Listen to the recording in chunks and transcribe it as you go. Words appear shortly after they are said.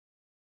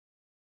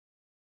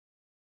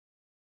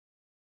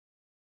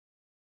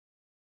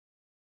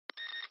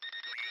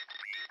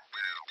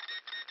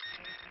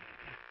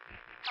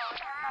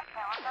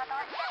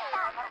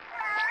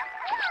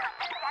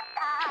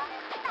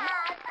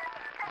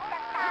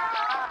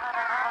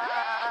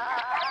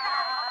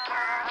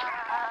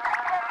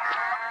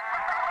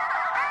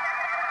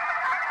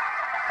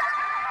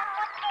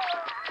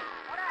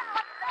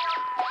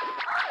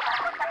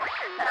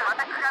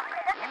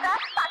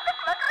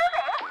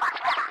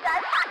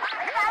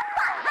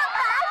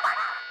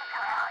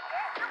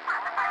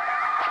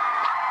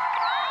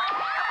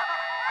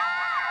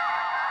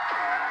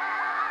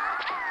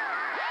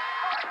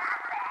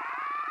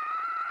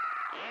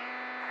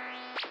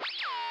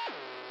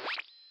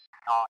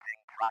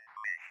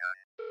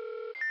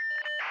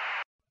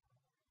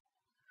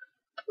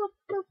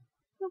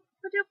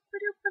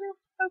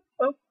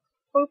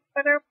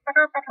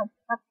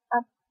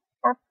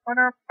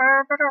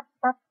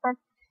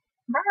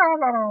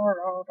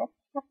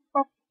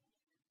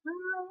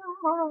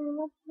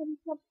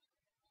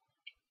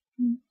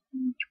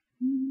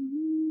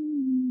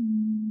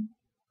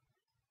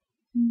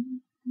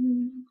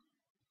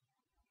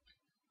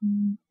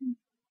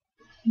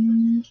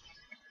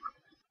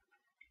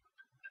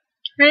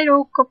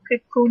Hello,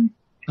 Cupcake Coon.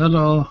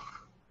 Hello.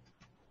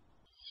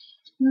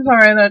 I'm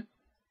sorry that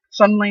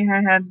suddenly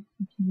I had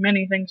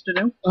many things to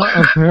do.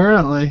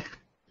 Apparently.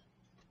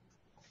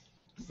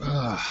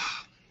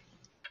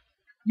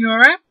 You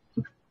alright?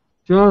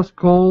 Just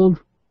cold.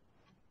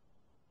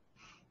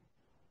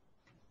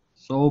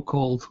 So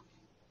cold.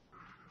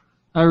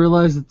 I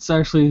realize it's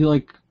actually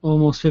like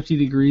almost 50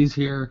 degrees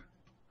here,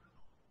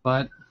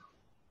 but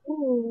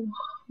Oh.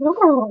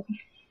 Oh.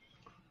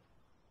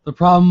 the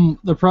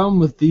problem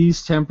with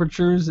these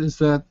temperatures is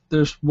that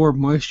there's more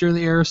moisture in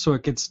the air, so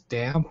it gets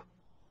damp.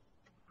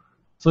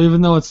 So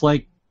even though it's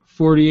like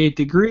 48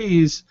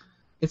 degrees,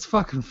 it's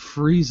fucking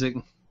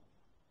freezing.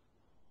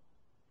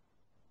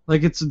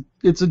 Like it's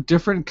a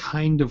different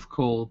kind of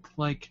cold.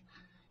 Like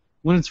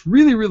when it's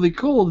really, really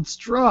cold, it's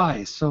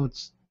dry, so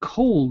it's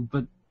cold,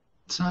 but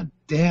it's not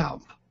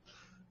damp.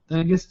 Then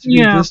it gets to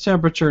be this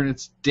temperature, and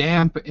it's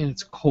damp and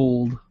it's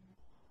cold.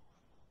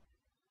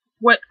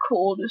 Wet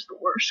cold is the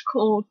worst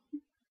cold.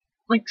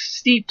 Like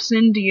Steep's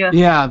India.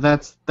 Yeah,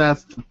 that's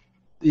the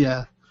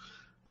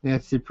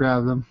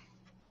problem.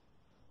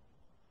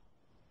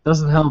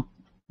 Doesn't help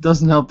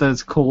that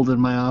it's cold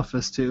in my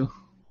office too.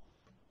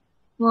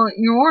 Well,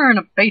 you are in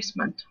a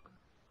basement.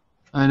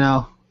 I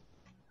know.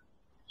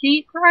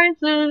 Heat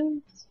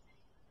rises.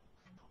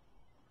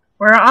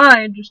 Where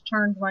I just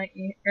turned my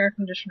air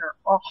conditioner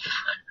off.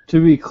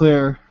 To be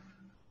clear,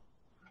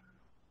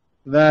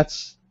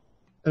 that's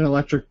an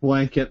electric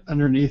blanket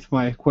underneath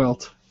my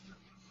quilt.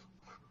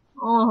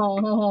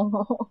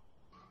 Oh.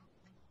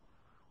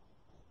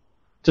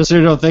 Just so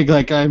you don't think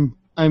like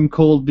I'm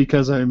cold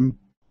because I'm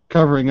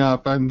covering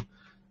up. I'm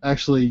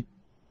actually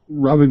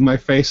rubbing my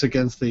face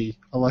against the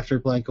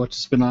electric blanket, which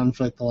has been on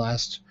for like the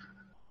last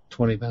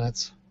 20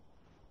 minutes.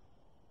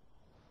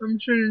 I'm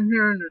sitting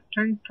here in a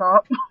tank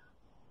top.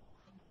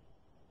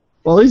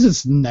 Well, at least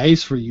it's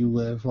nice where you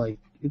live. Like,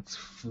 it's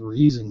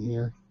freezing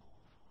here.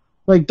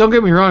 Like, don't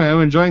get me wrong,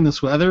 I'm enjoying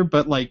this weather,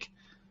 but like,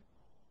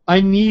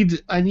 I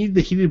need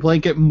the heated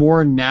blanket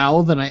more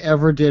now than I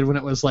ever did when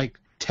it was like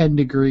 10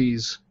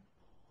 degrees.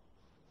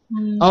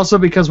 Also,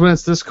 because when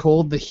it's this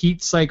cold, the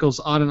heat cycles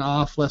on and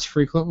off less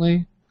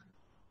frequently,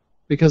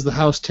 because the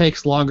house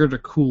takes longer to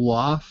cool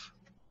off.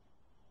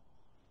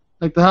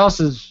 Like, the house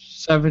is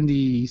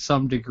 70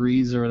 some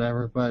degrees or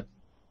whatever, but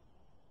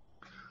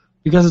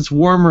because it's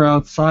warmer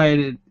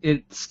outside,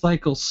 it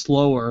cycles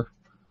slower,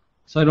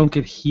 so I don't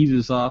get heat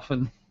as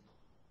often.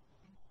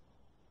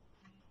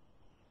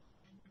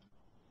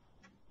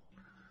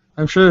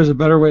 I'm sure there's a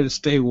better way to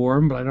stay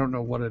warm, but I don't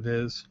know what it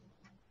is.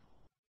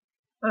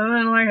 Other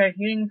than like a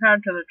heating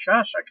pad to the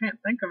chest, I can't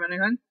think of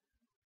anything.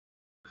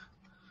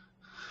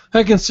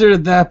 I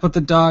considered that, but the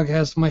dog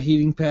has my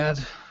heating pad.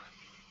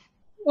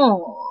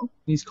 Oh.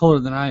 He's colder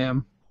than I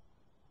am.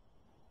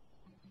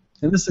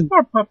 And this is,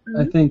 Poor puppy.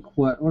 I think,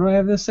 what do I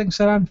have this thing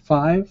set on?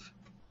 5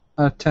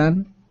 out of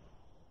 10?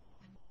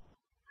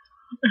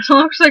 It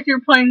looks like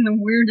you're playing the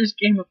weirdest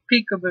game of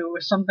peekaboo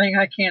with something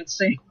I can't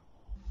see.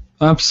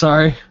 I'm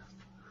sorry.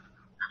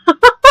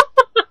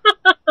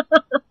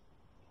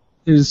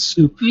 It is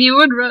super. If you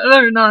would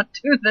rather not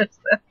do this,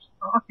 that's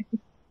fine.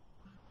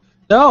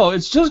 No,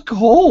 it's just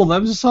cold.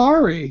 I'm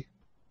sorry.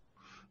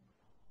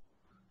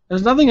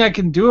 There's nothing I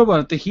can do about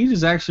it. The heat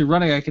is actually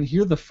running. I can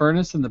hear the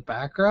furnace in the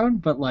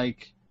background, but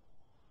like,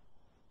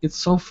 it's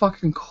so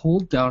fucking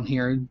cold down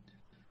here.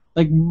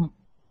 Like,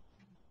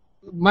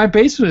 my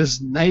basement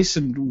is nice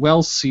and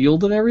well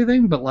sealed and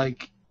everything, but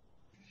like,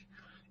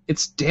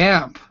 it's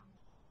damp.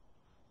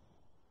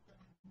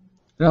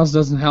 It also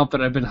doesn't help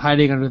that I've been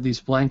hiding under these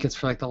blankets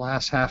for like the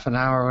last half an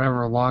hour,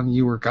 however long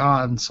you were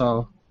gone,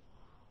 so,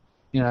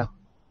 you know.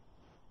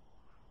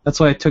 That's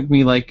why it took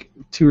me like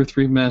 2 or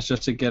 3 minutes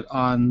just to get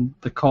on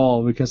the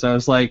call, because I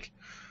was like,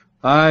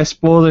 I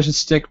suppose I should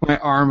stick my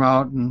arm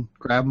out and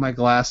grab my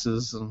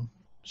glasses and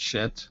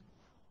shit.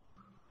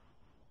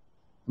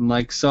 I'm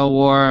like, so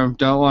warm,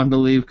 don't want to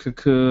leave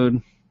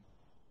cocoon.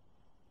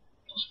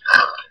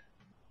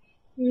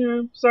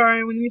 Yeah,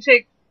 sorry, when you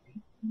take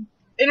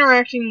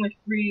interacting with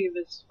Reeve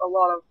is a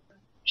lot of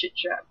chit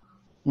chat.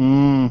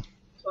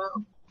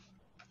 So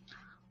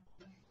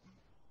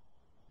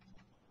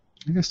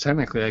I guess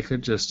technically I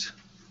could just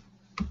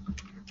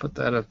put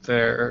that up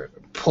there,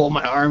 pull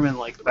my arm in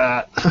like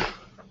that.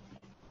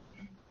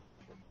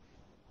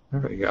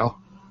 There we go.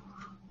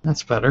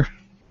 That's better.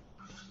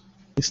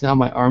 At least now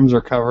my arms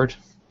are covered.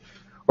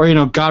 Or, you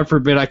know, God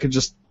forbid I could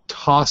just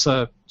toss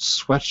a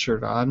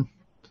sweatshirt on.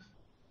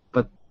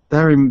 But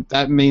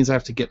that means I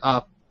have to get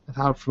up and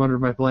out from under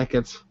my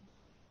blankets.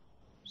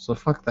 So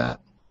fuck that.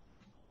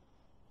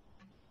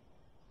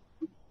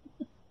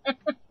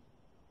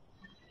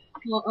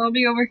 well, I'll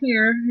be over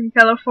here in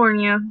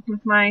California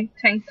with my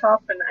tank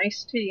top and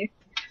iced tea.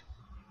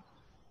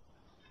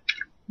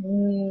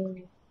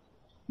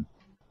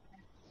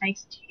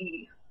 Iced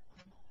tea.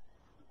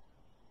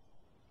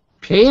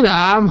 Peter,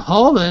 I'm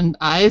holding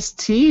iced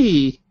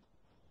tea.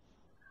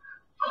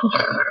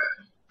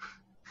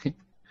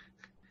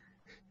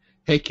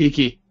 Hey,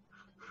 Kiki.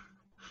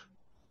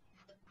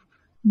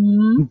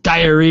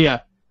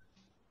 Diarrhea.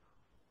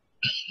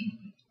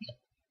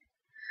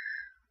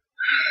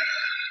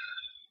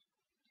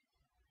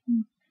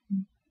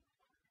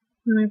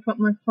 Let me put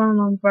my phone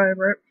on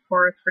vibrate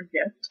before I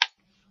forget.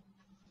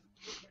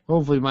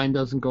 Hopefully mine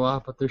doesn't go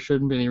off, but there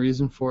shouldn't be any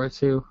reason for it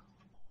to.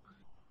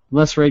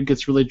 Unless Raid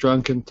gets really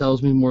drunk and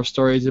tells me more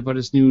stories about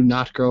his new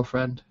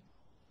not-girlfriend.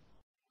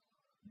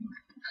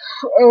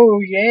 Oh,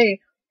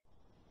 yay.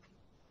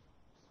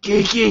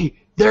 Kiki,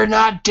 they're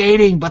not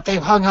dating, but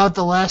they've hung out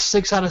the last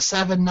 6 out of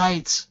 7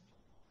 nights.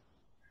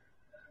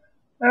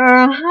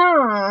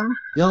 Uh-huh.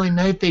 The only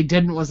night they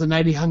didn't was the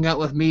night he hung out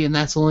with me, and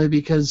that's only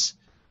because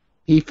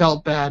he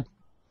felt bad.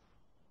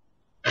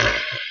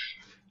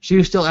 She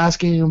was still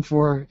asking him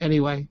for her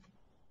anyway.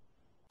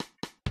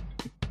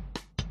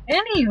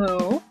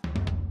 Anywho.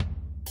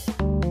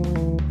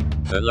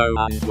 Hello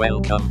and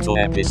welcome to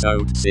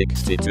episode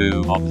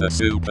 62 of the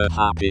Super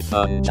Happy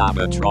Fun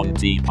Jabbertron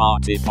Tea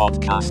Party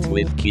podcast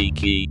with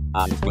Kiki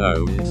and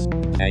Bones.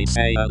 They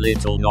say a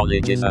little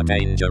knowledge is a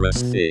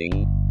dangerous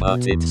thing,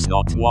 but it's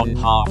not one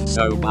half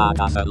so bad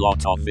as a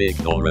lot of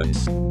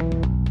ignorance.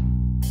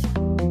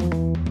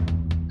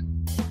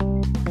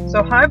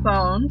 So, hi,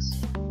 Bones.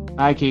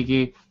 Hi,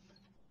 Kiki.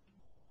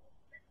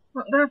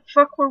 What the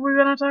fuck were we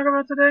gonna talk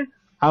about today?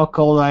 How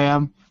cold I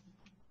am.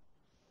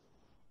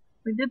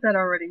 We did that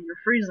already. You're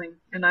freezing,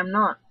 and I'm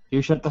not.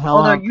 You shut the hell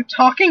Although up. you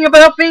talking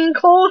about being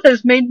cold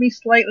has made me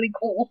slightly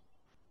cold.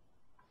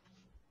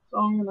 So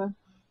I'm gonna...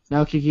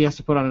 Now Kiki has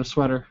to put on a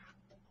sweater.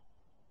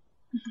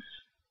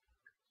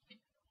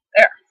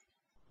 There.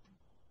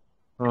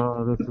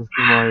 Oh, this is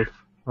life.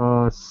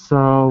 Oh, it's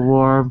so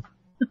warm.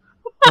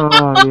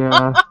 Oh,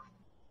 yeah.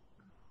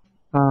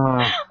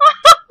 Oh,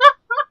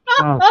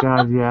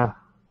 God, yeah.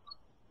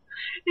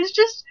 It's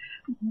just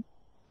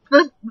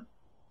the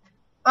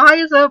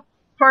eyes up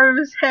part of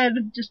his head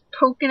just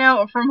poking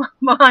out from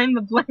behind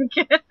the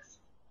blankets.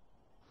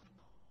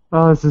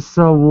 Oh, this is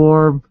so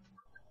warm.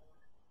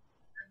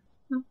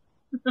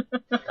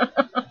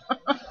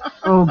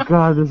 Oh,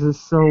 God, this is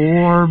so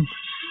warm.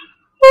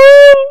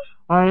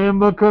 I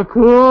am a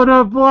cocoon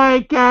of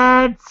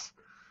blankets.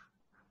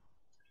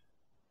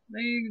 Are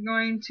you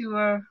going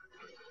to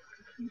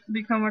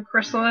become a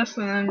chrysalis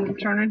and then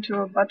turn into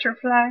a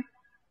butterfly?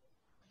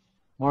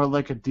 More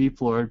like a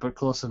deep lord, but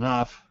close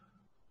enough.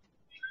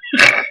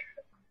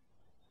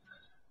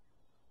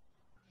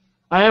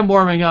 I am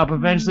warming up.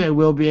 Eventually I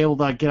will be able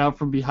to get out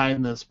from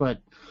behind this, but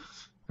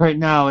right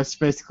now it's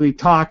basically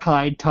talk,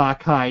 hide,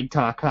 talk, hide,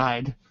 talk,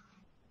 hide.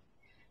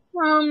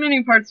 Well,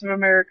 many parts of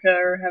America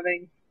are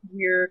having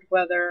weird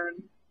weather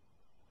and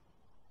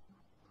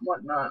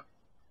whatnot.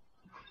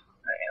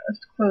 Alright,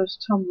 let's close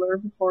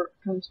Tumblr before it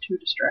becomes too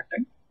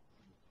distracting.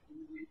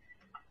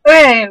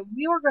 Okay,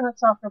 we were going to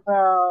talk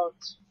about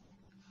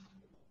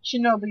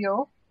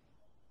Chernobyl.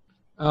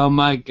 Oh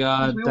my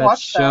God, We that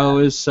watched show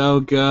that. is so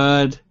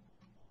good.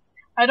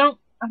 I'm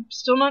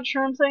still not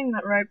sure I'm saying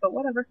that right, but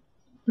whatever.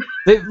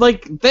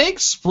 They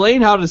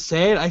explain how to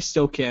say it, I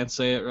still can't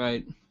say it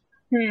right.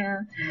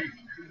 Yeah.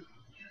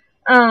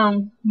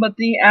 But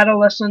the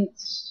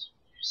adolescence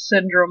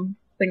syndrome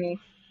thingy.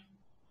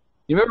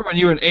 You remember when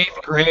you were in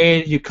 8th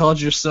grade, you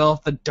called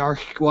yourself the Dark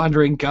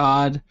Wandering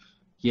God?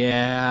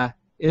 Yeah,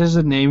 there's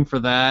a name for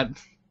that.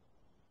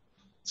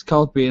 It's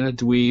called being a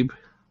dweeb.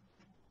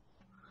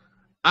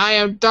 I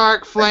am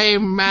Dark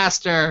Flame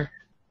Master.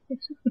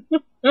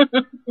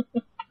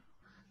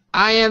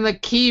 I am the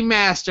Key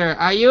Master.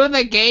 Are you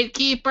the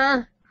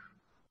Gatekeeper?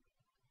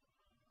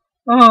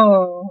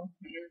 Oh.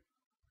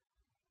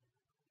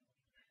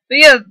 But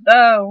yeah,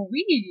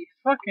 we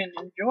fucking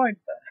enjoyed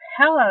the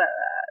hell out of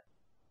that.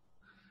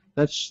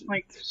 That's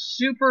Like,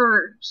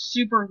 super,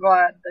 super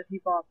glad that he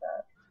bought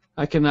that.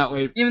 I cannot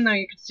wait. Even though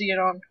you could see it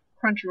on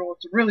Crunchyroll,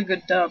 it's a really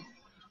good dub.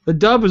 The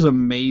dub is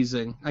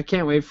amazing. I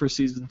can't wait for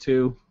season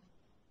 2.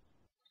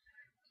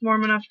 It's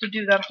warm enough to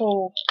do that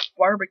whole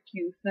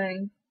barbecue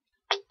thing.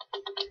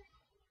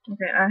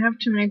 Okay, I have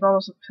too many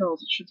bottles of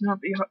pills. It should not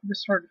be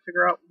this hard to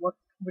figure out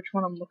which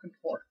one I'm looking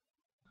for.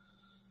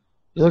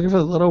 You're looking for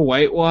the little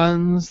white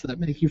ones that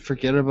make you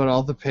forget about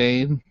all the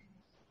pain.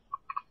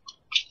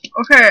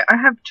 Okay, I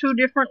have 2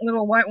 different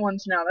little white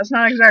ones now. That's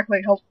not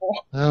exactly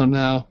helpful. Oh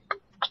no.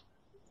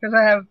 Because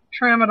I have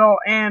tramadol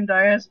and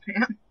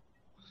diazepam.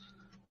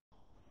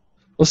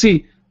 Well,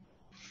 see,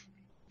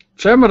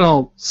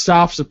 tramadol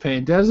stops the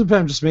pain.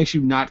 Diazepam just makes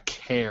you not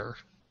care.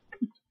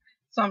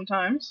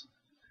 Sometimes.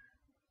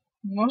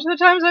 Most of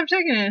the times I've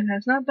taken it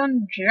has not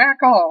done jack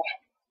all.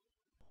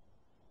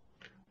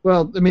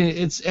 Well, I mean,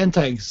 it's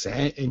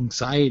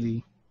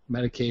anti-anxiety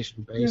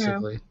medication,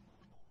 basically.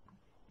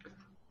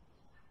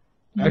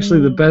 Yeah.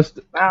 Actually, the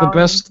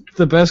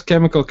best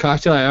chemical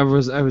cocktail I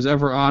was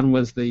ever on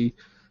was the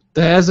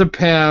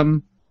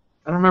diazepam.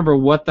 I don't remember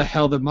what the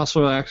hell the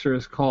muscle relaxer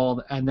is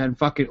called, and then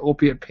fucking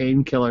opiate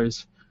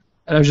painkillers.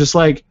 And I was just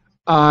like,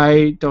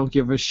 I don't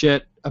give a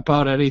shit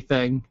about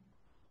anything.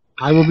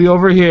 I will be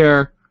over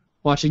here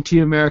watching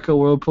Team America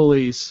World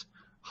Police,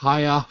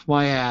 high off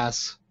my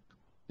ass,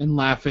 and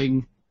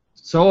laughing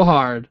so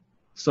hard,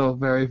 so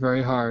very,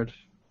 very hard.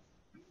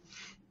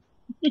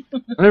 I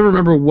don't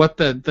remember what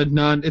the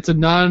non. It's a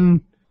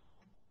non.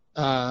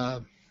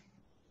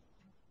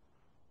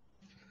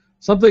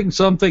 Something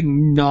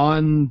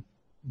non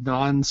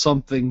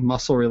something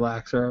muscle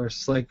relaxer. I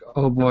was like,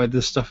 oh boy,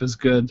 this stuff is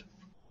good.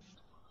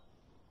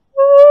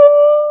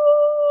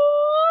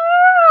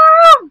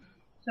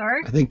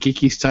 Sorry? I think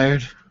Kiki's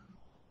tired.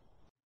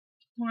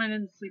 Well, I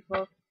didn't sleep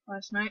well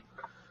last night.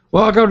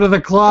 Welcome to the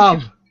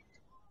club!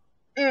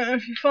 Yeah,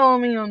 if you follow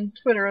me on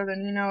Twitter,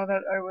 then you know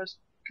that I was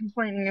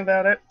complaining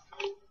about it.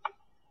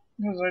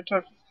 Because I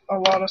took a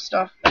lot of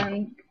stuff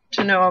and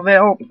to no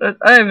avail. But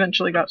I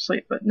eventually got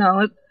sleep, but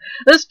no.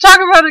 Let's talk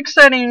about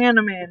exciting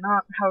anime,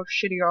 not how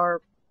shitty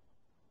our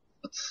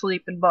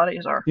sleep and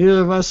bodies are.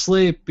 Neither of us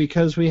sleep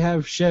because we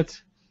have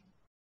shit.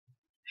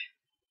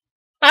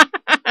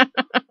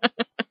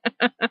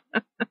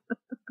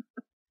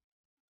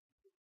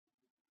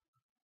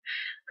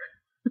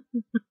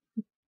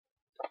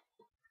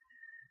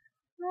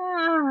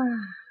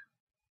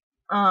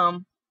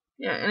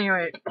 Yeah,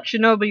 anyway,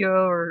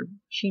 Shinobio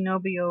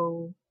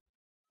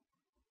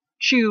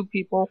Chew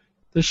people.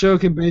 The show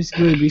can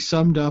basically be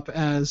summed up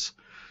as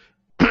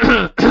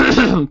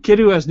kid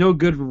who has no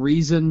good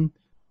reason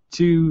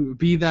to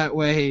be that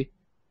way,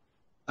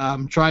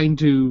 trying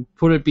to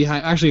put it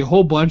behind, actually a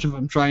whole bunch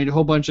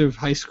of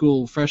high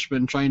school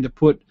freshmen trying to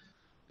put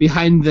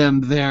behind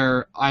them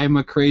their I'm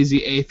a crazy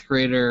 8th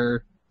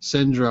grader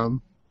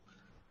syndrome,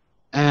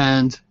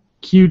 and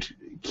cute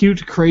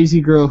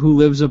crazy girl who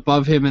lives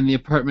above him in the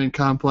apartment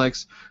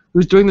complex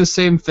who's doing the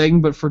same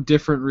thing but for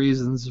different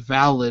reasons,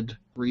 valid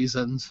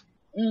reasons.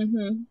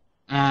 Mm-hmm.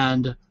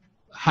 And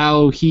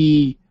how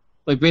he,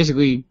 like,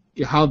 basically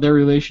how their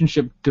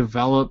relationship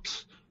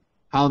develops,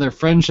 how their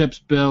friendships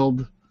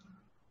build,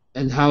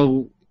 and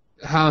how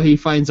he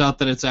finds out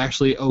that it's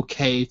actually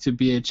okay to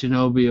be a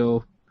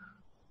Chinobio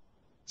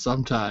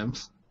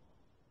sometimes.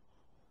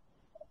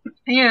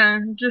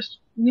 Yeah, just,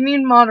 you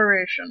need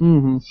moderation.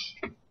 Mm-hmm.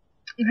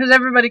 Because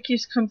everybody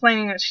keeps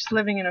complaining that she's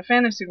living in a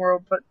fantasy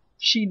world, but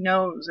she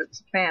knows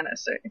it's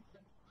fantasy.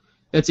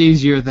 It's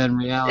easier than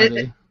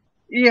reality.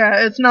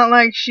 Yeah, it's not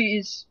like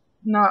she's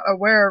not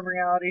aware of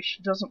reality.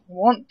 She doesn't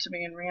want to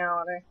be in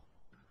reality.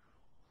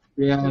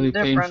 Reality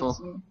painful.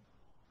 And,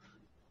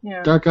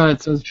 yeah. Dark on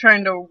it says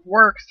trying to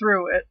work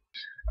through it.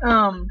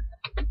 But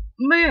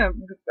yeah,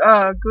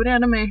 good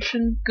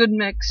animation, good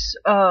mix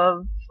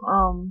of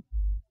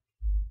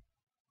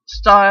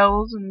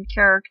styles and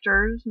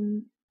characters,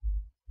 and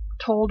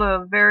told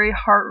a very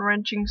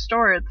heart-wrenching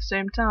story at the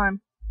same time.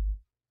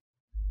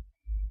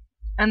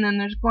 And then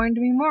there's going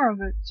to be more of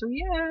it, so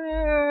yeah.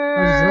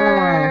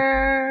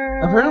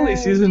 Apparently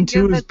season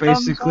 2 is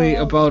basically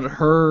about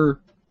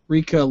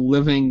Rika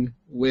living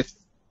with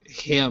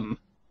him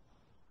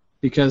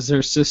because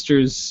their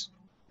sister's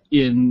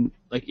in,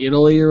 like,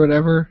 Italy or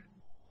whatever.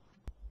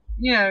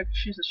 Yeah,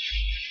 she's a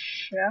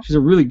chef. She's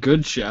a really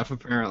good chef,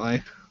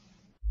 apparently.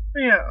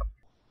 Yeah.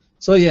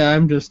 So yeah,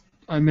 I'm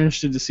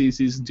interested to see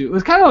season 2. It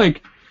was kind of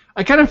like,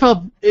 I kind of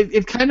felt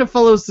it kind of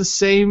follows the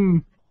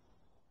same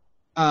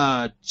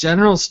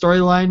general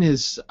storyline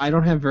as I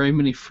don't have very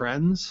many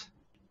friends.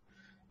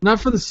 Not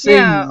for the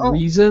same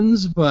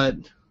reasons, but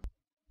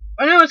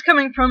I know it's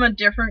coming from a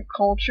different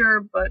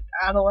culture, but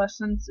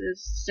adolescence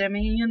is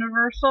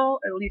semi-universal,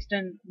 at least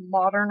in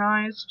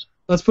modernized.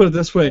 Let's put it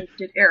this way. I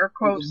did air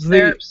quotes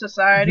there,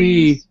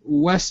 societies. The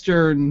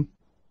Western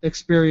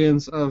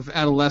experience of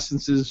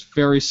adolescence is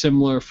very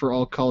similar for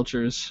all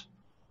cultures.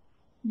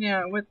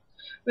 Yeah, with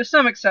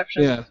some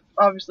exceptions. Yeah.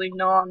 Obviously,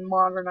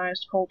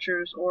 non-modernized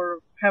cultures or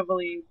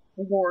heavily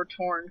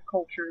war-torn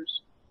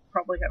cultures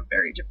probably have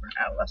very different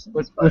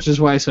adolescence. Which is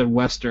why I said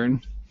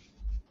Western.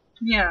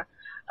 Yeah.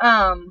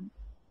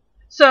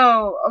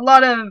 So a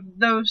lot of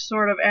those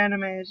sort of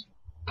animes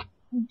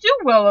do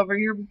well over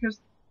here because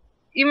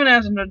even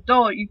as an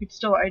adult, you could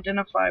still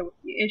identify with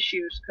the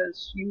issues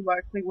because you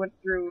likely went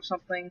through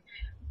something,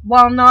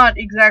 while not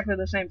exactly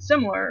the same,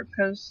 similar,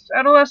 because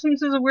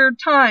adolescence is a weird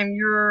time.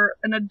 You're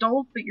an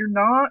adult, but you're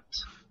not.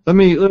 Let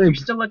me. You're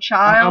still a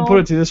child. I'll put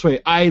it to you this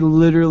way: I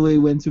literally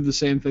went through the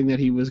same thing that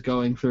he was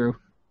going through.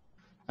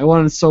 I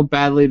wanted so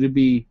badly to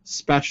be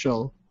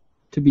special,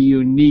 to be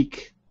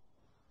unique,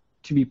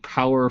 to be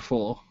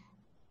powerful.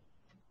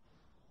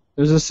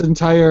 There's this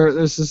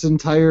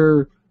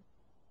entire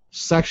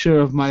section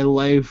of my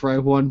life where I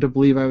wanted to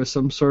believe I was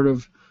some sort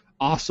of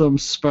awesome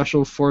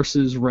special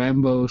forces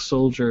Rambo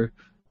soldier.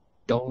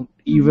 Don't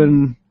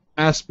even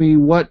ask me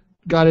what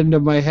got into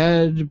my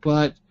head,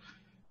 but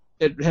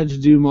it had to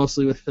do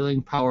mostly with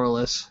feeling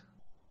powerless.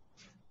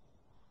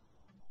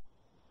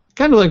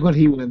 Kind of like what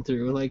he went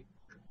through. Like,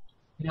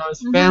 you know,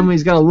 his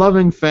family's got a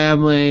loving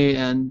family,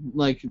 and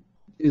like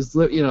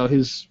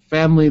his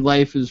family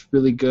life is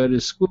really good.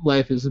 His school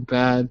life isn't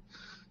bad,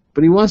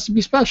 but he wants to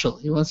be special.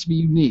 He wants to be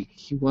unique.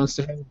 He wants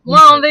to have.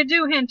 Well, they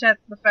do hint at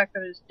the fact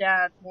that his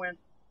dad went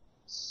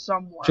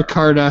somewhere.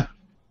 Jakarta.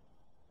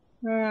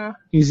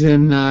 He's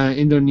in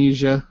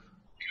Indonesia.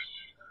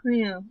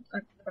 Yeah,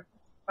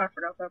 I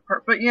forgot that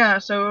part. But yeah,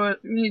 so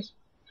he's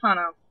kind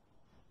of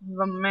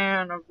the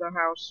man of the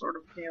house sort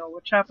of deal,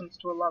 which happens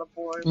to a lot of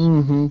boys.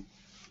 Mm-hmm.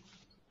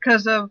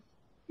 Because of,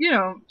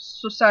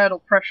 societal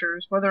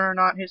pressures, whether or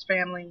not his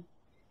family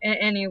in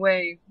any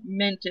way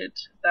meant it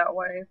that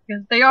way.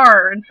 Because they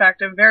are, in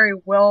fact, a very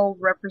well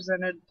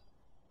represented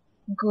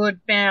good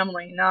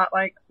family, not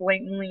like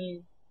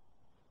blatantly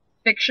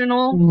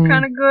fictional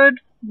kind of good,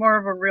 more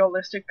of a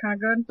realistic kind of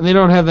good. And they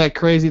don't have that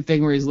crazy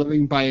thing where he's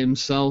living by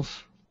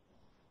himself,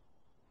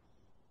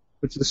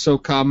 which is so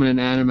common in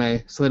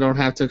anime, so they don't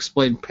have to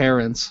explain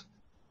parents.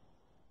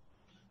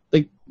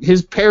 Like,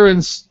 his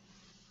parents,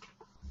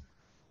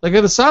 like,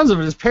 at the sounds of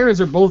it, his parents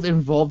are both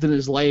involved in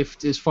his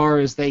life as far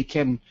as they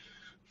can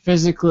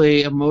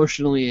physically,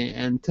 emotionally,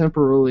 and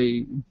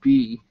temporally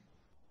be.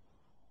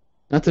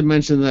 Not to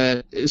mention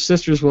that his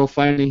sisters, while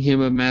finding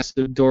him a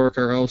massive dork,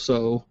 are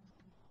also,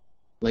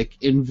 like,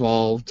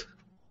 involved.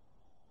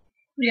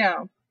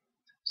 Yeah.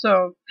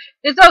 So,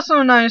 it's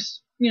also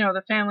nice,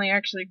 the family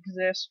actually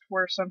exists,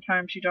 where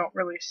sometimes you don't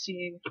really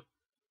see,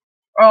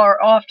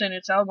 or often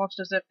it's almost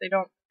as if they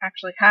don't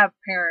actually have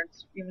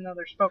parents, even though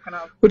they're spoken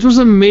of. Which was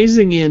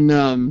amazing in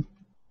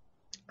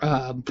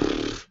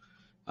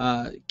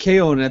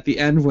K-On! At the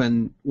end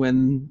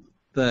when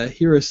the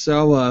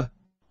Hirasawa,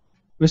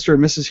 Mr.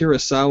 and Mrs.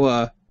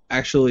 Hirasawa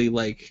actually,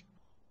 like,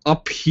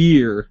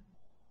 appear.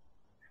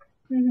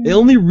 They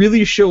only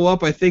really show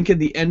up, I think, at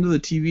the end of the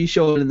TV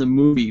show and in the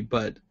movie,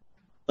 but,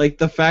 like,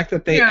 the fact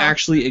that they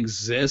actually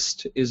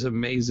exist is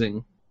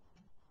amazing.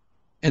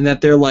 And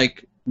that they're,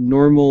 like,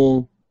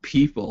 normal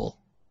people.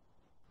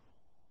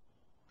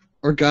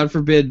 Or, God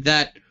forbid,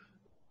 that,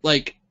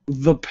 like,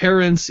 the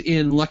parents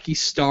in Lucky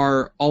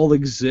Star all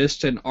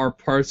exist and are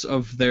parts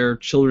of their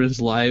children's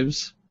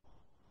lives.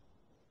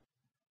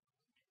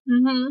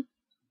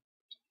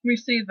 We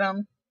see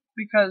them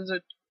because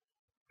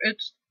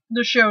it's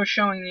the show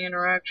showing the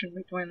interaction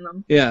between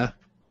them. Yeah.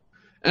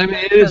 I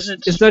mean,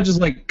 it's not just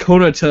like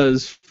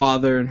Konata's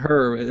father and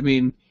her. I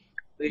mean,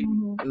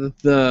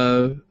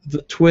 the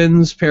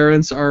twins'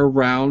 parents are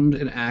around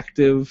and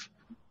active.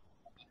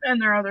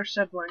 And their other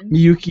siblings.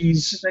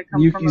 Yuki's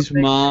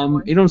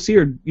mom. Family. You don't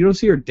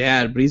see her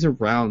dad, but he's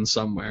around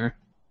somewhere.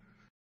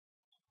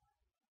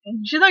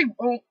 She I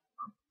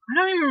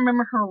don't even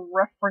remember her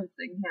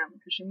referencing him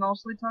because she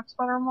mostly talks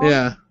about her mom.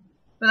 Yeah.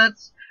 But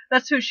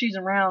that's who she's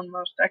around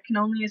most. I can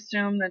only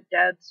assume that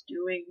Dad's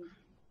doing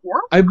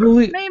work. I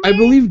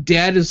believe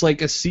Dad is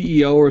like a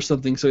CEO or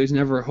something, so he's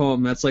never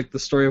home. That's like the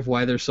story of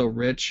why they're so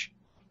rich.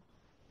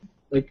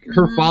 Like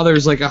her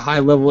father's like a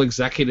high-level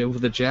executive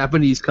with a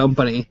Japanese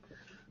company,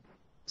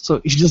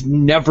 so he's just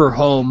never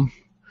home.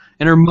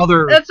 And her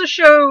mother. That's a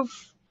show.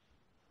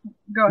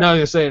 Go ahead. No, I was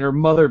gonna say, and her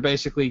mother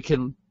basically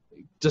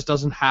just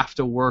doesn't have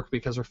to work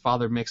because her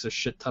father makes a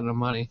shit ton of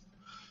money.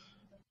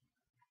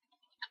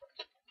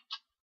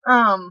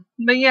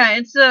 But yeah,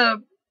 it's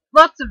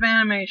lots of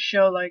anime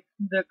show like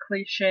the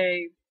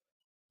cliche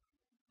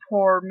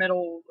poor,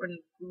 middle, and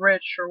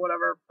rich or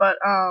whatever, but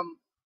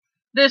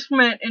this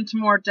went into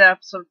more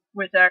depths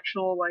with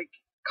actual like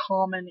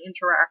common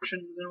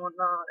interactions and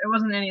whatnot. It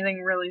wasn't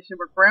anything really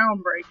super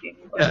groundbreaking,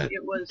 but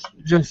it was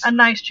just a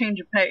nice change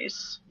of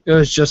pace. It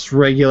was just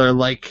regular,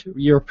 like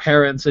your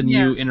parents and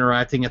you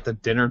interacting at the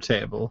dinner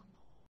table.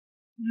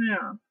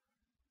 Yeah.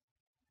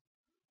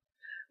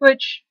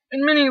 Which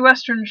in many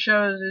Western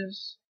shows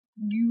is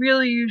you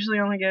really usually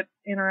only get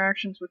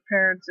interactions with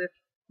parents if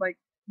like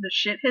the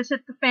shit has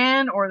hit the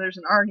fan or there's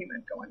an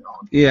argument going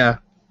on. Yeah.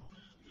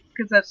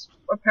 Because that's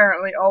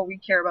apparently all we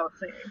care about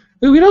seeing.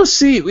 We don't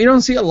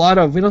see a lot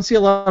of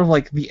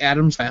like the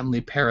Addams Family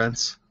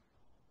parents.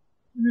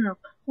 No.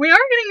 We are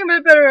getting a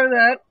bit better at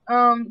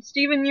that.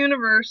 Steven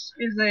Universe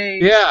is a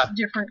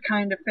different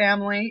kind of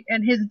family,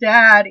 and his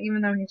dad,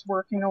 even though he's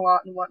working a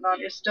lot and whatnot,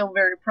 is still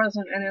very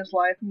present in his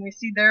life, and we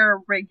see their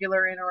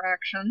regular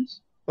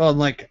interactions. Well,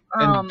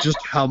 and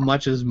just how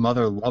much his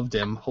mother loved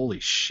him. Holy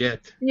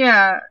shit.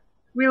 Yeah,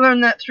 we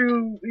learned that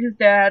through his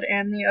dad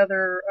and the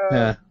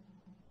other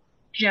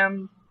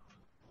gem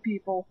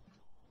people.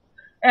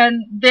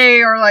 And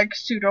they are like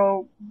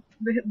pseudo.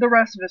 The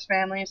rest of his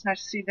family. It's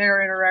nice to see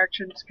their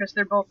interactions because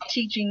they're both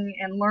teaching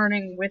and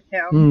learning with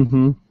him.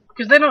 Mm-hmm.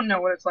 Because they don't know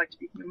what it's like to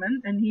be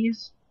human, and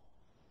he's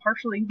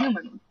partially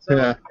human,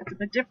 so it's a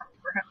bit different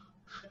for him.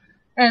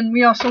 And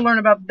we also learn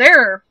about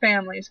their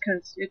families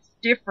because it's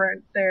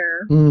different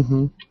there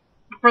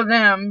for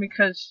them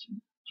because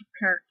your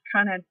parent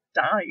kind of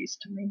dies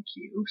to make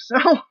you. So.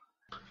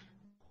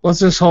 Well,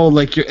 it's this whole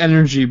like your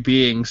energy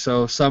being.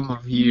 So some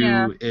of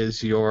you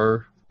is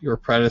your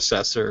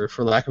predecessor,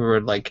 for lack of a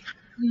word. Like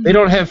they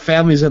don't have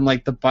families in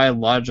like the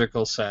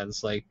biological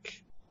sense.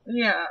 Like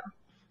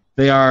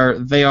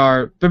they're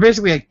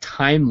basically like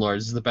Time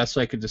Lords is the best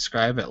way I could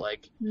describe it.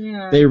 Like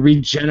they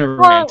regenerate.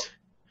 Well,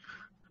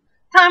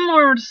 Time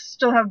Lords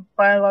still have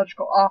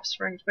biological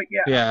offsprings, but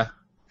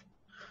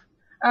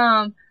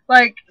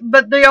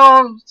but they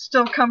all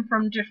still come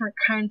from different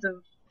kinds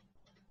of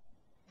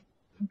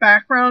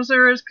backgrounds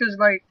there is, because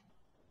like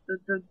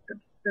the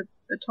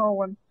tall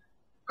one,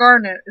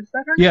 Garnet, is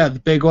that her name? Yeah, the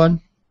big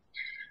one.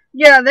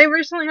 Yeah, they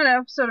recently had an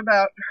episode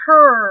about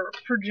her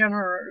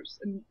progenitors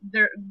and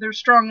their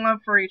strong love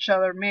for each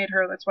other made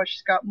her. That's why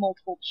she's got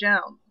multiple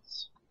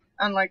gems,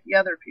 unlike the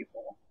other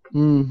people.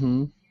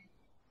 Mm-hmm.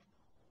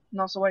 And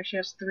also why she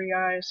has 3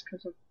 eyes,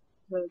 because of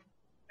the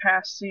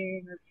past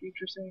seeing or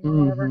future seeing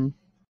or whatever.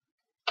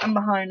 I'm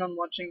behind on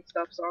watching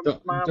stuff, so I'm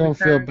don't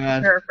feel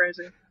bad.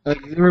 Paraphrasing.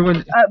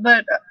 Everyone,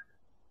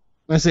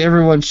 I say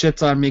everyone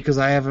shits on me because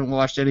I haven't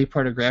watched any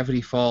part of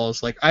Gravity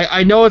Falls. Like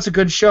I know it's a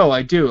good show.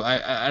 I do.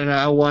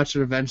 I'll watch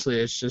it eventually.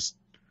 It's just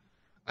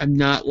I'm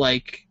not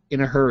like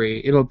in a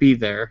hurry. It'll be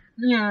there.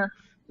 Yeah.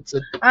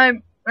 I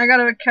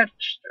gotta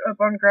catch up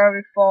on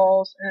Gravity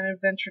Falls and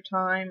Adventure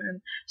Time,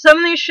 and some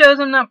of these shows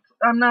I'm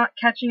not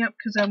catching up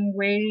because I'm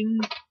waiting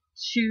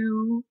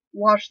to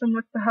watch them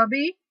with the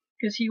hubby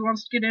because he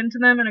wants to get into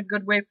them, and a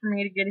good way for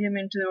me to get him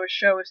into a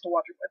show is to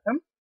watch it with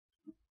him.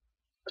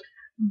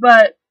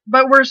 But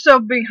we're so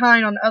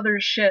behind on other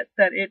shit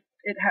that it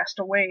has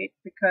to wait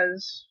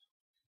because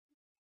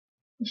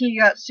he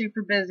got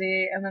super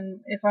busy, and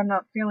then if I'm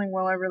not feeling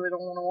well, I really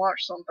don't want to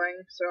watch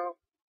something, so.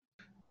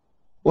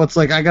 Well, it's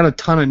like I got a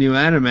ton of new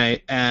anime,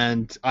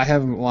 and I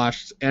haven't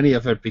watched any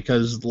of it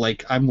because,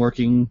 like, I'm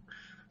working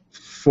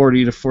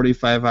 40 to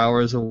 45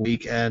 hours a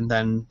week and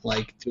then,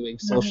 like, doing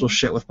social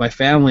shit with my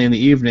family in the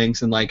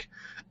evenings, and, like,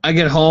 I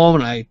get home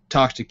and I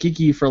talk to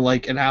Kiki for,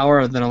 like, an hour,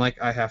 and then I'm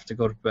like, I have to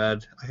go to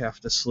bed. I have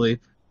to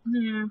sleep.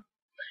 Yeah.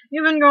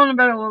 You've been going to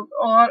bed a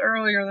lot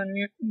earlier than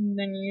you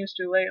used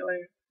to lately,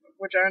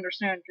 which I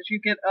understand, because you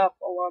get up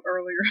a lot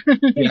earlier.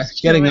 Yeah,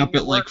 getting up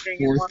at like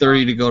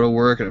 4:30 to go to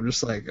work, and I'm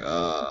just like,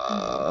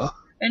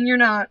 And you're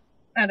not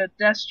at a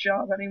desk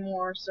job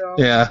anymore, so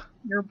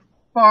you're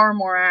far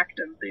more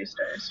active these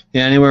days.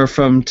 Yeah, anywhere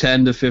from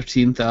 10 to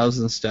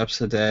 15,000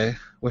 steps a day,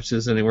 which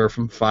is anywhere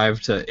from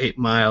 5 to 8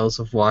 miles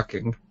of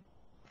walking.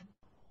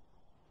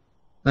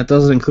 That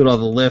doesn't include all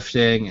the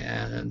lifting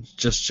and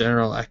just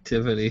general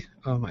activity.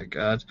 Oh my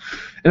god.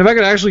 And if I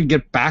could actually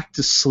get back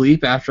to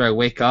sleep after I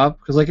wake up,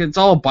 because like it's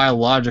all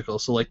biological,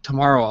 so like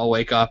tomorrow I'll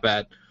wake up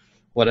at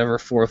whatever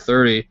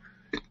 4:30.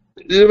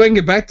 If I can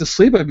get back to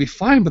sleep, I'd be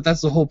fine, but that's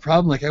the whole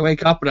problem. Like I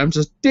wake up and I'm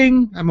just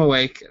ding, I'm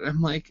awake. And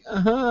I'm like,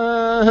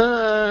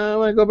 I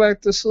want to go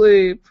back to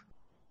sleep.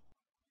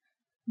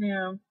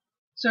 Yeah.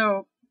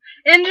 So,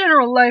 in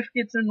general, life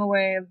gets in the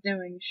way of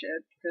doing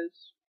shit, because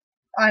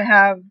I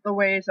have the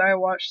ways I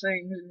watch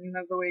things, and you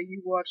have the way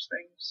you watch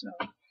things, so.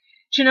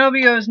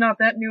 Chernobyl is not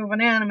that new of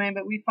an anime,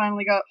 but we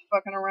finally got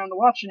fucking around to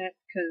watching it,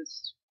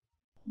 because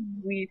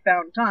we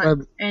found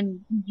time,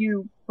 and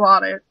you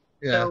bought it,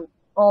 so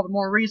all the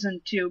more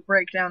reason to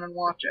break down and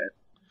watch it.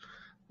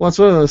 Well, it's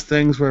one of those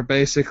things where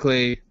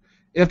basically,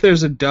 if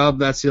there's a dub,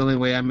 that's the only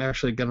way I'm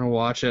actually gonna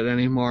watch it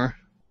anymore.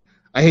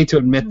 I hate to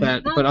admit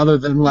that, but other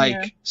than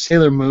like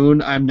Sailor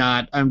Moon, I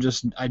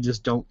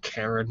just don't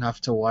care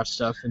enough to watch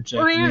stuff in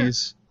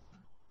Japanese.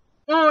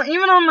 Well,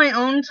 even on my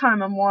own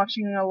time, I'm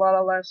watching a lot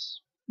of less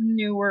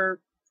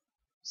newer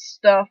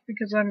stuff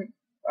because I'm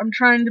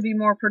trying to be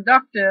more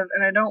productive,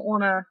 and I don't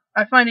want to.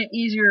 I find it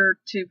easier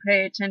to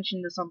pay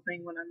attention to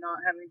something when I'm not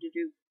having to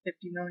do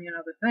 50 million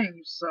other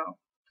things. So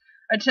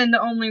I tend to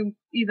only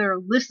either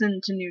listen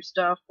to new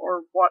stuff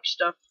or watch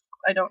stuff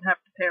I don't have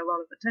to pay a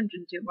lot of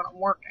attention to when I'm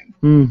working.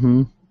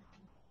 Mm-hmm.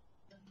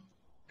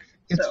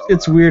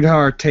 It's weird how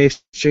our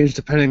tastes change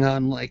depending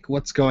on like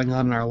what's going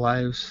on in our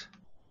lives.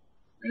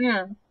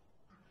 Yeah.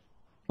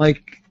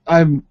 Like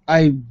I'm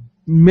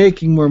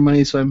making more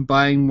money, so I'm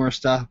buying more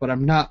stuff, but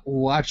I'm not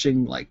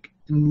watching like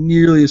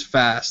nearly as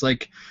fast.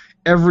 Like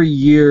every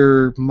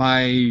year,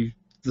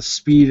 the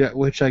speed at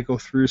which I go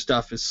through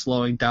stuff is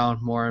slowing down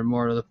more and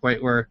more to the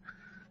point where,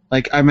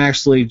 like, I'm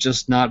actually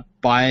just not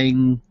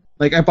buying.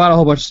 Like I bought a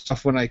whole bunch of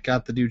stuff when I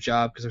got the new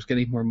job because I was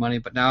getting more money,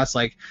 but now it's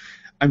like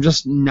I'm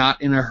just not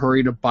in a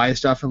hurry to buy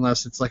stuff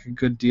unless it's like a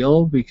good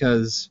deal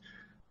because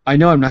I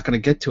know I'm not going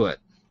to get to it.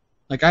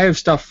 Like I have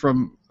stuff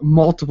from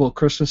multiple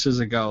Christmases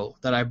ago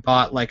that I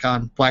bought like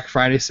on Black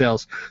Friday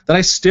sales that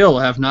I still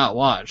have not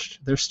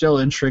watched. They're still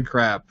in shrink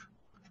wrap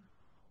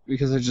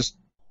because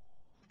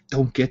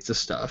don't get to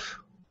stuff.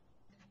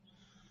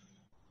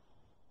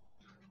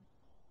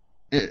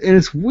 And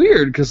it's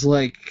weird because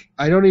like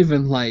I don't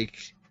even like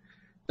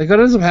what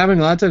ends up happening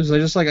a lot of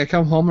times. I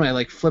come home and I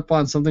like flip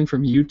on something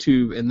from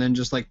YouTube and then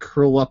just like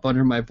curl up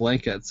under my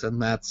blankets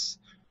and that's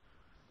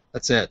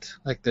it.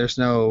 Like there's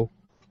no.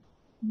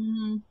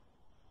 Mm-hmm.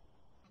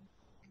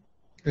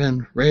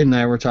 And Ray and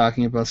I were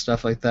talking about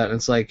stuff like that. And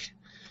it's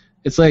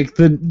like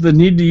the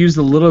need to use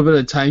the little bit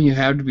of time you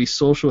have to be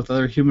social with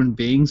other human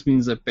beings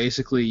means that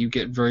basically you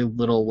get very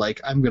little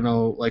like I'm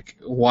gonna like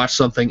watch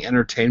something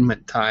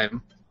entertainment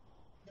time.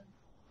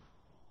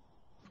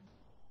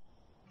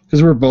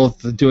 Because we're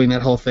both doing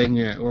that whole thing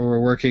where we're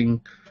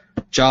working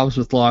jobs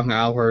with long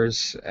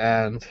hours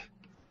and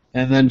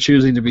then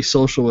choosing to be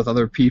social with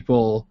other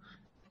people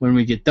when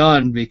we get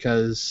done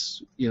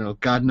because,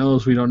 God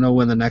knows we don't know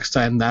when the next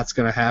time that's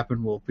going to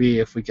happen will be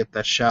if we get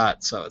that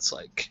shot. So it's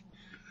like,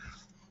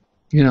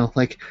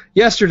 like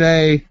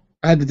yesterday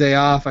I had the day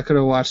off. I could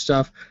have watched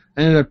stuff.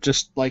 I ended up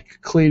just like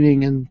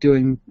cleaning and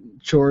doing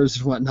chores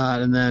and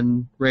whatnot. And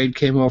then Raid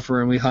came over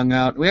and we hung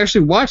out. We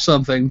actually watched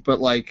something, but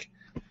like,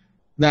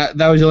 that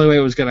was the only way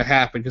it was going to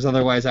happen because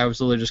otherwise I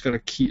was literally just going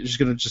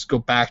to go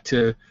back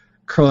to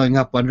curling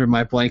up under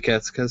my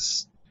blankets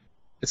because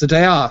it's a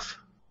day off.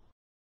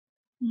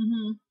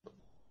 Mm-hmm.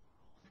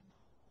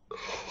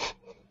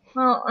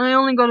 Well, I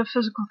only go to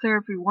physical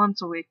therapy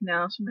once a week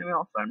now, so maybe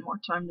I'll find more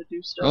time to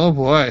do stuff. Oh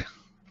boy.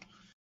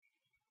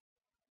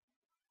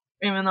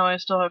 Even though I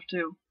still have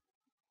to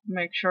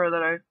make sure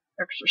that I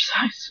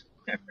exercise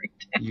every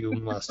day. You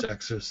must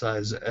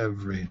exercise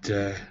every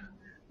day.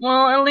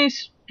 Well, at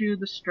least do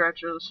the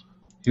stretches.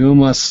 You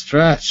must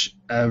stretch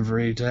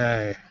every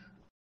day.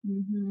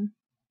 Mm-hmm.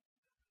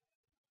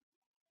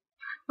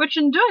 Which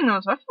in doing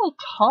those, I feel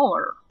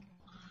taller.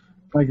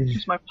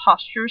 Because my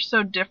posture is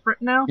so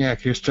different now. Yeah,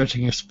 if you're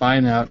stretching your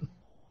spine out.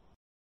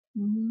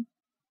 Mm-hmm.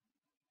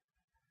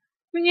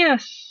 But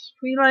yes,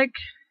 we like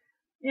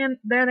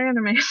that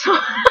anime. So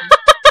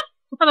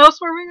what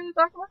else were we going to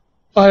talk about?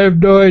 I have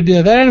no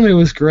idea. That anime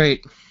was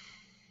great.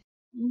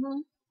 Mm-hmm.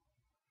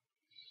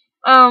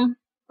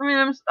 I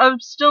mean, I'm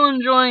still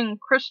enjoying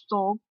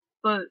Crystal,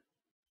 but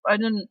I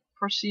didn't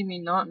foresee me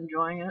not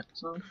enjoying it,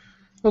 so.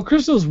 Well,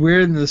 Crystal's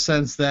weird in the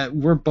sense that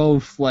we're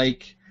both,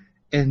 like,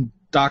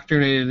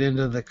 indoctrinated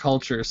into the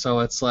culture,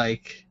 so it's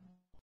like.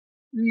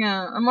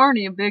 Yeah, I'm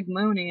already a big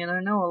Mooney, and I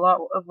know a lot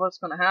of what's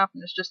going to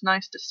happen. It's just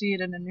nice to see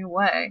it in a new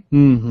way.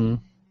 Mm-hmm.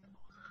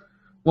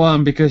 Well,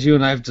 and because you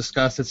and I have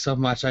discussed it so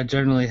much, I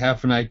generally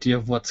have an idea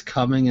of what's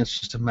coming. It's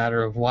just a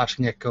matter of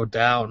watching it go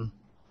down.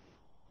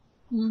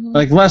 Mm-hmm.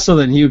 Like less so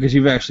than you, because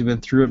you've actually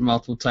been through it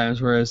multiple times.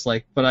 Whereas,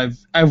 like, but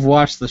I've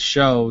watched the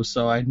show,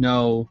 so I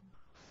know,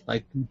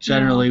 like,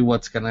 generally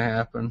what's gonna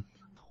happen.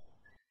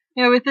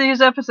 Yeah, with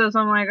these episodes,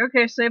 I'm like,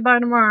 okay, say bye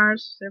to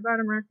Mars, say bye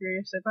to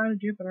Mercury, say bye to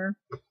Jupiter,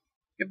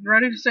 get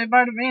ready to say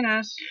bye to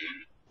Venus,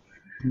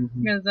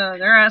 because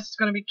their ass is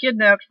gonna be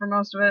kidnapped for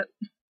most of it.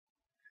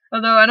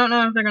 Although I don't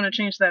know if they're gonna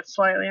change that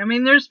slightly. I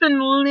mean, there's been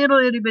little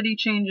itty bitty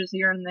changes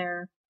here and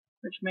there,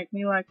 which make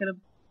me like it a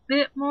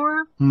bit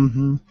more.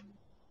 Mm-hmm.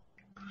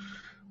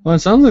 Well, it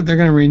sounds like they're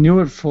going to renew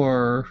it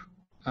for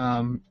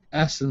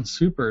S and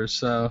Super,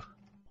 so.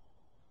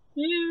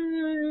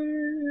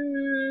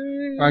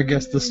 Or I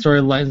guess the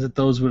storylines that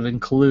those would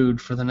include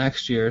for the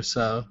next year,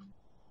 so.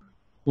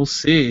 We'll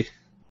see.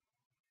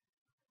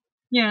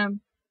 Yeah. I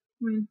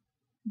mean,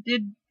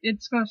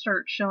 it's going to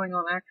start showing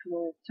on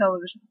actual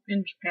television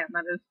in Japan,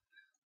 that is.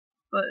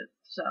 But,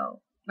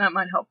 so, that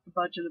might help the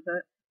budget a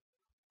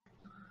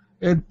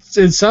bit.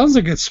 It sounds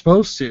like it's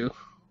supposed to.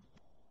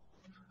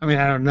 I mean,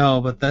 I don't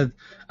know, but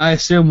I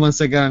assume once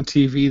they got on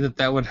TV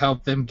that would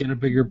help them get a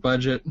bigger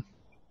budget. I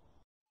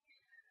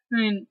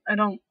mean, I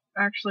don't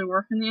actually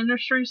work in the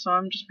industry, so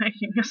I'm just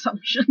making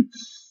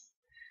assumptions.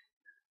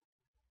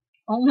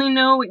 Only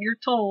know what you're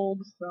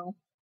told, so.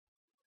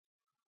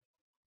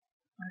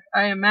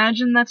 I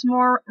imagine that's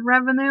more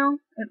revenue,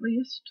 at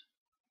least.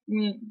 I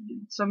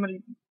mean,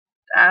 somebody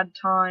ad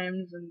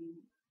times and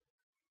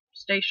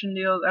station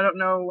deals. I don't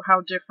know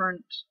how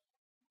different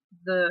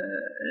the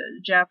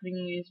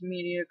Japanese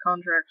media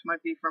contracts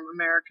might be from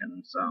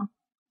American, so.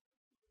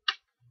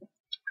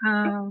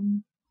 I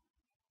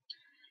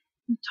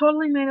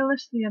totally made a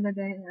list the other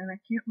day, and I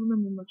can't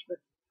remember much of it.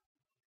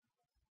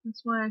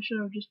 That's why I should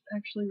have just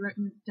actually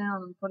written it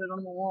down and put it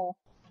on the wall.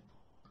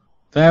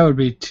 That would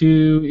be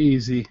too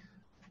easy.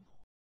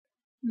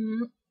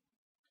 Because,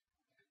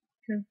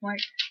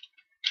 like,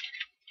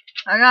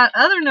 I got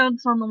other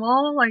notes on the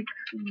wall, like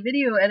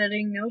video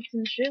editing notes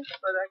and shit,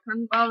 but I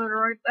couldn't bother to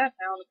write that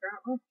down,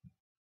 apparently.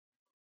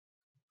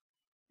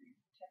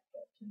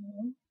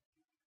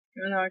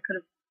 Even though I could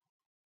have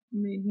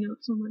made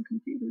notes on my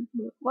computer,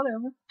 but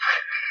whatever.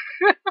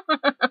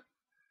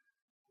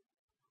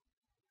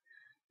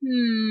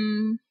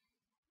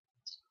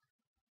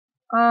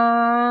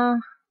 I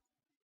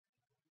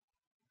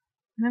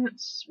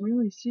haven't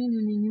really seen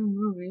any new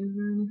movies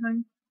or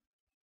anything.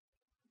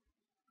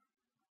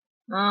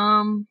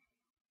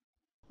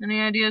 Any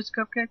ideas,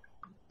 Cupcake?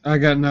 I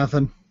got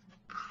nothing.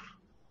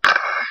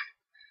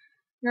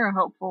 You're a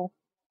helpful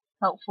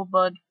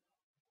bud.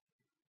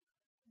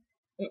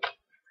 Yeah,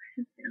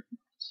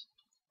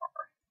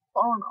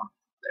 falling off.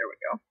 There we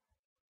go.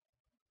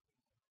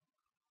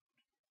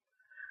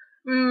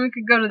 We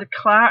could go to the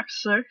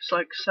classics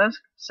like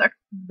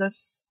the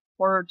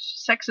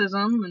words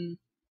sexism and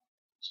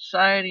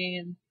society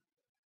and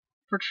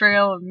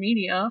portrayal of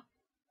media,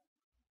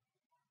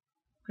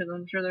 because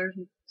I'm sure there's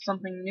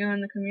something new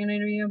in the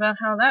community about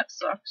how that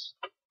sucks.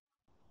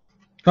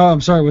 Oh,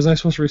 I'm sorry. Was I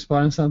supposed to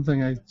respond to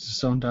something? I just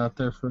zoned out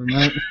there for a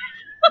minute.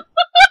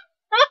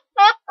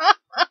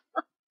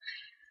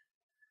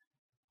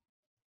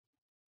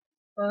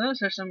 Well,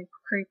 those are some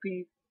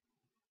creepy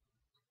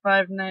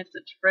Five Nights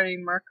at Freddy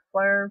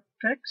Markiplier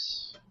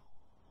pics.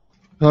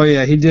 Oh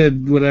yeah, he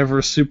did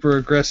whatever super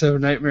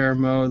aggressive nightmare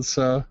mode.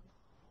 So.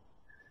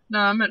 No,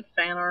 I meant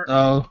fan art.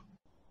 Oh.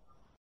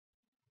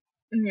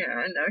 Yeah,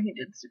 I know he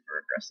did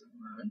super aggressive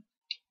mode.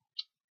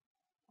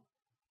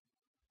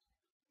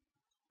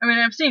 I mean,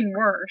 I've seen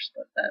worse,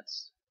 but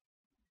that's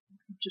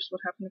just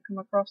what happened to come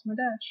across my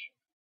dash.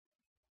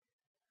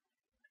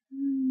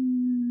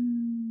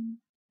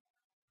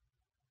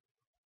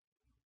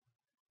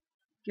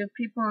 Give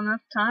people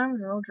enough time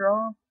and they'll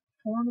draw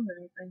porn of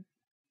anything.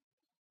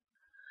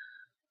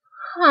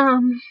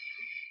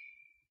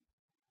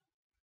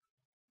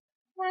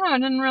 I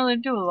didn't really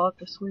do a lot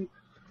this week.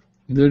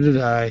 Neither did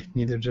I.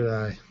 Neither did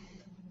I.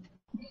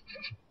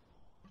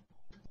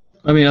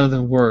 I mean, other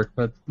than work,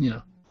 but, you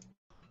know,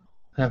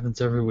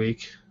 happens every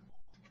week.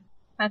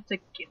 That's a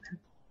given.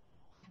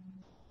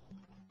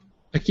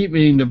 I keep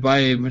meaning to buy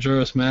a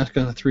Majora's Mask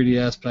on the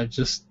 3DS, but I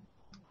just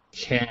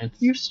can't.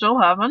 You still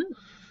haven't?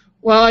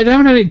 Well, I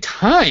haven't had any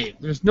time.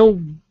 There's no...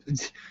 I'm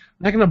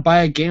not going to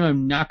buy a game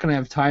I'm not going to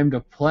have time to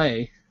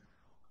play.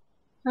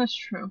 That's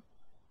true.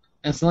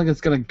 And it's not like it's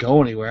going to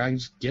go anywhere. I can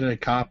just get a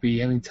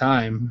copy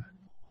anytime.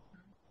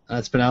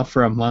 It's been out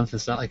for a month.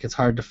 It's not like it's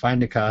hard to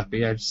find a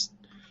copy. I'm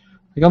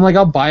like,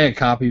 I'll buy a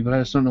copy, but I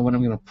just don't know when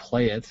I'm going to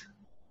play it.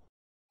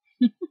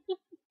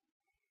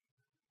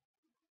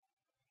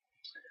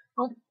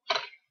 Well,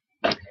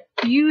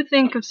 you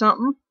think of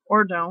something,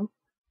 or don't,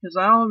 because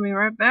I'll be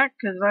right back,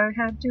 because I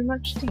had too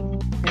much tea.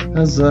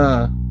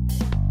 Huzzah.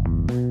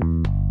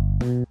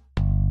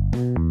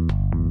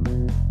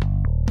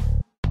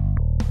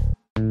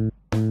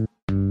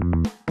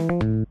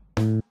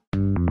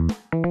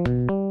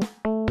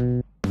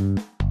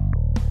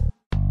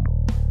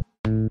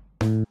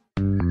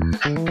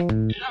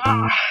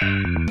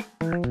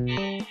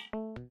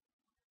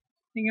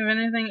 Think of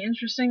anything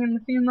interesting in the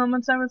few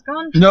moments I was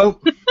gone?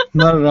 Nope,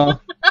 not at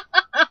all.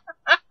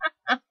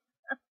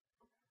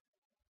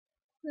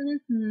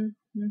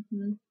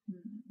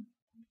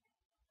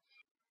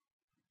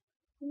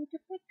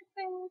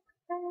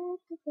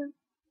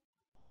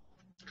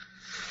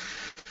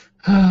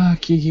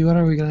 Kiki, what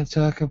are we going to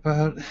talk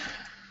about?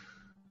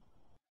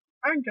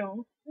 I don't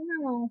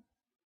know.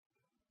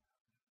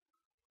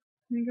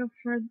 Can I go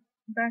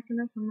back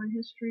enough in my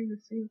history to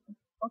see what the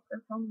fuck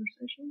our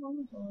conversation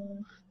was? Or...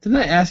 Didn't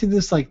I ask you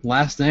this like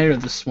last night or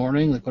this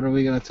morning? Like, what are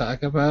we going to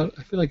talk about?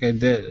 I feel like I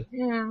did.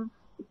 Yeah.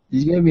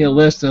 You gave me a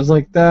list, and I was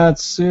like,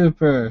 that's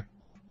super.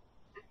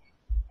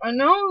 I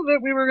know that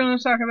we were going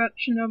to talk about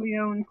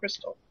Shinobio and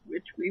Crystal,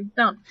 which we've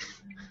done.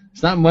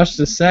 It's not much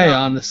to say,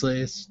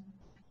 honestly. It's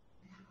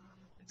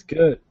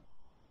good.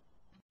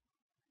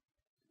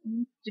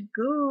 It's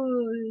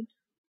good.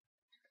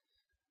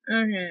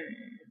 Okay.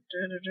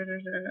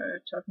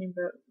 Talking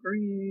about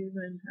Grieve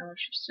and how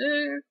she's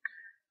sick.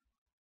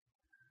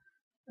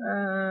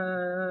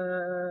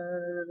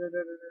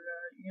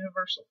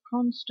 Universal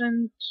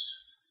constant.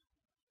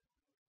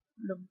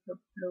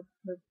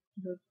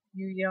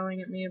 You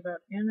yelling at me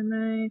about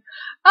anime.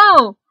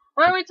 Oh!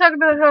 Why don't we talk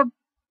about how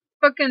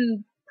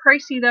fucking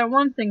pricey that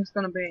one thing's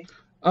gonna be?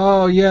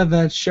 Oh, yeah,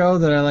 that show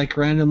that I like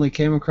randomly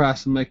came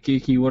across. I'm like,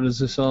 Kiki, what is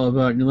this all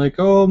about? And you're like,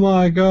 oh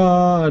my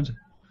god.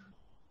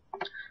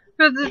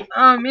 Because,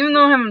 even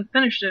though I haven't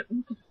finished it,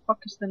 what the fuck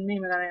is the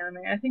name of that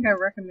anime? I think I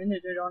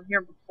recommended it on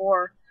here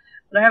before,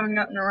 but I haven't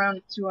gotten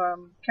around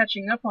to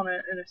catching up on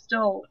it, and I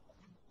still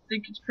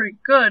think it's pretty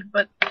good,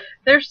 but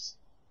they're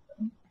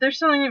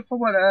selling it for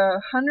what,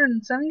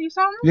 170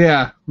 something?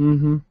 Yeah,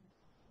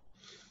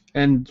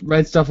 And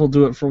Right Stuff will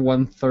do it for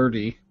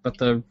 130, but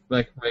the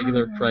like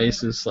regular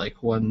price is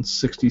like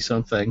 160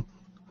 something.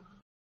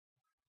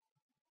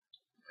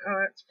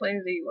 Let's play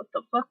the what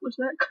the fuck was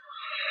that?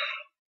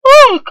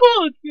 Oh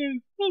god, yeah.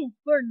 Oh,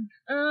 pardon.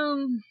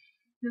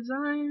 Cause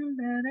I'm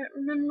bad at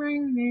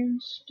remembering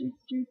names. That's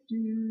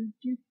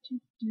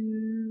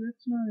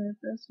not it.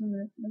 That's not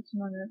it. That's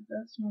not it.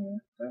 That's not it.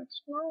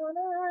 That's not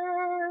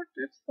it.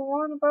 It's the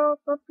one about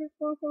the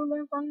people who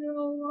live under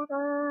the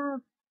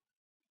water.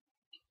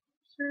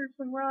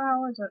 Seriously,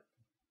 how is it?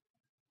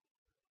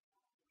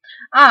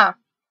 Ah,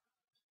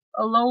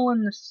 A Lull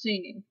in the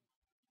Sea.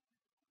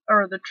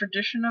 Or The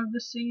Tradition of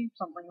the Sea,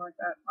 something like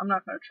that. I'm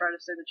not going to try to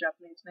say the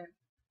Japanese name.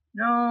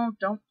 No,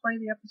 don't play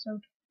the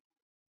episode.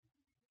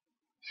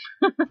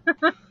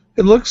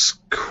 It looks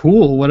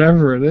cool,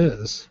 whatever it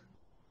is.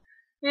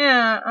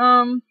 Yeah,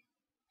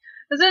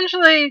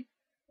 essentially,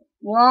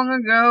 long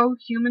ago,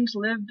 humans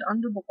lived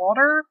under the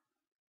water,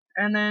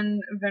 and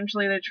then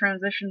eventually they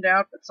transitioned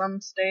out, but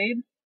some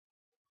stayed.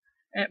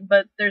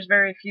 But there's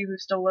very few who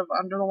still live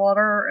under the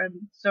water,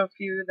 and so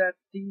few that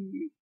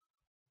the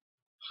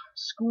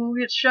school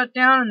gets shut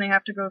down and they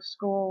have to go to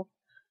school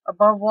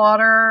above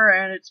water,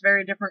 and it's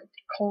very different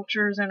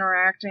cultures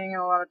interacting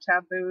and a lot of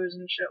taboos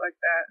and shit like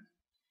that.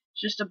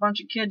 It's just a bunch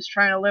of kids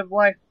trying to live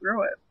life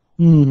through it.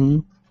 Mm-hmm.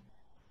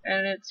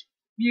 And it's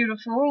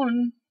beautiful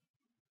and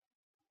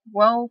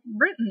well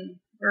written,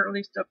 or at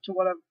least up to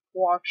what I've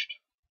watched.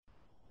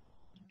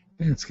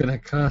 It's gonna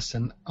cost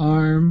an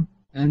arm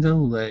and a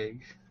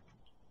leg.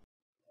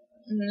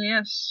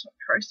 Yes,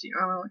 pricey.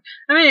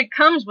 I mean, it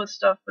comes with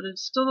stuff, but it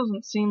still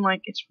doesn't seem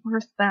like it's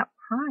worth that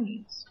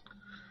price.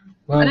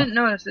 Well, I didn't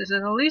notice. Is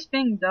it at least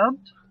being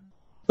dubbed?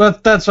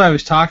 but that's what I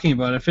was talking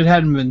about. If it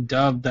hadn't been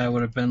dubbed, that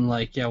would have been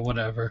like, yeah,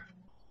 whatever.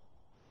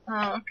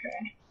 Oh,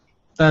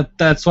 okay.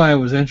 That's why I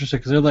was interested,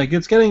 because they're like,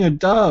 it's getting a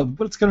dub,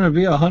 but it's gonna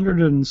be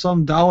 $100 and some,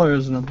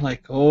 and I'm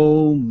like,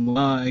 oh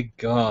my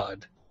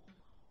god.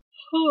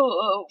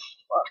 Oh,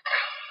 fuck.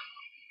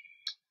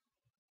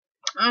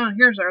 Oh,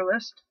 here's our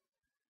list.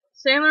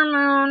 Sailor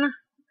Moon,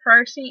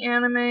 pricey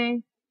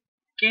anime,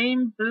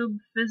 game boob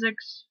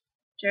physics,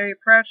 Terry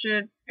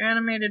Pratchett,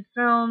 animated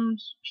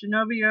films,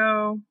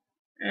 Shinobio,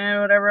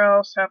 and whatever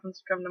else happens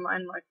to come to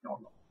mind like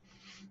normal.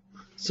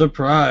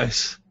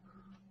 Surprise.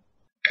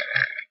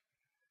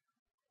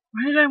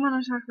 Why did I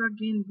want to talk about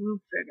game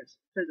boob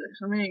physics?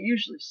 I mean, it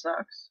usually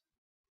sucks.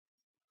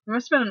 It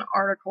must have been an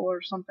article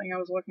or something I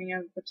was looking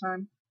at the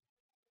time.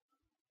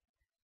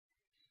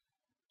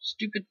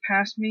 Stupid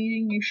past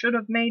meeting, you should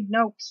have made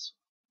notes.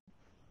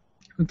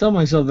 I tell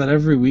myself that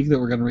every week that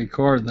we're gonna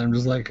record, and I'm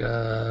just like,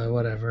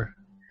 whatever.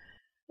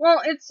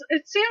 Well, it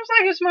seems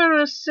like it's one of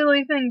those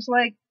silly things,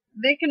 like,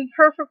 they can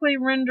perfectly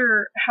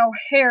render how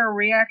hair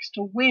reacts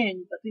to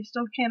wind, but they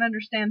still can't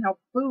understand how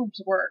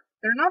boobs work.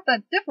 They're not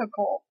that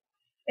difficult.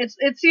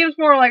 It seems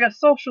more like a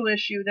social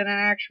issue than an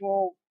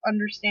actual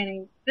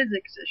understanding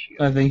physics issue.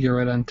 I think you're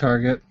right on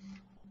target.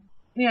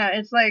 Yeah,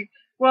 it's like,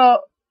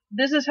 well,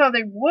 this is how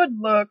they would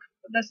look,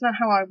 but that's not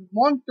how I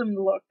want them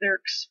to look. They're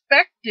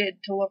expected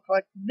to look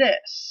like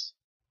this.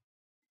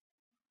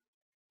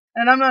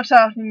 And I'm not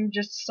talking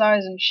just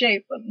size and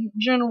shape, but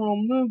general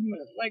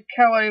movement. Like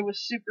how I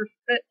was super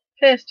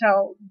pissed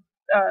how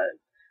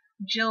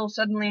Jill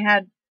suddenly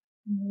had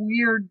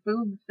weird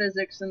boob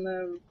physics in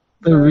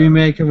the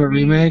remake of a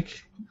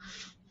remake?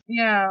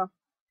 Yeah.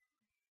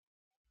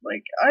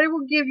 Like, I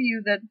will give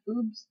you that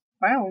boobs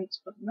bounce,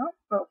 but not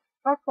the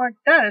fuck like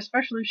that,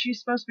 especially if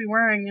she's supposed to be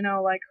wearing,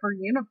 like her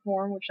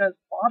uniform, which has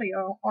body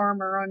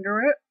armor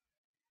under it.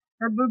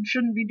 Her boobs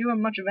shouldn't be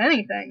doing much of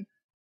anything.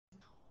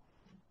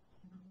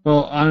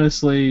 Well,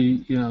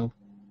 honestly, you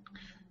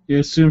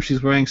assume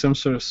she's wearing some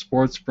sort of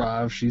sports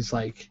bra if she's,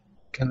 like,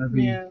 gonna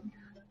be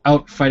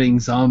out fighting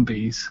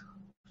zombies.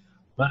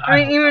 But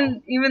I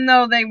mean, even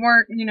though they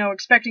weren't,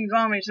 expecting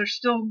zombies, they're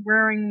still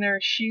wearing their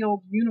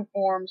shield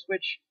uniforms,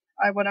 which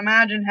I would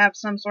imagine have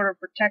some sort of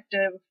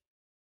protective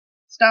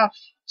stuff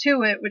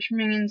to it, which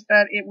means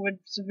that it would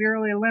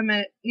severely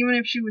limit, even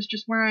if she was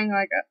just wearing,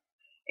 like,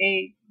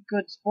 a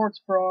good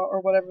sports bra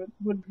or whatever,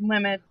 would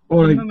limit the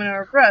movement of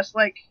her breasts.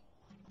 Like,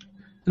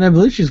 and I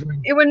believe she's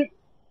wearing... It wouldn't...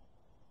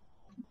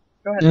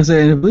 Go ahead.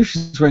 I believe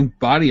she's wearing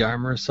body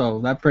armor, so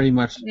that pretty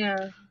much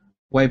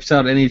wipes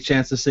out any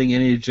chance of seeing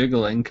any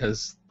jiggling,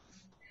 because...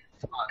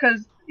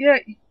 yeah,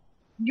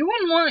 you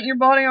wouldn't want your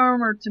body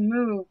armor to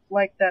move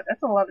like that.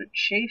 That's a lot of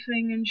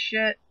chafing and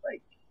shit.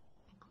 Like,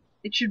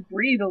 it should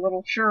breathe a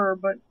little, sure,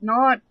 but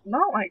not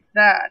like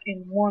that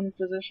in one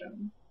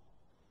position.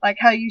 Like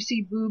how you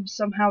see boobs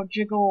somehow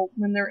jiggle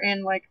when they're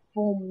in, like,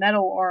 full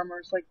metal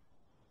armors. Like,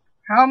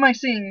 how am I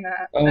seeing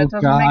that? Oh, that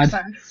doesn't make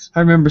sense. I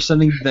remember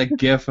sending that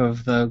gif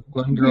of the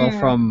one girl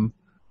from,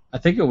 I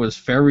think it was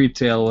Fairy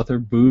Tale, with her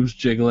boobs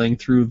jiggling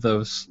through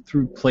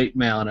plate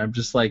mail, and I'm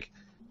just like,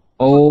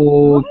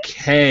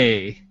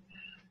 okay. What?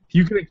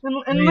 You can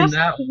explain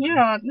that one.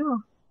 Yeah,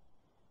 no.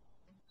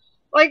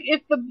 Like,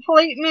 if the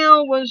plate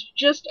mail was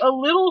just a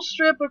little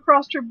strip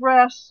across her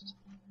breast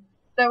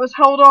that was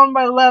held on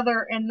by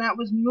leather and that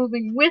was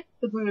moving with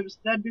the boobs,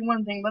 that'd be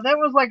one thing. But that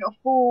was like a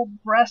full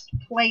breast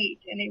plate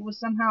and it was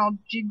somehow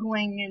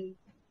jiggling and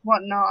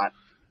whatnot.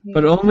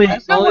 But only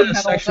the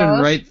section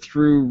right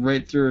through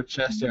her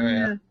chest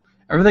area.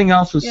 Everything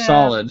else was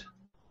solid.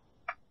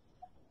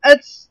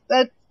 That's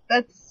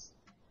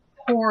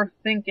poor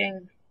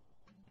thinking.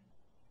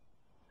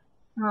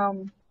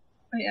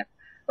 Yeah.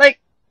 Like,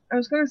 I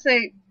was gonna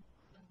say,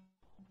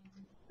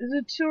 is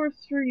it 2 or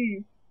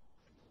 3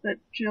 that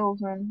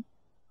Jill's in?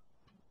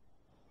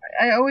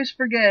 I always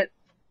forget.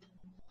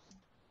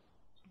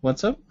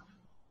 What's up?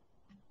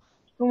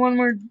 The one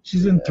where...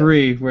 She's in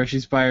 3, where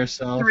she's by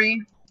herself.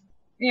 3?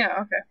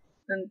 Yeah, okay.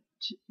 Then,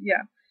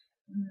 yeah.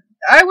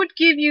 I would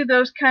give you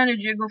those kind of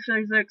jiggle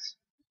physics.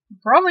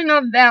 Probably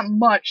not that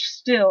much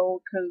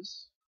still,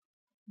 because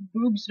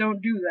boobs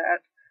don't do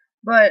that.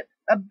 But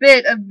a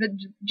bit of the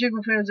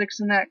jiggle physics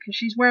in that, because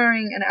she's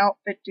wearing an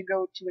outfit to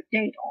go to a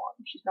date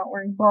on. She's not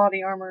wearing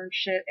body armor and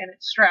shit, and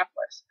it's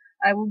strapless.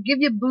 I will give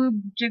you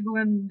boob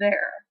jiggling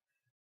there,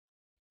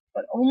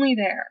 but only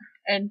there,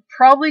 and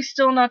probably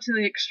still not to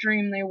the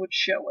extreme they would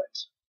show it.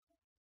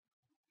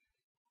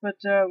 But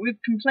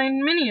we've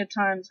complained many a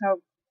times how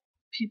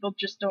people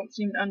just don't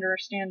seem to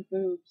understand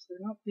boobs. They're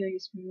not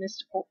these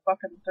mystical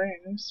fucking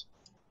things.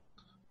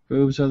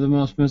 Boobs are the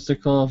most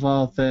mystical of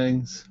all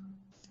things.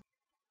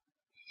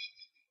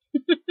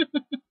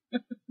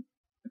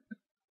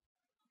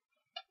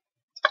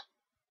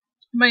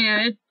 But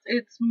yeah,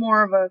 it's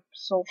more of a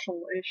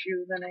social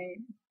issue than a,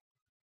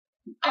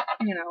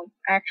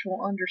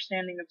 actual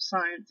understanding of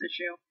science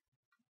issue.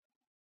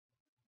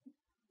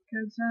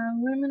 Because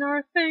women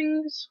are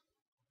things,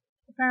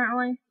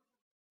 apparently.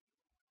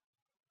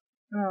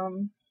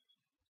 No,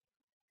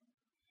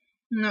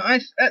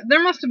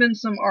 there must have been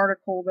some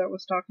article that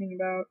was talking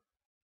about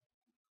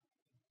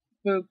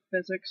boob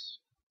physics.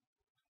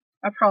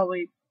 I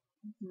probably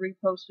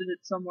reposted it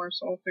somewhere,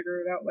 so I'll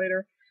figure it out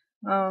later.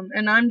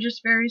 And I'm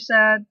just very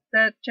sad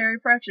that Terry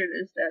Pratchett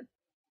is dead,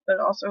 but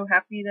also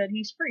happy that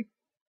he's free.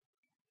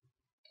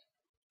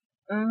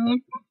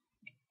 And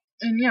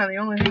yeah, the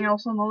only thing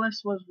else on the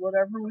list was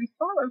whatever we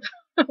thought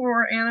of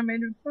for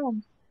animated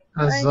films.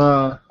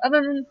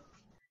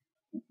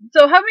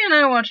 So hubby and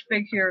I watched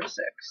Big Hero 6,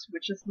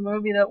 which is the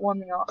movie that won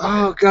the Oscar.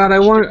 Oh god, I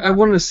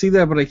want to see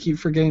that, but I keep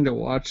forgetting to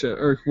watch it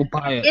or we'll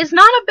buy it. It's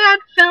not a bad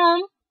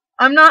film.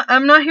 I'm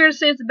not here to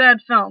say it's a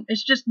bad film.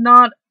 It's just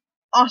not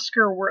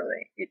Oscar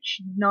worthy. It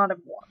should not have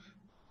won.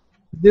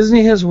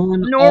 Disney has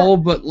won all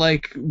but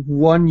like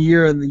 1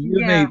 year, and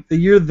the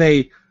year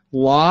they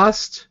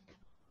lost,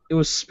 it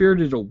was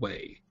Spirited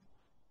Away.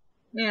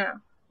 Yeah.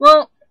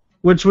 Well,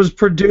 which was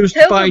produced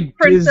by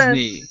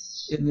Disney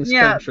in this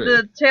country.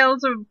 Yeah, the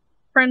Tales of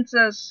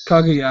Princess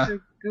Kaguya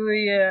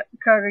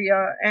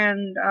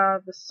and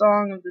the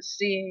Song of the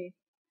Sea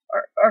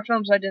are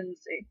films I didn't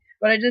see.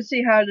 But I did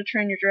see How to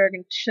Train Your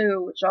Dragon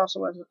 2, which also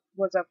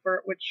was up for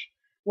it, which,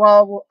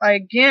 while I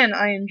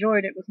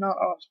enjoyed it, was not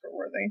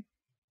Oscar-worthy.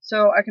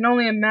 So I can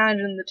only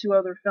imagine the two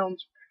other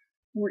films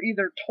were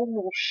either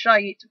total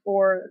shite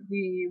or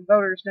the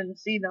voters didn't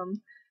see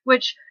them,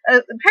 which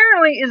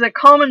apparently is a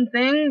common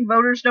thing.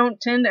 Voters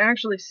don't tend to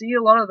actually see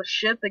a lot of the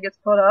shit that gets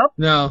put up.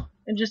 No.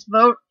 And just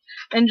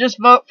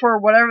vote for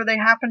whatever they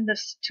happen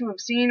to have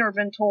seen or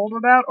been told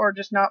about, or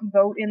just not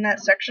vote in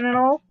that section at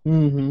all.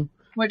 Mm-hmm.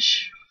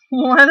 Which,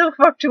 why the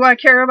fuck do I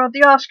care about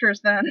the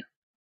Oscars then?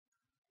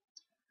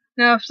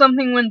 Now, if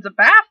something wins a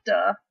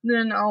BAFTA,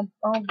 then I'll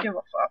give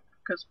a fuck,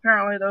 because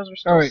apparently those are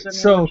still legitimate.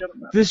 So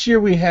this year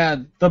we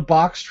had The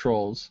Box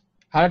Trolls,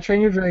 How to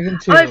Train Your Dragon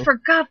 2. I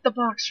forgot The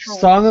Box Trolls.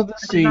 Song of the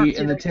Sea,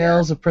 and The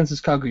Tales of Princess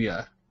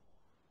Kaguya.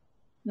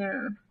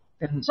 Yeah.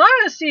 Song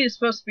of the Sea is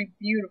supposed to be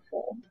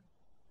beautiful,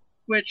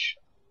 which,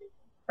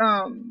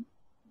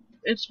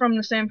 it's from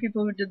the same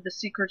people who did The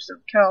Secrets of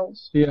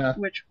Kells,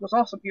 which was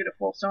also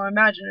beautiful, so I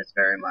imagine it's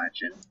very much.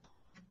 And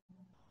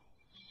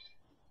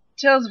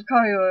Tales of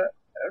Kaguya,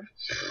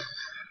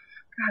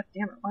 god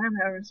damn it, why am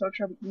I having so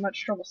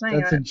much trouble saying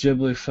that? That's a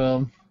Ghibli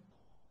film.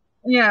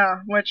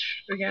 Yeah,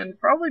 which, again,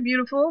 probably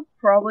beautiful,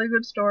 probably a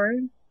good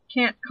story.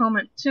 Can't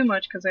comment too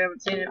much because I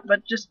haven't seen it,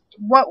 but just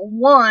what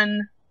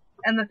won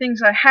and the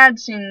things I had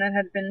seen that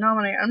had been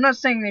nominated. I'm not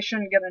saying they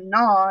shouldn't get a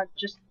nod,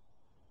 just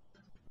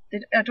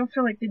I don't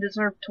feel like they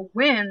deserved to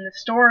win. The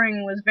story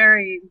was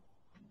very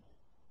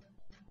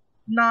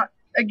not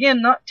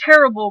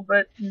terrible,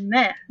 but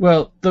meh.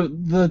 Well,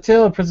 the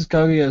Tale of Princess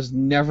Kaguya was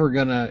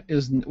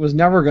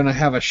never gonna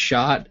have a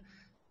shot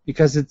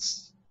because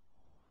it's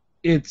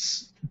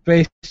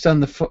based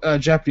on the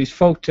Japanese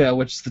folktale,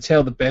 which is the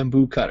Tale of the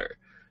Bamboo Cutter,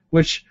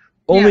 which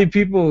only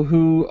people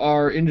who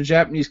are into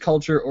Japanese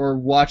culture or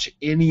watch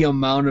any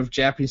amount of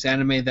Japanese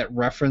anime that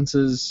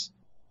references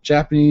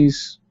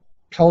Japanese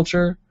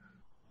culture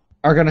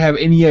are going to have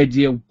any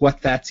idea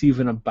what that's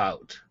even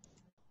about.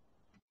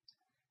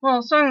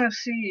 Well, Song of the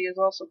Sea is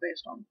also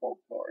based on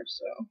folklore,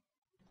 so...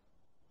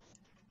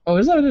 Oh,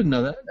 is that? I didn't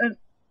know that.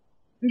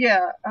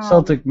 Yeah.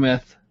 Celtic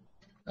myth.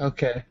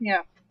 Okay.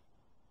 Yeah.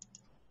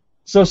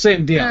 So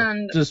same deal.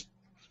 And, just...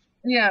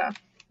 Yeah.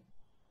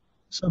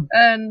 So...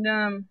 And,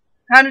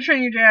 How to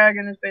Train Your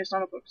Dragon is based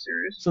on a book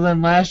series. So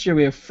then last year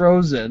we have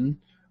Frozen,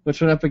 which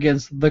went up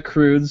against The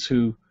Croods,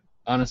 who,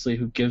 honestly,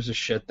 who gives a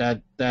shit?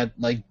 That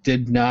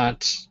did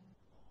not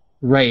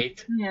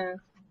rate. Yeah.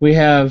 We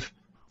have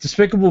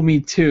Despicable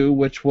Me 2,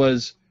 which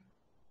was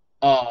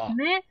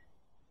meh.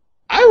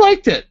 I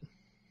liked it.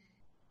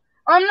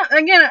 I'm not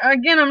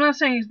I'm not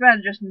saying it's bad,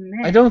 just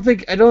meh. I don't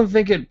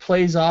think it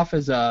plays off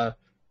as a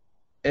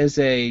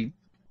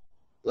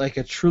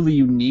truly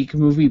unique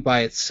movie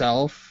by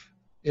itself.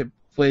 It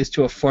plays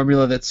to a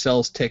formula that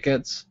sells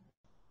tickets.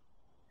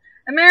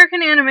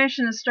 American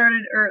animation has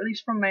started, or at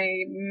least from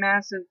a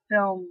massive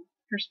film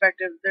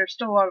perspective, there's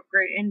still a lot of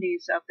great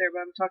indies out there,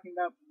 but I'm talking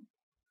about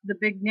the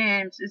big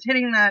names, is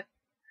hitting that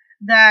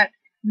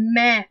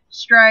meh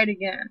stride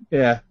again.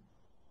 Yeah.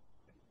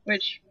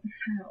 Which,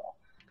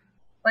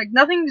 Like,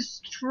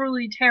 nothing's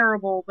truly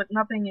terrible, but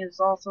nothing is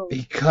also...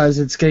 Because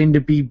it's getting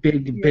to be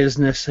big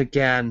business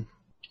again.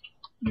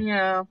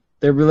 Yeah.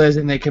 They're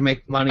realizing they can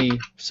make money,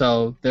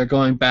 so they're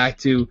going back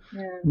to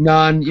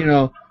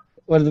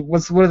what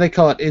do they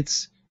call it?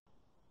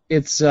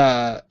 There's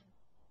a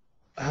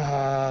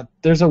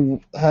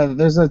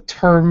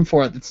term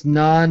for it that's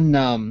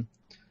not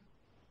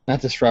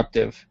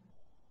disruptive.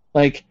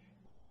 Like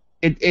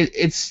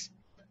it's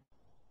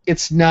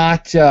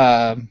not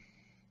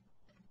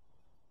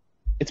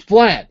it's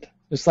bland.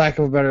 There's lack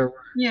of a better word.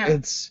 Yeah.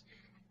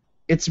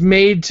 It's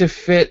made to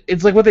fit.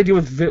 It's like what they do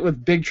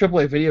with big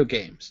AAA video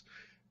games.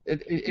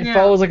 It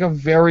follows like a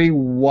very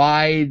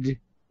wide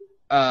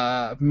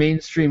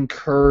mainstream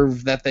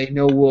curve that they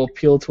know will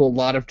appeal to a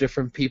lot of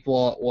different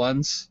people at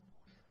once,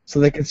 so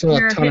they can sell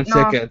a ton of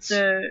tickets.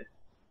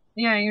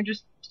 You're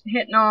just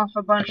hitting off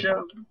a bunch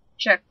of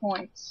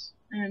checkpoints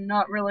and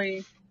not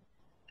really,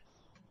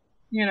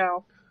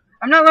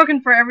 I'm not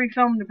looking for every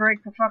film to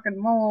break the fucking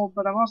mold,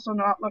 but I'm also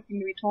not looking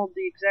to be told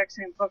the exact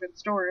same fucking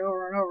story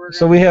over and over again.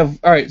 So we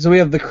have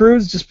The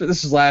Crew's,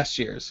 this is last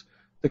year's.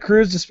 The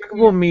Crew's,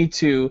 Despicable Me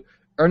 2,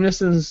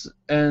 Ernest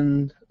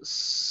and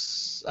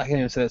I can't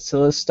even say that,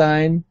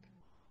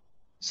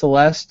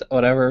 Celeste,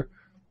 whatever.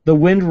 The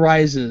Wind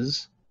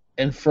Rises,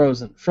 and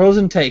Frozen.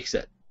 Frozen takes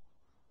it.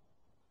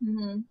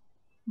 Mm-hmm.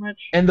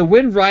 And The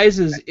Wind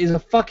Rises is a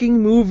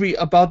fucking movie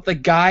about the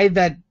guy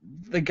that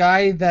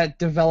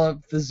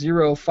developed the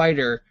Zero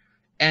Fighter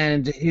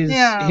and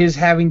his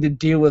having to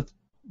deal with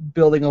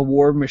building a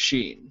war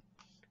machine,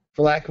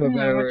 for lack of a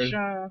better word.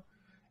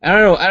 I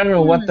don't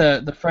know what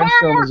the French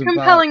film is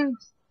about.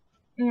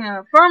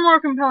 Yeah, far more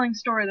compelling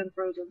story than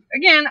Frozen.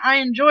 Again, I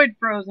enjoyed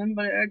Frozen,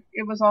 but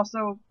it was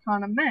also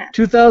kind of meh.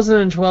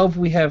 2012,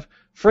 we have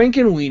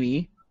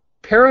Frankenweenie,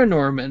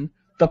 Paranorman,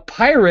 The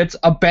Pirates,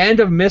 A Band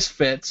of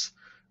Misfits,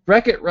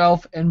 Wreck-It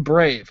Ralph, and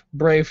Brave.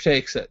 Brave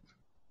takes it.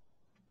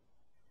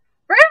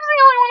 Brave's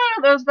the only one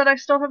of those that I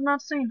still have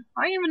not seen.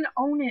 I even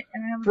own it,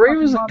 and I haven't.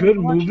 Brave is a good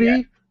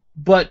movie,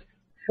 but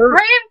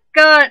Brave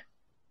got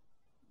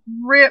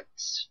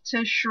ripped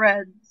to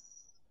shreds.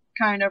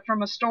 Kind of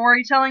from a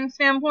storytelling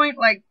standpoint,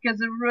 like, because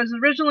it was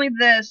originally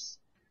this,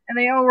 and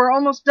we're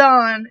almost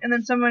done, and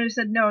then somebody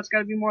said, no, it's got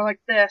to be more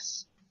like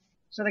this,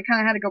 so they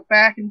kind of had to go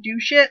back and do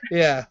shit.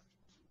 Yeah.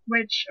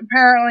 Which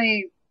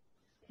apparently,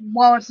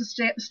 while it's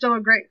still a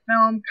great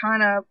film,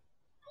 kind of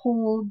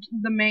pulled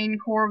the main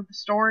core of the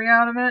story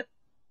out of it.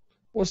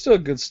 Well, it's still a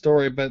good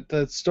story, but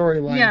the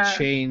storyline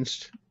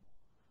changed.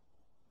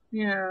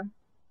 Yeah.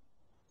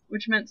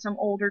 Which meant some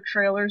older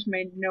trailers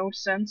made no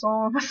sense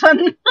all of a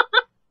sudden.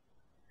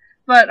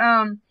 But,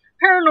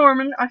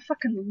 Paranorman, I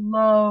fucking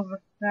love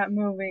that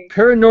movie.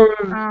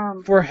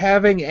 Paranorman for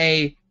having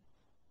a,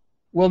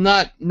 well,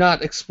 not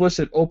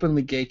explicit,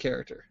 openly gay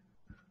character.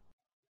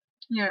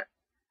 Yeah.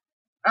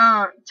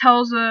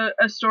 Tells a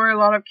story a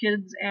lot of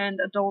kids and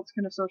adults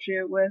can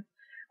associate with.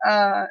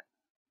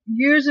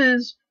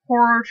 Uses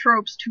horror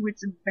tropes to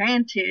its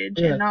advantage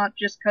and not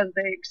just because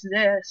they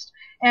exist.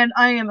 And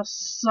I am a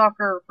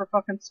sucker for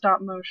fucking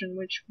stop motion,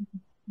 which,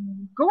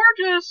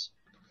 gorgeous.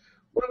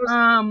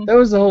 That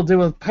was the whole deal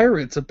with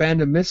Pirates, A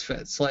Band of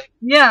Misfits.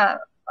 Yeah,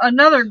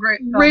 another great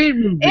film. Great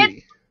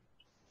movie.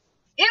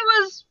 It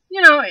was,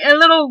 a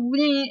little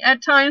wee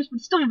at times,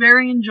 but still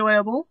very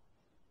enjoyable.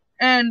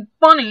 And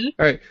funny.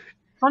 All right.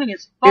 Funny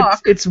as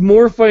fuck. It's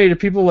more funny to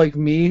people like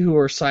me who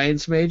are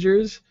science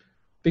majors,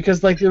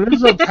 because, the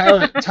original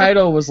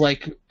title was, I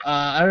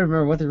don't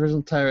remember what the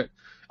original title...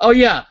 Oh,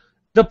 yeah!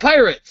 The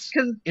Pirates!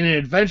 In an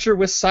Adventure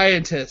with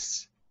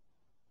Scientists.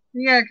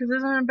 Yeah, because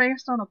isn't it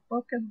based on a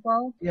book as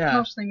well? Yeah.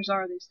 Most things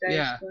are these days.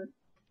 Yeah.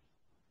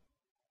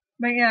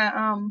 But yeah,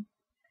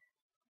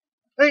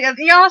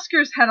 the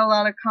Oscars had a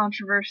lot of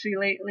controversy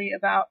lately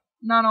about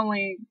not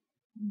only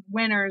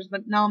winners,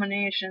 but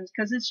nominations,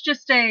 because it's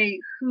just a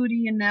who do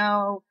you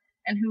know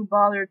and who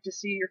bothered to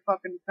see your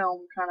fucking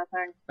film kind of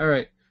thing.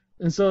 Alright.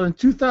 And so in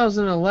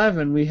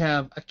 2011, we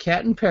have A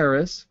Cat in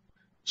Paris,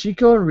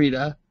 Chico and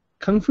Rita,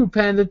 Kung Fu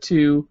Panda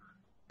 2,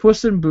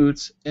 Puss in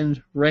Boots,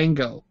 and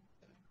Rango.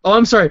 Oh,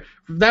 I'm sorry.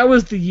 That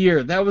was the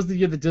year. That was the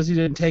year that Disney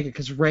didn't take it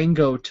because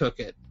Rango took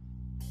it.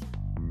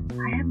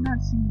 I have not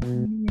seen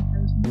any of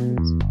those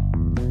movies.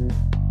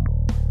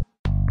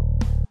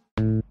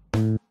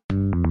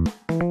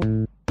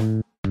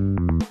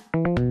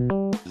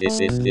 This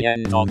is the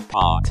end of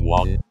part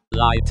 1.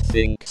 Light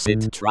thinks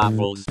it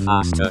travels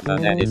faster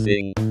than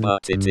anything,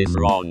 but it is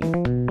wrong.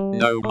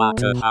 No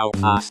matter how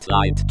fast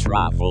light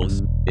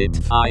travels, it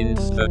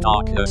finds the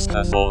darkness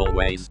has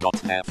always got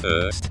there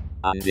first,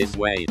 and is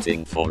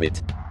waiting for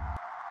it.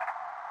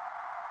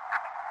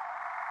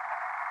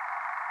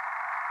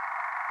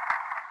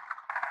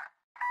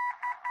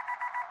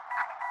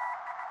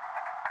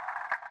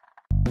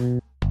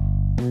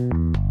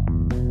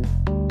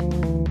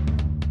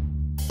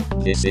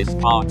 This is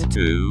part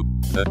 2.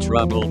 The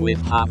trouble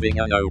with having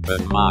an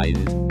open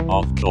mind,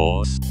 of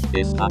course,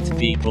 is that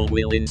people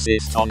will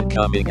insist on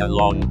coming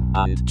along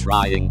and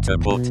trying to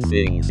put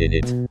things in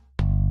it.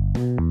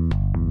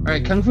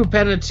 Alright, Kung Fu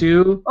Panda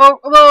 2. Oh,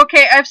 well,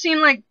 okay, I've seen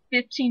like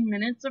 15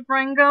 minutes of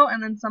Rango,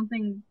 and then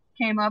something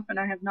came up, and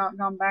I have not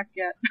gone back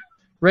yet.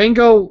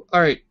 Rango,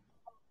 alright.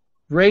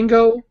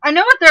 Rango. I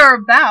know what they're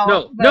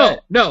about.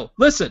 No.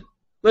 Listen.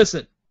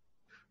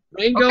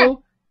 Rango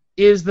Okay.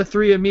 is the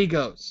Three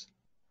Amigos.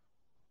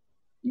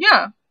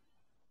 Yeah.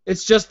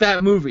 It's just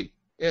that movie.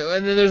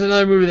 And then there's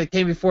another movie that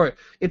came before it.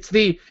 It's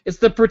the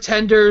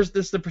Pretenders.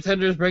 This the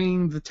Pretenders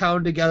bringing the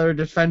town together to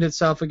defend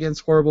itself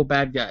against horrible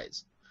bad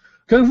guys.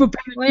 Kung Fu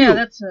Panda 2. Well, yeah,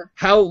 that's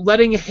How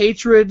letting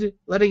hatred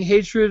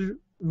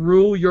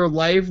rule your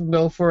life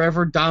will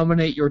forever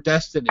dominate your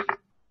destiny.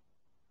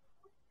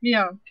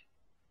 Yeah.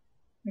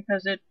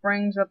 Because it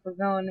brings up a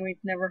villain we've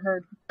never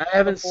heard. I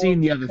haven't before seen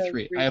the other because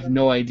three. I reason. have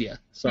no idea.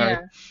 Sorry.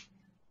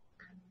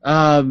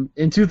 Yeah.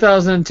 In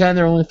 2010,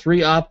 there were only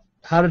 3 up: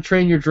 How to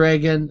Train Your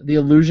Dragon, The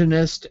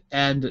Illusionist,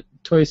 and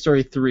Toy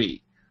Story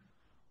 3.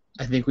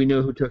 I think we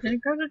know who took Did it.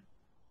 it go to...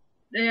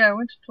 Yeah, I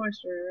went to Toy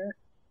Story, right?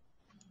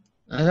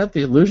 I thought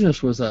The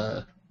Illusionist was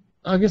a...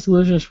 I guess The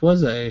Illusionist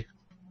was a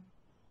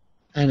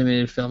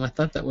animated film. I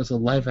thought that was a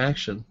live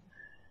action.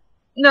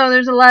 No,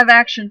 there's a live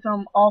action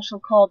film also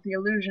called The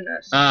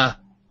Illusionist. Ah,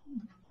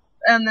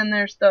 And then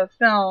there's the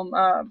film,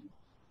 I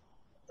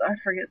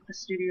forget the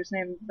studio's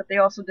name, but they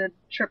also did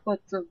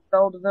Triplets of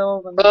Belle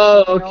and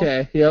oh, something else.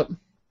 okay, yep.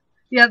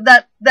 Yeah,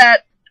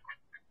 that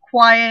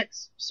quiet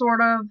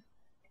sort of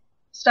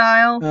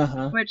style,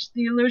 Uh-huh. which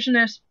The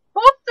Illusionist,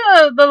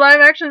 both the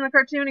live action and the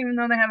cartoon, even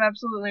though they have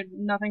absolutely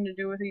nothing to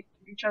do with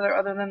each other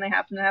other than they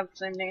happen to have the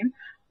same name,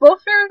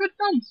 both very good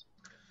films.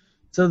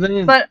 So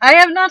then, But I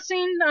have not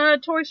seen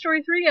Toy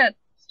Story 3 yet,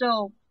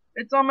 still.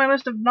 It's on my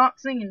list of not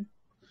seen.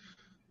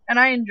 And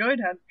I enjoyed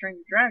How to Train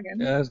Your Dragon.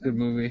 yeah, that's a good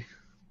movie.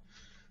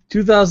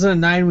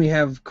 2009, we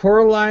have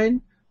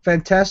Coraline,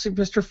 Fantastic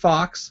Mr.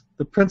 Fox,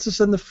 The Princess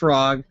and the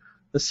Frog,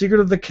 The Secret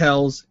of the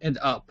Kells, and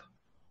Up.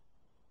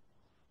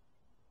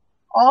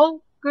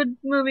 All good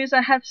movies.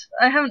 I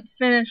haven't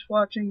finished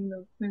watching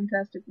the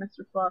Fantastic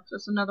Mr. Fox.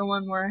 That's another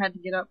one where I had to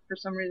get up for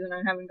some reason.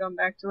 I haven't gone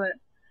back to it.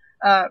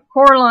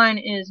 Coraline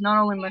is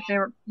not only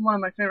one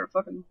of my favorite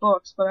fucking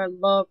books, but I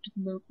loved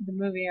the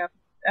movie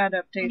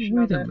adaptation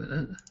Wait of a it.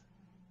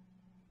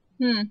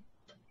 minute.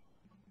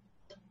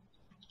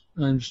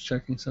 I'm just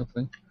checking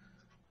something.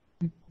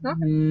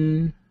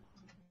 Okay.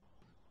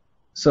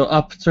 So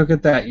Up took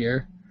it that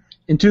year.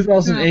 In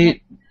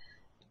 2008...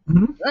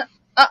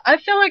 I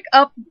feel like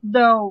Up,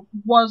 though,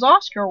 was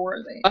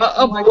Oscar-worthy.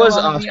 Up Like was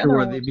a lot of the other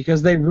Oscar-worthy ones.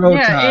 because they wrote...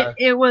 Yeah,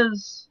 it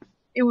was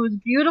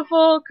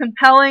beautiful,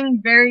 compelling,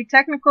 very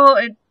technical,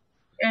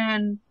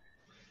 and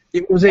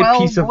it was a well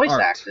piece of voice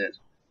art. acted.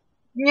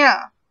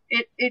 Yeah,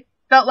 it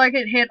felt like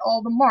it hit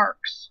all the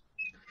marks.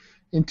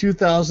 In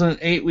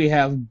 2008, we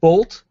have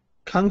Bolt,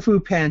 Kung Fu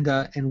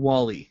Panda, and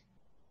WALL-E.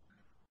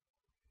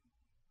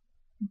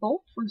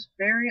 Bolt was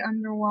very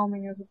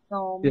underwhelming as a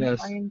film.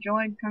 Yes. I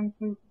enjoyed Kung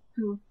Fu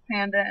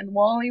Panda, and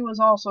WALL-E was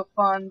also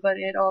fun, but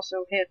it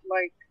also hit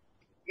like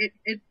it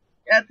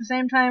at the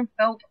same time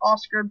felt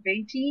Oscar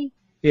baity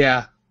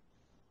Yeah.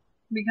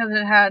 because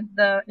it had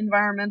the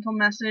environmental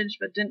message,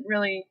 but didn't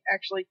really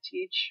actually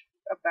teach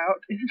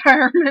about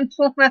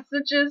environmental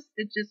messages.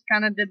 It just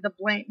kind of did the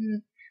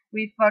blatant,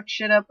 we fucked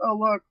shit up, oh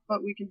look,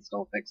 but we can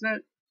still fix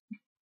it.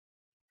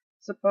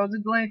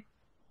 Supposedly.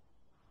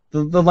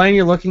 The line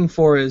you're looking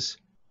for is,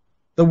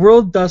 the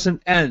world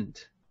doesn't end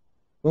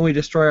when we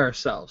destroy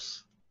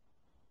ourselves.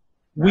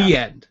 We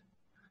end.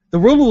 The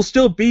world will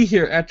still be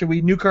here after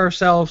we nuke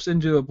ourselves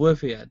into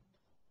oblivion.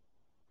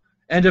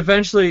 And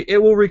eventually it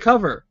will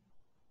recover.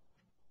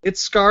 Its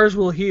scars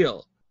will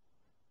heal.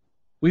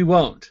 We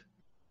won't.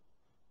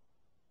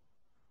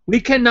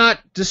 We cannot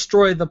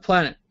destroy the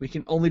planet. We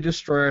can only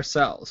destroy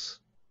ourselves.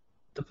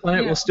 The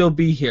planet will still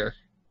be here.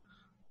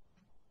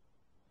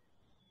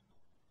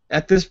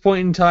 At this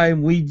point in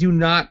time, we do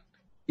not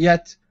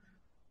yet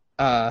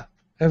have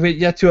it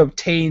yet to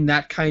obtain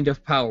that kind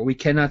of power. We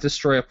cannot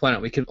destroy a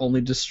planet. We can only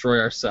destroy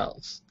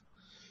ourselves.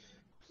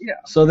 Yeah.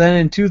 So then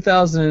in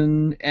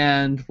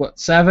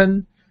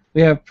 2007,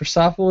 we have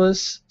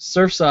Persepolis,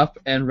 Surf's Up,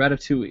 and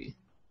Ratatouille.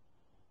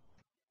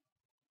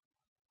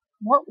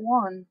 What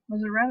one?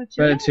 Was it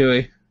Ratatouille?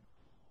 Ratatouille.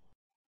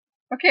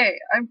 Okay,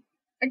 I,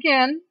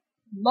 again,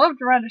 loved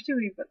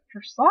Ratatouille, but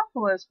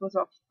Persepolis was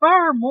a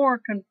far more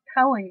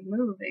compelling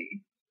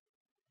movie.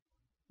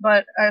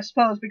 But I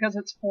suppose because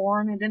it's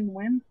foreign, it didn't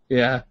win.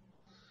 Yeah.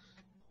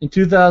 In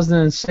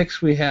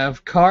 2006, we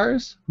have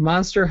Cars,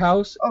 Monster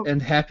House, Oh.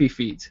 and Happy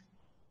Feet.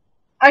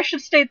 I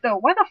should state, though,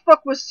 why the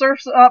fuck was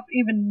Surf's Up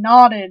even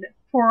nodded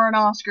for an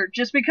Oscar?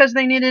 Just because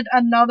they needed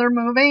another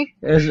movie?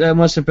 That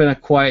must have been a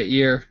quiet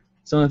year.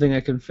 It's the only thing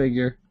I can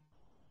figure.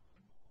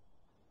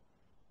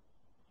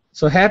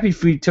 So Happy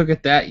Feet took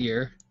it that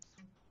year.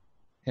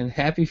 And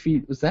Happy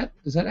Feet, is that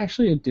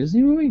actually a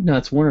Disney movie? No,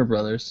 it's Warner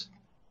Brothers.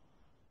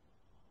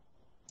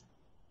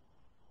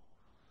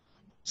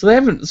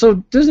 So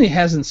Disney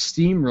hasn't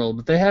steamrolled,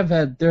 but they have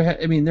had there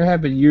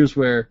have been years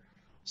where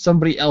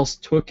somebody else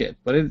took it,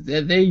 but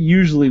they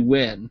usually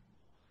win.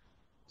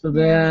 So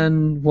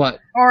then what?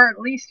 Or at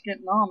least get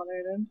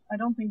nominated. I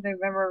don't think they've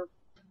ever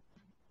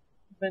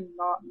been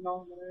not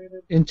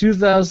nominated. In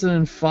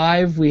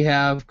 2005, we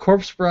have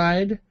Corpse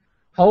Bride,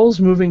 Howl's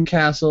Moving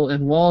Castle,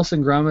 and Wallace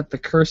and Gromit: The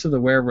Curse of the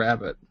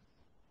Were-Rabbit.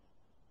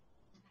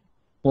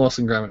 Wallace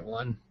and Gromit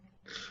won.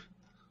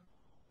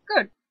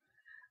 Good.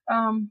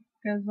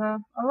 Because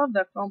I love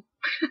that film.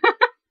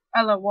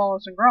 I love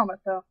Wallace and Gromit,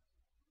 though.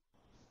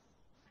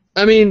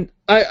 I mean,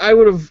 I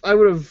would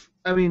have.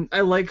 I mean,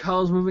 I like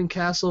Howl's Moving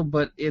Castle,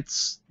 but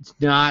it's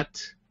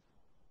not.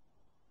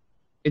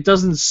 It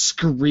doesn't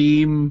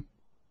scream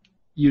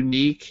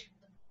unique.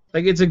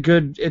 Like it's a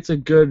good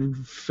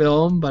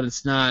film, but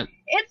it's not.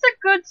 It's a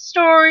good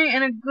story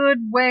and a good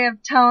way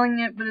of telling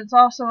it, but it's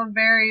also a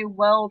very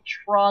well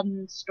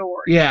trodden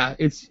story. Yeah,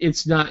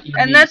 it's not unique.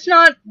 And that's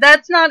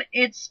not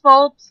its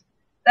fault.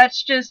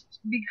 That's just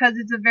because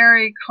it's a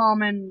very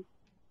common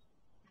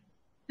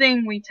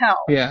thing we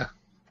tell. Yeah.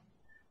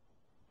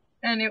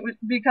 And it was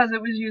because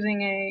it was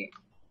using a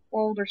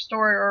older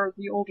story, or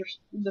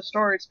the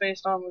story it's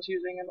based on was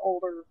using an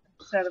older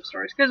set of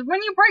stories. Because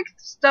when you break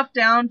stuff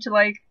down to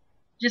like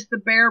just the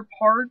bare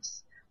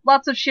parts,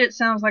 lots of shit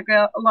sounds like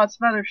lots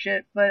of other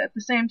shit, but at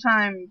the same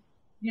time,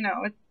 you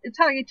know, it's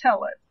how you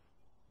tell it.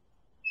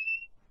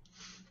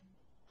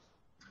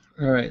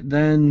 Alright,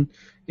 then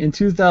in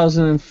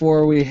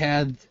 2004 we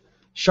had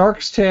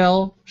Shark's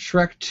Tale,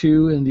 Shrek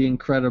 2, and The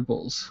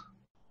Incredibles.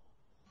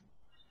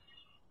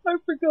 I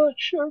forgot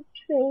Shark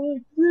Tale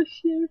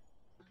existed. year.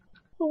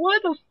 But why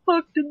the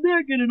fuck did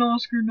that get an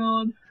Oscar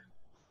nod?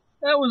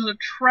 That was a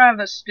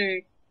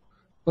travesty.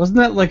 Wasn't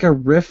that like a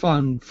riff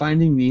on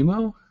Finding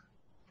Nemo?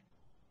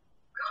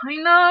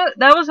 Kinda.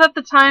 That was at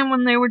the time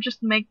when they were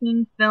just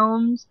making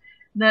films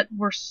that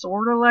were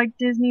sorta like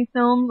Disney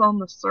films on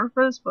the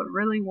surface, but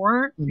really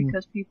weren't,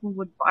 because people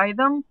would buy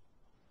them.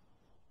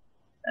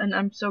 And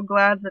I'm so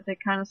glad that they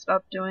kind of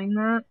stopped doing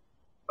that.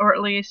 Or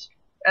at least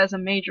as a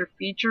major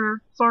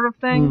feature sort of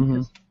thing.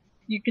 'Cause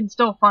you can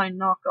still find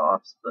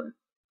knockoffs, but...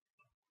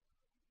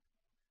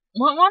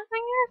 What one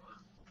thing here?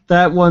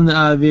 That one,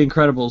 The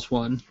Incredibles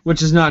one,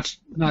 which is not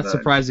Good.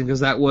 surprising because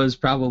that was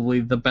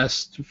probably the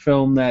best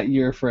film that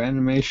year for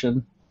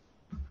animation.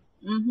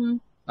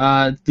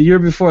 The year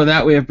before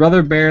that, we have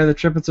Brother Bear, The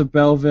Triplets of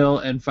Belleville,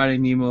 and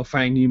Finding Nemo.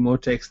 Finding Nemo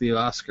takes the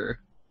Oscar.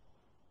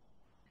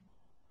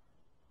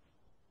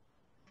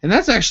 And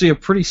that's actually a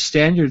pretty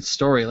standard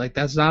story. Like,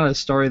 that's not a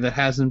story that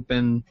hasn't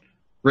been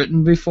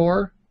written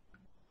before.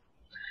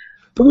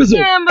 Who is it?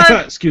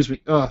 But... Excuse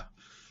me.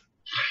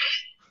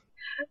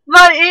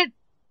 But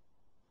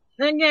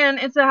again,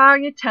 it's how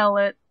you tell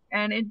it,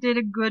 and it did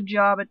a good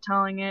job at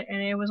telling it,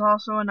 and it was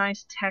also a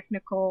nice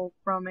technical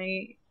from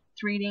a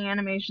 3D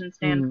animation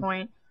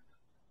standpoint.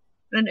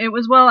 And it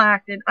was well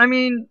acted. I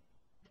mean,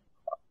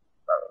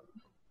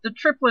 the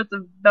Triplets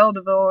of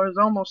Belleville is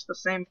almost the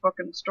same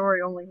fucking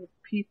story, only with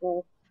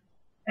people.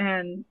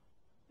 And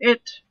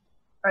it,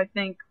 I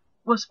think,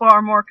 was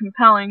far more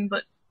compelling,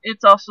 but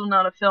it's also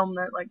not a film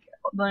that, like,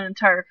 the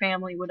entire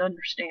family would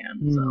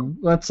understand, so.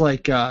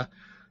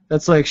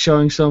 That's like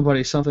showing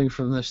somebody something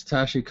from the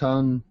Satoshi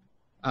Kon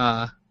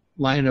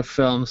line of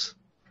films.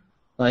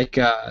 Like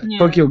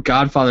Tokyo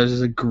Godfathers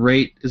is a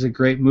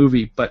great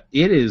movie, but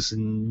it is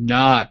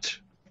not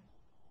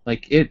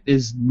like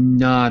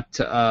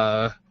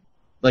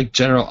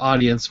general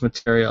audience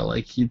material.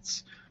 Like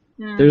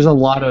there's a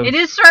lot of. It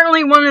is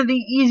certainly one of the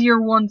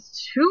easier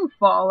ones to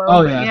follow.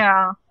 Oh but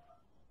yeah.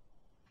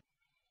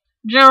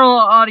 General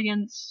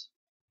audience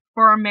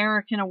for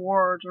American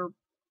awards, or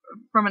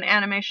from an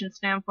animation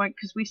standpoint,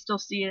 because we still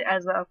see it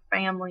as a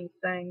family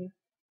thing,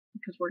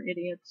 because we're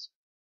idiots.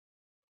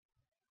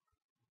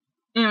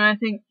 And I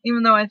think,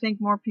 even though I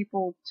think more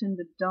people tend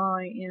to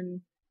die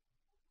in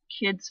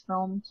kids'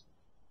 films.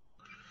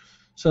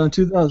 So in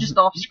 2000, just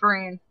off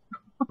screen.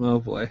 Oh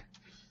boy.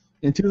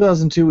 In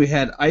 2002, we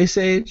had Ice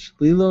Age,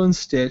 Lilo and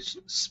Stitch,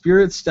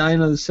 Spirit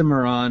Stallion of the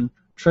Cimarron,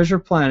 Treasure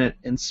Planet,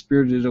 and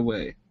Spirited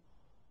Away.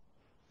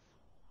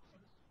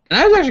 And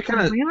I was actually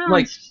kind of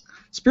like.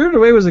 Spirited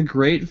Away was a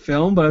great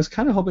film, but I was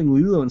kind of hoping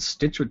Lilo and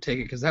Stitch would take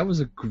it because that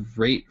was a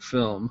great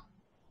film.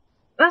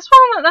 That's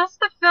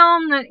the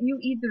film that you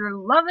either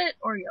love it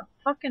or you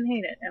fucking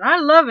hate it, and I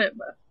love it,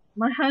 but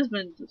my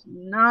husband does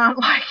not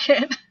like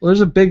it. Well,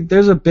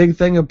 there's a big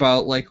thing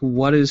about like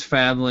what is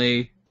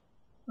family,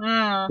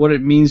 what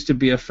it means to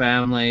be a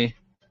family.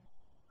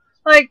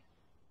 Like,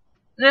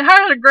 it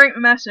has a great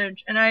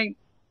message, and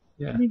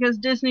because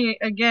Disney,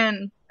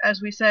 again,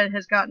 as we said,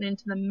 has gotten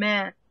into the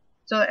meh.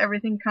 So that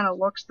everything kind of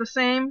looks the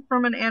same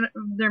from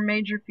their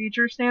major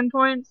feature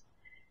standpoints,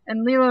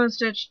 and Lilo and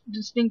Stitch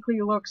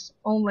distinctly looks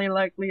only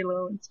like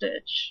Lilo and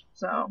Stitch.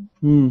 So.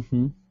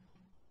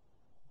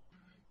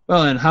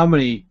 Well, and how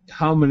many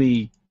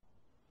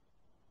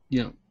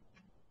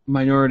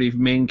minority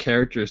main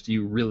characters do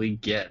you really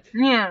get?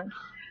 Yeah,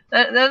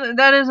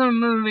 that is a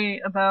movie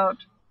about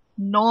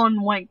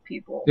non-white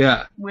people.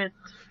 Yeah. With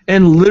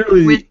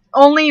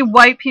only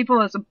white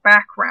people as a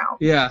background.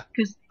 Yeah.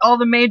 Because all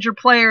the major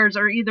players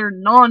are either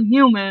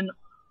non-human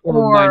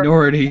or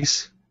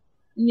minorities.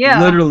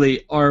 Yeah.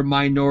 Literally are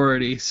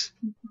minorities.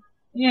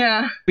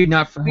 Yeah. Maybe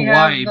not for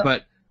Hawaii,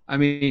 but I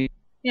mean.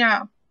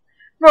 Yeah.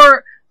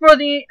 for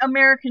the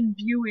American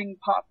viewing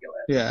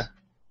populace. Yeah.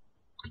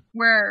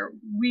 Where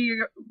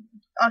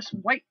us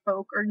white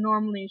folk are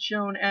normally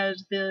shown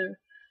as the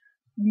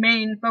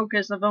main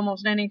focus of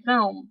almost any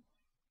film.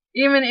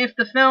 Even if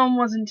the film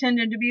was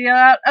intended to be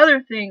about other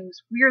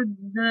things, we're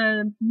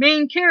the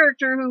main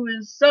character who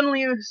is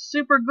suddenly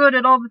super good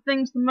at all the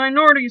things the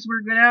minorities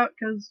were good at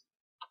because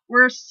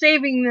we're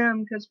saving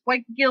them because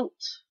white guilt.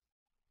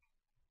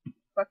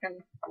 Fucking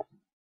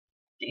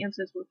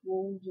dances with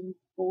wolves and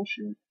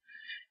bullshit.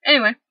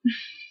 Anyway.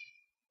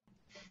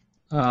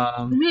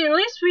 I mean, at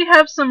least we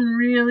have some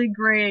really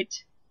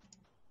great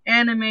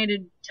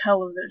animated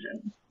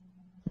television.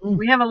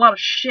 We have a lot of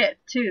shit,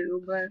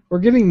 too, but... We're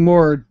getting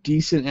more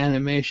decent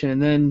animation, and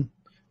then,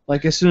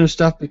 like, as soon as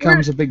stuff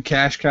becomes a big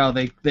cash cow,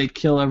 they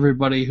kill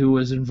everybody who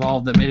was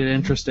involved that made it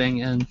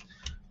interesting, and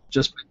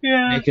just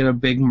make it a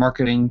big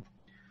marketing...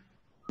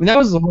 I mean, that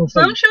was the whole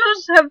thing. Some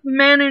shows have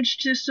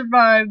managed to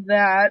survive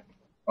that,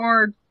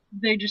 or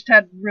they just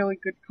had really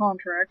good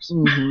contracts.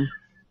 Mm-hmm.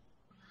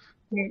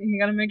 You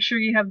gotta make sure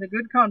you have the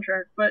good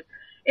contract, but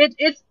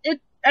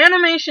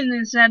animation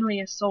is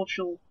sadly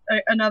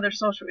another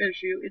social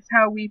issue. It's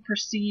how we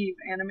perceive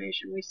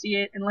animation. We see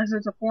it, unless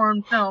it's a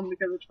foreign film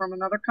because it's from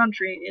another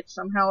country, it's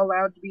somehow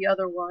allowed to be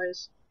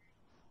otherwise.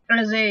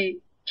 As a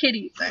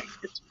kiddie thing.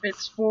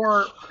 It's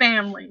for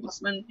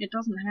families, and it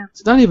doesn't have to.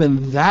 It's not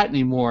even that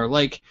anymore.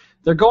 Like,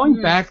 they're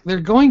going back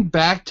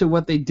to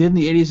what they did in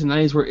the 80s and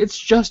 90s where it's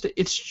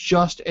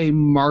just a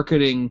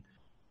marketing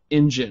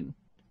engine.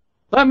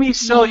 Let me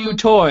sell you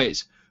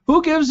toys.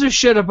 Who gives a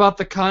shit about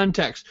the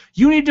context?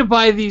 You need to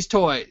buy these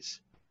toys.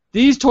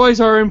 These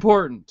toys are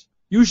important.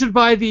 You should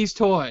buy these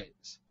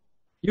toys.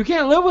 You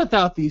can't live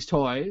without these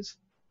toys.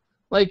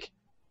 Like,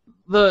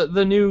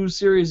 the new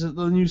series of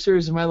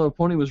My Little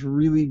Pony was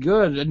really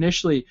good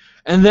initially,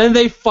 and then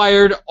they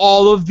fired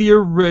all of the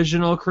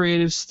original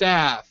creative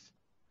staff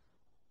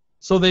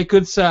so they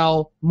could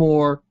sell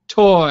more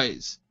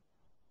toys.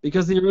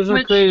 Because the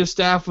original creative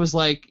staff was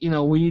like,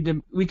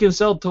 we can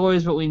sell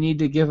toys, but we need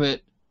to give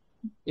it,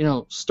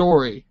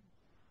 story.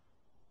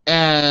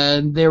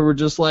 And they were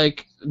just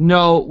like,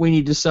 no, we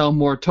need to sell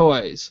more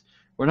toys.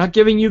 We're not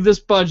giving you this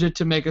budget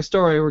to make a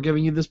story. We're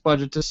giving you this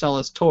budget to sell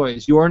us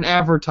toys. You are an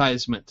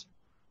advertisement.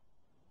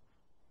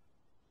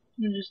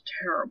 It's just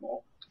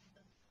terrible.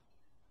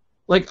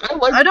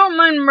 I don't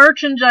mind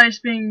merchandise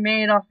being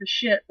made off of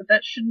shit, but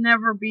that should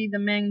never be the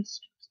main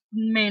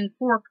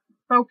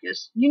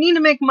focus. You need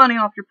to make money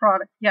off your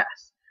product,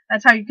 yes.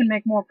 That's how you can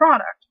make more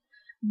product.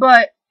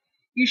 But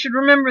you should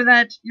remember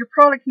that your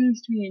product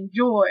needs to be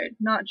enjoyed,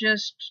 not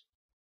just,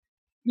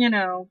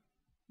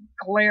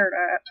 glared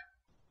at.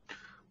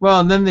 Well,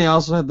 and then they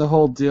also had the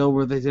whole deal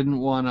where they didn't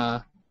want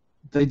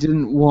the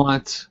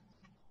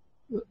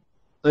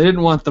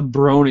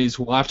bronies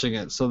watching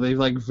it, so they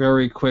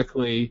very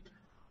quickly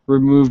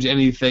removed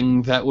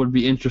anything that would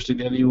be interesting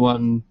to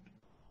anyone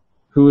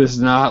who is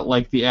not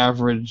like the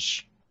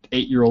average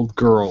 8-year-old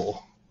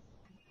girl.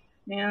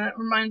 Yeah, that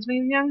reminds me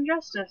of Young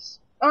Justice.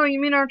 Oh,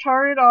 you mean our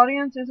target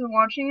audience isn't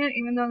watching it,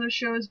 even though the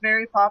show is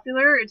very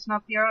popular? It's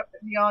not the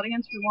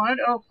audience we wanted?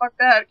 Oh, fuck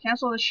that.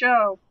 Cancel the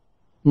show.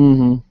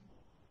 Mm-hmm.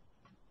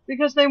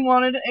 Because they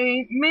wanted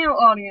a male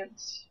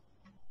audience.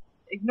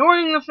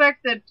 Ignoring the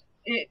fact that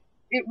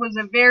it was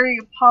a very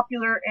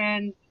popular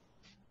and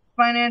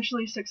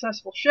financially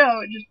successful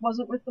show, it just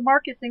wasn't with the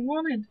market they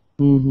wanted.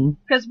 Mm-hmm.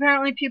 Because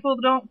apparently people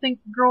don't think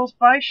girls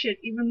buy shit,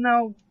 even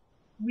though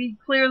we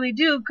clearly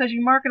do, because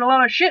you market a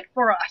lot of shit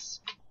for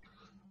us.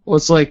 Well,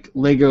 it's like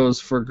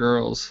Legos for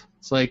girls.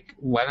 It's like,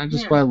 why not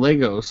just buy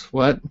Legos?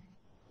 What?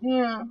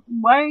 Yeah,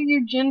 why are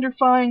you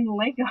genderfying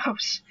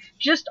Legos?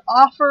 Just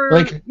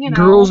offer,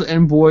 girls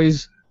and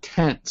boys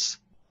tents.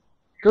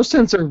 Girls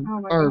tents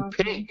are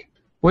pink.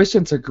 Boys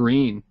tents are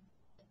green.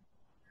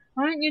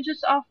 Why don't you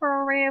just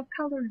offer an array of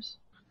colors?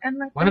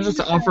 And why not just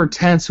offer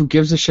tents? Who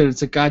gives a shit?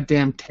 It's a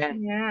goddamn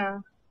tent. Yeah.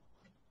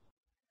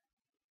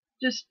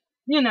 Just,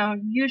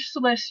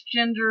 useless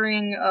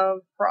gendering of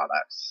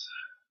products.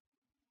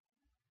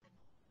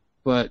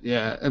 But,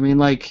 yeah, I mean,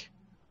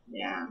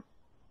 Yeah.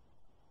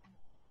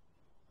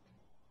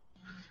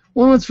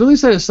 Well, what's really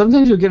sad is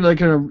sometimes you'll get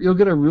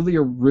a really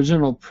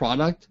original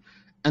product,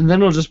 and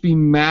then it'll just be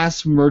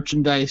mass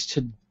merchandise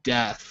to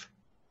death.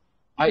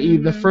 I.e.,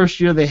 the first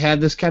year they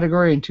had this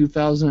category in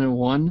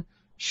 2001,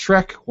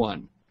 Shrek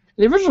won.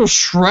 The original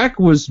Shrek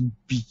was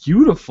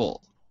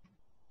beautiful.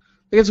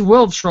 It's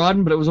well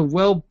trodden, but it was a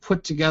well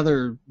put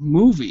together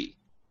movie.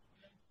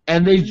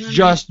 And they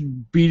just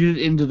beat it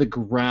into the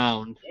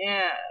ground.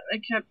 Yeah, they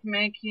kept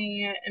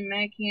making it,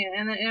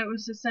 and it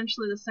was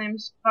essentially the same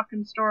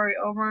fucking story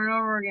over and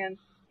over again.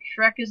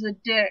 Shrek is a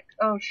dick.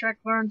 Oh, Shrek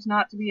learns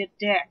not to be a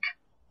dick.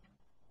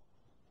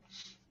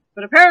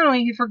 But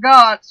apparently he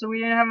forgot, so we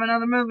didn't have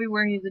another movie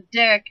where he's a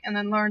dick and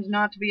then learns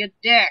not to be a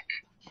dick.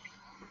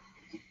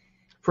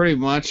 Pretty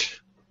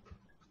much.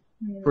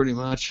 Yeah. Pretty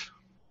much.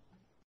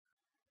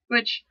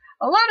 Which,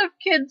 a lot of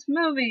kids'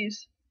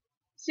 movies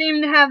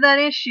seem to have that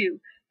issue.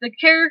 The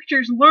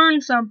characters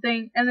learn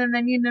something, and then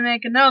they need to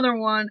make another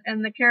one,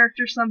 and the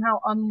characters somehow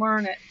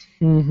unlearn it.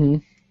 Mm-hmm.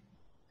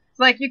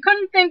 like you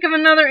couldn't think of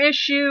another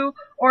issue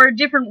or a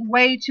different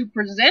way to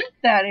present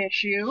that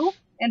issue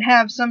and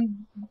have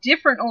some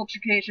different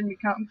altercation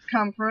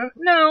come from it.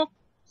 No,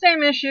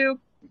 same issue.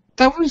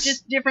 That was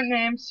just different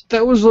names.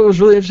 That was what was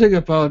really interesting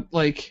about,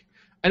 like,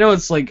 I know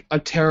it's like a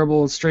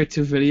terrible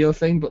straight-to-video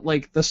thing, but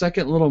like the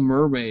second Little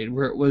Mermaid,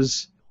 where it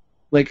was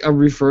like a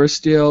reverse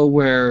deal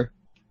where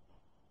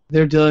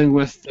they're dealing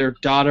with their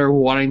daughter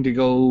wanting to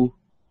go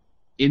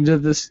into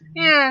this.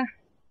 Yeah.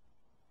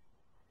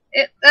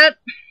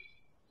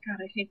 God,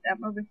 I hate that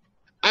movie.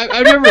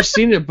 I've never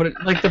seen it, but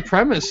like the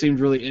premise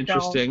seemed really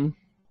interesting.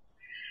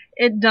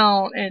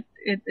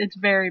 It's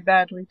very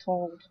badly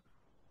told.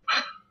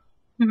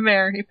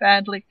 Very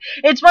badly.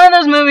 It's one of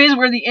those movies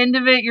where the end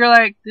of it, you're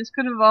like, this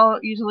could have all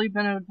easily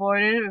been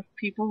avoided if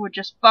people would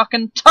just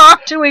fucking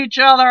talk to each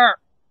other.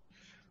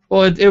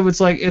 Well, it's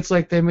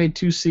like they made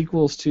 2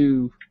 sequels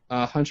to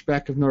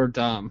Hunchback of Notre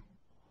Dame.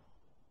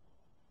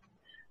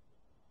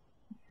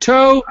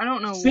 2 I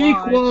don't know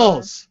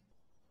sequels.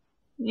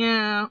 Why,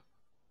 yeah.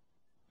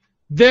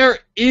 There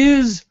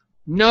is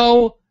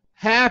no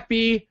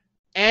happy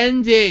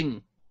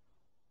ending.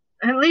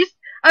 At least,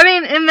 I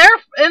mean, in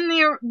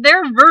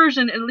their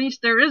version, at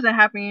least there is a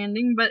happy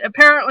ending. But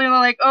apparently, they're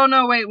like, oh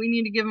no, wait, we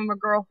need to give him a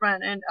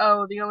girlfriend, and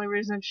oh, the only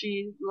reason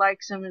she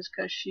likes him is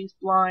because she's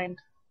blind.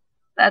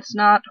 That's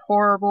not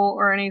horrible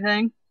or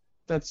anything.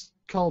 That's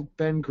called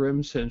Ben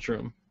Grimm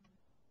syndrome.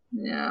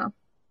 Yeah.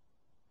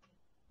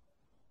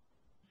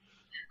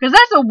 Because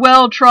that's a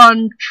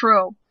well-trodden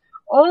trope.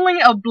 Only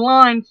a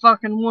blind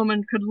fucking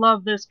woman could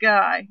love this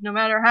guy, no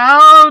matter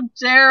how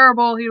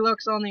terrible he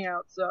looks on the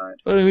outside.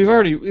 But I mean,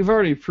 we've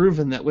already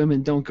proven that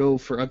women don't go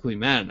for ugly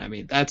men. I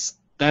mean,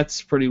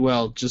 that's pretty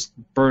well just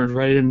burned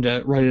right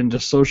into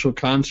social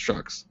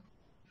constructs.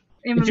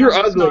 Even if you're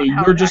ugly,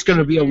 you're just going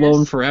to be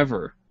alone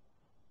forever.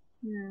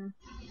 Yeah.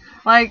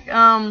 Like,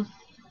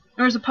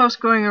 there was a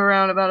post going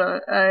around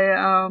about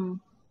a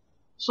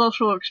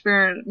social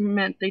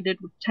experiment they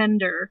did with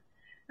Tinder.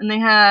 And they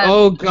had...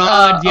 Oh,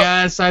 God,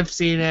 yes, I've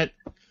seen it.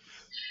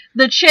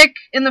 The chick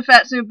in the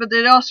fat suit, but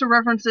it also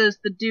references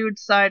the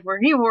dude's side where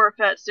he wore a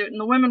fat suit, and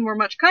the women were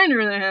much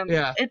kinder than him.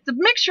 Yeah. It's a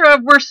mixture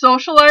of we're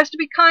socialized to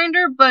be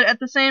kinder, but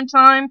at the same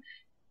time,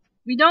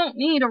 we don't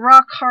need a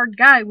rock-hard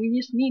guy. We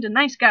just need a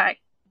nice guy.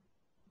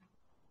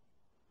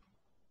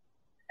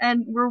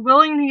 And we're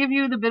willing to give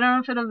you the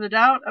benefit of the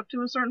doubt up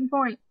to a certain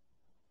point.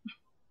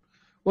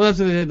 Well, that's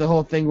what they did, the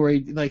whole thing where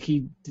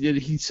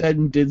he said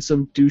and did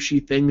some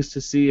douchey things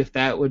to see if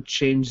that would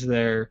change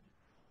the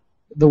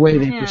way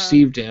they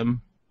perceived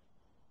him.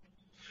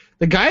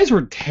 The guys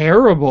were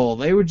terrible.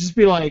 They would just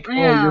be like, "Oh,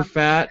 you're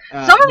fat."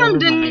 Some of them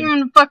didn't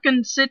even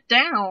fucking sit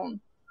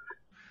down.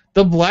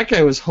 The black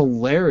guy was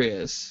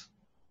hilarious.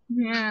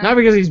 Yeah. Not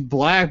because he's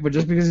black, but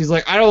just because he's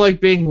like, I don't like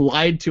being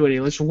lied to, and he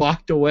just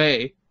walked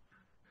away.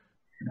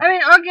 I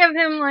mean, I'll give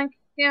him like,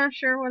 yeah,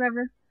 sure,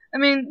 whatever. I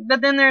mean,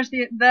 but then there's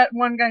that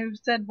one guy who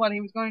said he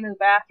was going to the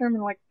bathroom,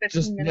 and like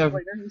 15 minutes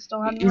later he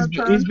still hadn't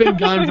returned. He's been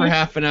gone for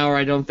half an hour.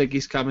 I don't think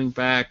he's coming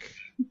back.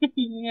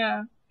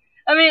 Yeah.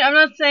 I mean, I'm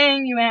not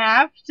saying you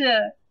have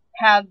to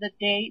have the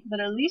date, but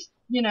at least,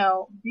 be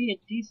a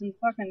decent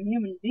fucking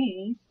human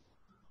being.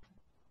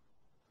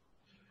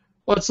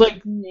 Well, it's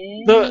like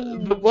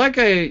the black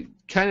guy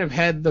kind of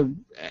had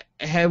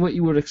what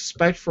you would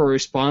expect for a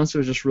response. It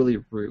was just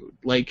really rude.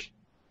 Like,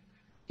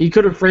 he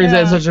could have phrased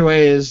that in such a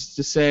way as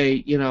to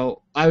say,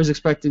 I was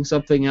expecting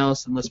something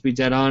else, and let's be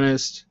dead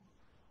honest,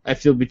 I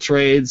feel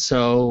betrayed,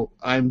 so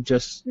I'm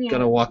just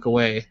gonna walk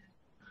away.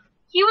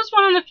 He was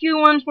one of the few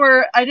ones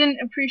where I didn't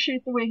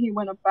appreciate the way he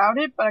went about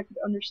it, but I could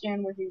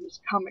understand where he was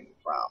coming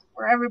from.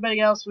 Where everybody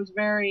else was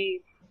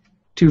very...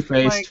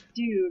 two-faced. Like,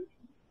 dude,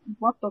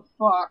 what the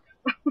fuck?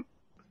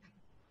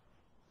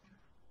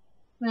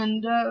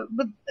 And,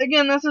 but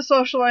again, that's a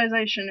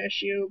socialization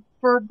issue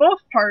for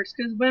both parts,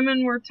 because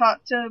women were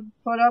taught to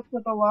put up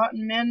with a lot,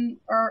 and men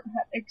are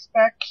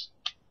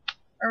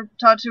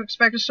taught to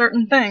expect a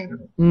certain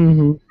thing.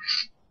 Mm-hmm.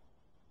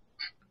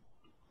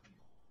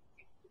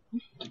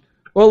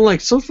 Well,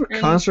 like, social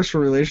constructs for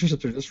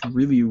relationships are just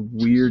really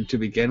weird to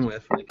begin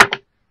with.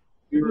 Like,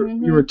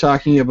 you were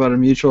talking about a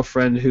mutual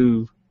friend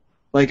who,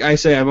 like I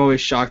say, I'm always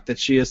shocked that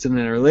she isn't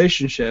in a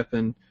relationship,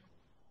 and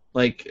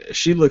like,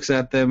 she looks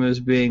at them as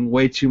being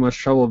way too much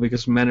trouble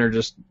because men are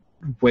just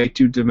way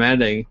too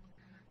demanding.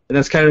 And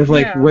that's kind of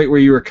like right where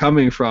you were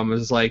coming from,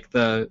 is like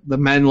the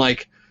men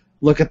like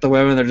look at the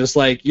women, they're just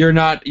like, you're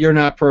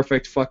not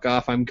perfect, fuck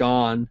off, I'm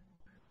gone.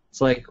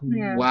 It's like,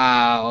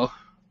 wow.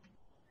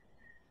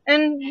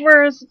 And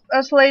whereas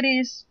us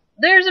ladies,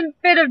 there's a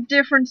bit of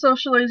different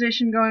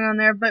socialization going on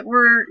there, but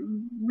we're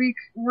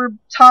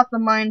taught the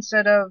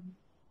mindset of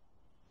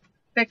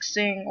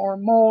fixing or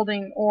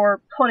molding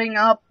or putting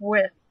up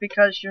with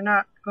because you're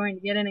not going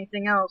to get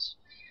anything else,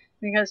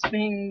 because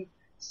being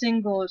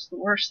single is the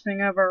worst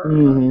thing ever.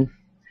 Mm-hmm.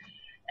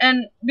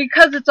 And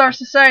because it's our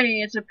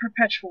society, it's a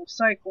perpetual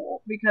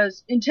cycle,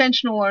 because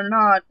intentional or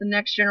not, the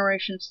next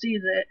generation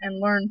sees it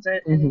and learns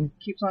it and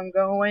keeps on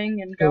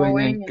going and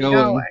going and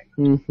going.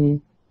 Mm-hmm.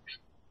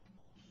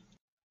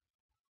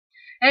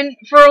 And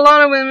for a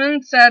lot of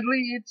women,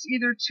 sadly, it's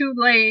either too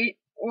late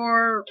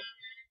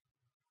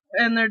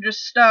and they're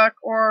just stuck,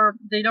 or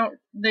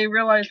they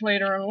realize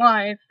later in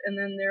life, and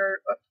then they're,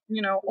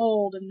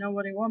 old, and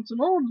nobody wants an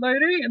old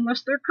lady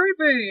unless they're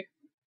creepy.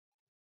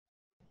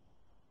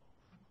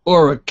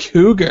 Or a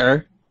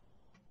cougar.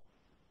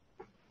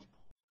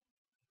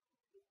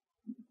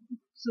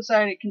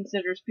 Society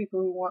considers people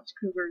who want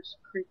cougars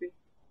creepy.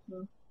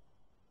 So.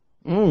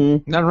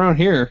 Not around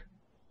here.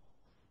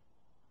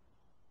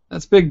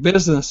 That's big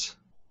business.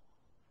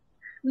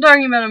 I'm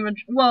talking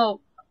about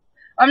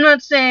I'm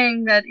not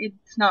saying that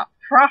it's not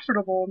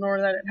profitable, nor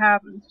that it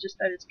happens, just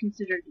that it's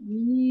considered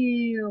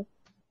new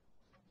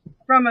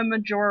from a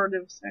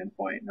majorative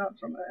standpoint, not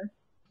from a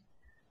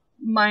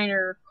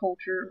minor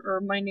culture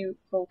or minute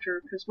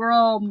culture, because we're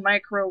all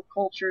micro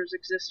cultures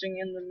existing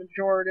in the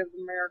majorative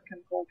American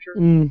culture.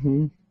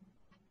 Mm-hmm.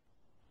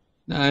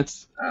 No,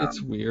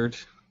 it's weird.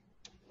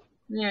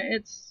 Yeah,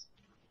 it's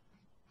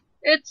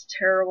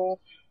terrible.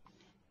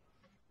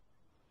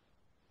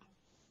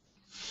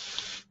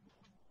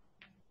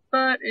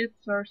 But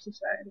it's our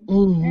society,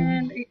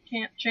 and it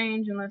can't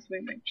change unless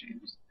we make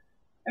changes.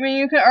 I mean,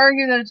 you could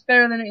argue that it's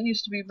better than it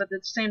used to be, but at the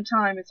same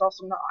time, it's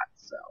also not,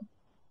 so.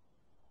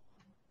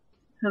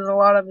 Because a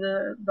lot of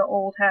the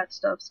old hat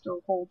stuff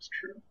still holds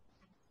true.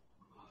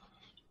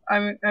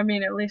 I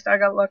mean, at least I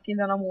got lucky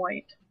that I'm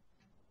white.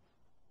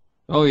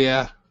 Oh,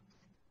 yeah.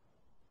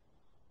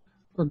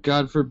 Or,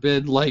 God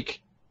forbid,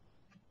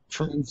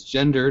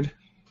 transgendered.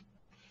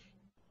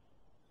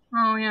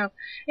 Oh, yeah.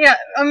 Yeah,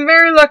 I'm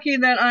very lucky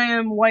that I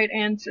am white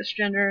and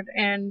cisgendered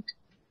and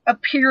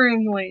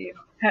appearingly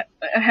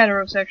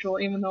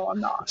heterosexual, even though I'm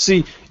not.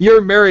 See,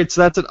 you're married,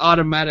 so that's an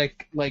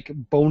automatic,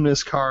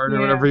 bonus card or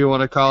whatever you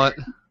want to call it.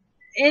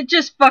 It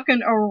just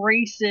fucking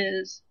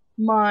erases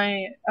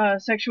my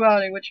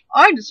sexuality, which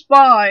I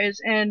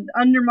despise, and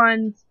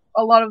undermines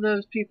a lot of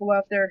those people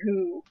out there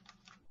who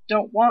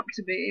don't want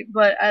to be.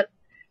 But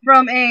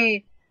from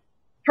a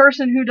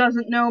person who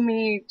doesn't know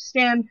me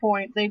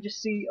standpoint, they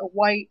just see a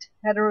white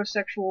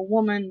heterosexual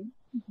woman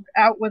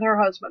out with her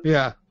husband.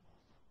 Yeah.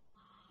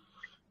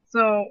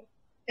 So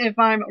if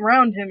I'm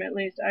around him, at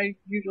least, I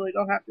usually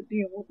don't have to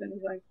deal with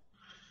anything.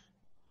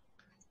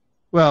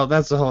 Well,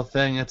 that's the whole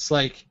thing. It's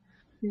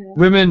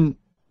women.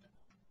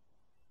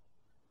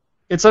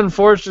 It's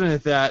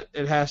unfortunate that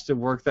it has to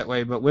work that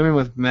way, but women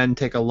with men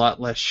take a lot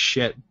less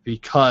shit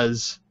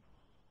because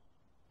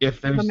if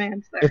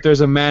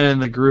there's a man in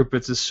the group,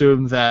 it's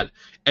assumed that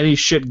any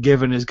shit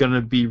given is going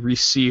to be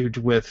received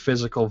with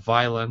physical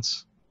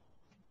violence.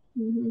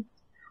 Mm-hmm.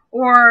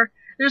 Or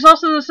there's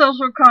also the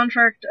social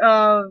contract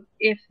of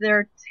if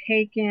they're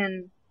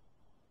taken,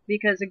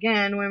 because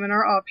again, women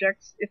are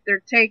objects. If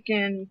they're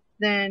taken,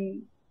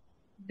 then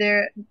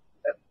they're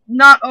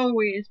not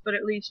always, but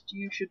at least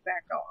you should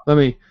back off. Let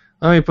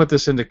me put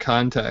this into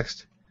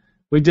context.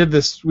 We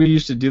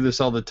used to do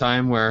this all the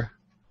time where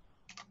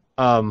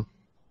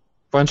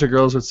bunch of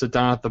girls would sit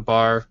down at the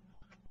bar,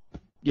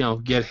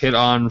 get hit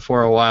on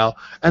for a while,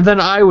 and then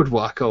I would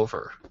walk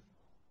over.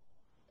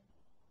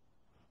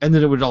 And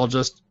then it would all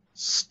just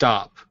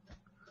stop.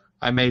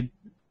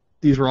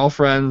 These were all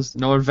friends,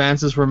 no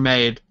advances were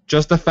made,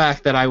 just the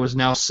fact that I was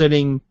now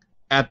sitting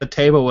at the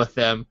table with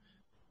them,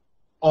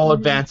 all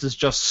advances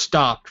just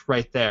stopped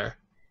right there.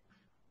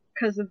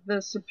 Because of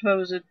the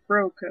supposed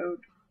bro code.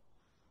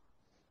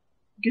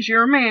 Because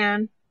you're a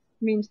man,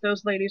 means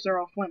those ladies are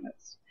off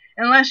limits.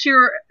 Unless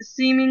you're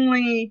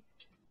seemingly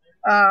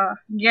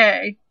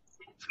gay.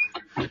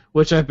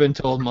 Which I've been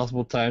told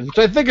multiple times, which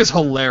I think is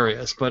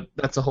hilarious, but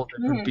that's a whole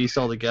different beast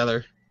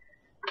altogether.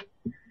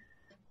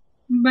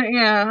 But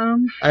yeah,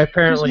 I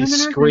apparently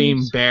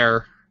scream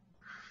bear.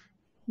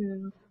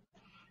 Yeah.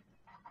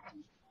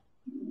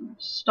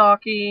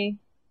 Stocky.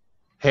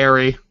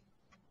 Hairy,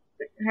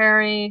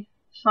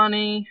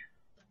 funny,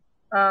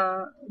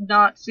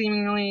 not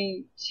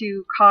seemingly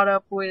too caught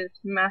up with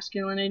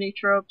masculinity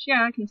tropes.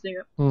 Yeah, I can see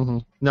it. Mm-hmm.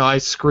 No, I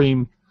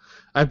scream.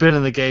 I've been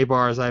in the gay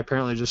bars. I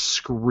apparently just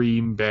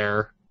scream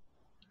bear.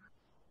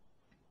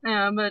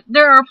 Yeah, but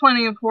there are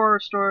plenty of horror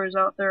stories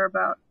out there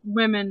about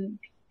women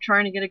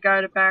trying to get a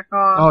guy to back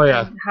off. Oh,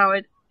 yeah. And how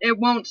it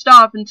won't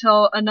stop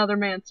until another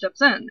man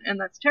steps in, and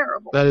that's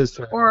terrible. That is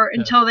terrible. Or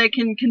until they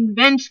can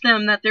convince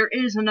them that there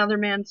is another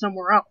man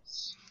somewhere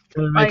else.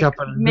 Make up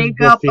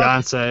a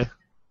fiance.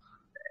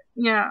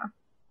 Yeah.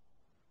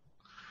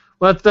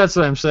 Well, that's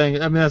what I'm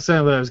saying. I mean, that's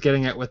what I was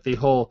getting at with the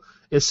whole,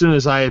 as soon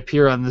as I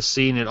appear on the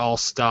scene, it all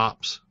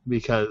stops.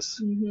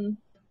 Because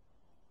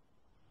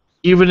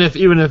even if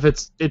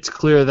it's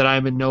clear that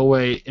I'm in no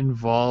way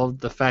involved,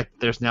 the fact that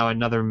there's now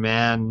another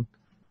man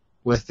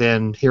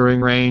within hearing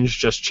range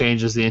just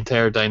changes the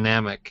entire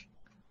dynamic.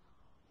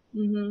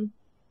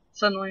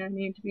 Suddenly I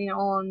need to be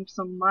on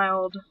some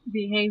mild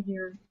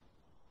behavior,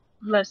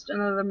 lest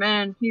another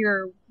man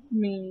hear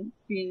me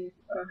be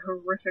a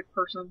horrific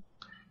person.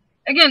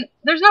 Again,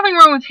 there's nothing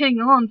wrong with hitting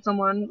on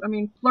someone. I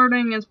mean,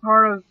 flirting is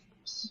part of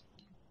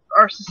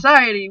our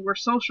society. We're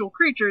social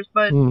creatures,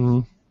 but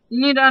you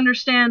need to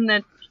understand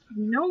that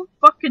no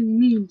fucking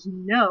means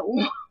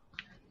no.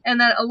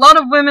 and that a lot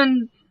of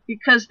women,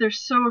 because they're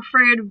so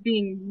afraid of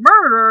being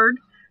murdered,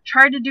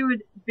 try to do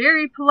it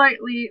very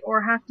politely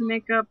or have to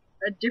make up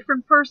a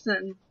different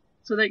person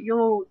so that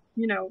you'll,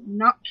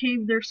 not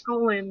cave their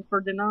skull in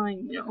for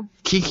denying you.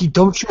 Kiki,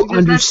 don't you Because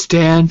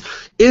understand?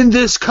 In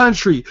this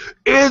country,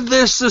 in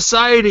this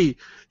society,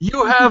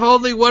 you have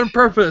only one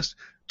purpose: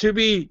 to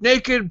be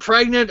naked,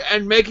 pregnant,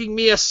 and making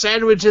me a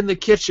sandwich in the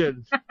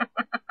kitchen.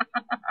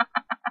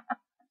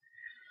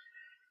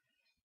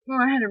 Well,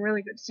 I had a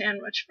really good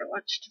sandwich for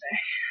lunch today.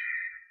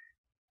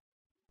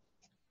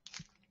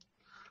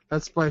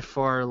 That's by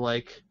far,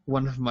 like,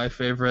 one of my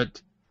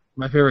favorite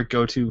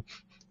go-to.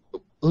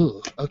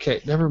 Ooh,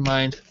 okay, never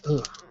mind.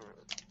 Ugh.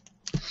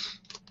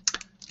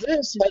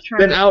 This has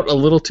been out a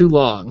little too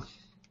long.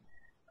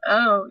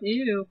 Oh,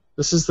 ew.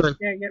 This is the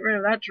get rid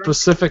of that drink.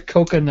 Pacific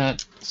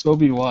Coconut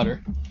Sobe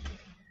water.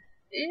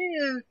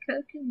 Ew,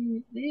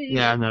 coconut. Ew.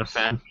 Yeah, I'm not a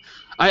fan.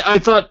 I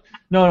thought...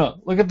 No,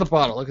 look at the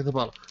bottle,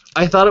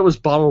 I thought it was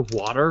bottled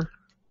water.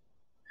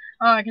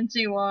 Oh, I can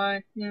see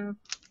why, yeah.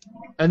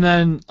 And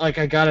then, like,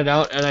 I got it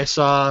out and I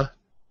saw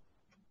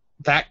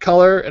that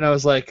color and I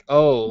was like,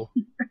 oh,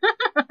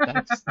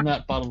 that's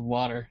not bottled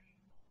water.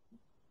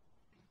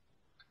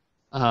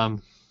 Well,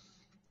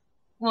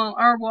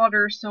 our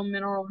water is so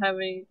mineral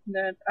heavy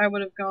that I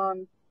would have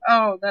gone,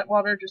 oh, that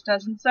water just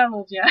hasn't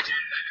settled yet.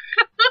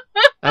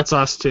 That's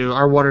us too.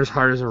 Our water's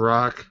hard as a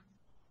rock.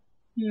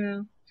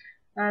 Yeah.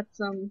 That's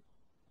some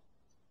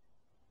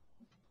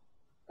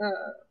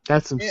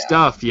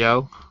stuff,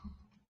 yo.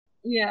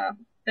 Yeah,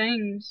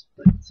 things.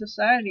 But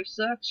society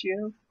sucks,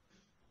 yo.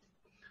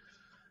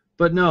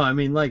 But no, I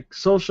mean, like,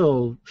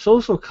 social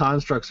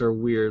constructs are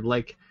weird.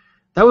 Like,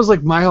 that was,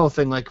 like, my whole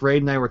thing. Like,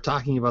 Raid and I were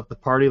talking about the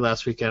party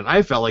last weekend.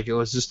 I felt like it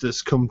was just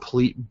this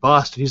complete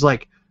bust. And he's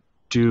like,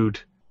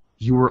 dude,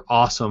 you were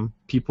awesome.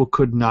 People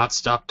could not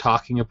stop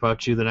talking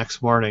about you the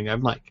next morning.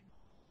 I'm like,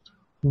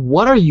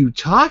 what are you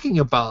talking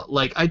about?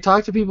 Like, I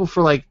talked to people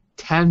for, like,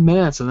 10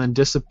 minutes and then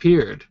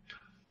disappeared.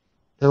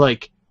 They're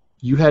like,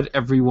 you had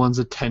everyone's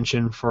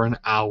attention for an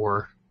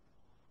hour.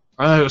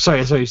 Sorry,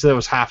 you said it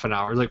was half an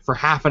hour. Like, for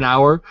half an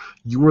hour,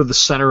 you were the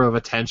center of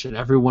attention.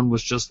 Everyone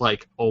was just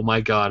like, oh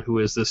my god, who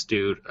is this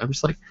dude? I'm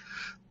just like,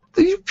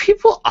 what are you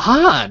people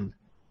on?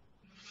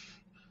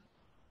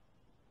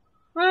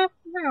 Well,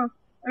 no.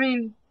 I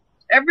mean,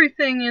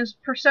 everything is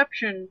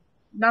perception.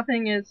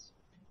 Nothing is,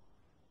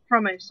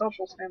 from a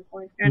social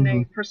standpoint and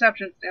a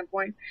perception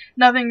standpoint,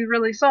 nothing's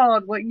really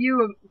solid. What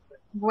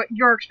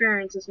your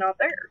experience is not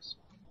theirs.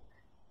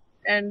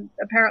 And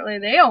apparently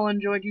they all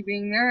enjoyed you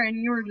being there, and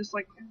you were just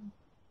like,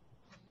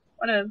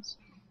 what is?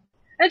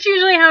 That's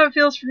usually how it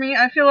feels for me.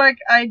 I feel like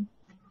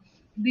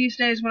these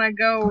days when I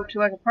go to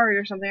like a party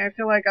or something, I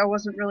feel like I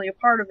wasn't really a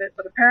part of it,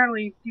 but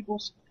apparently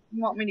people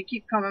want me to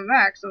keep coming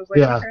back, so I was like,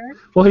 yeah. Okay.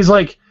 Well, he's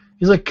like,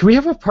 can we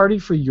have a party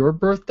for your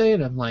birthday?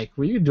 And I'm like,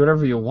 well, you can do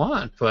whatever you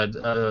want, but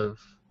I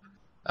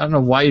don't know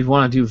why you'd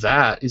want to do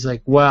that. He's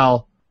like,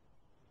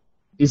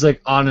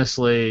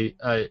 honestly,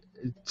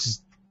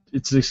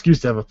 it's an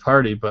excuse to have a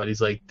party, but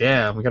he's like,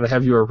 damn, we gotta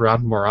have you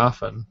around more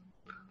often.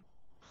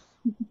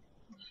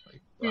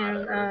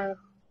 And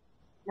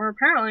we're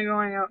apparently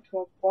going out to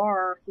a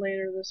bar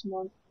later this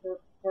month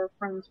for a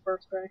friend's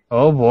birthday.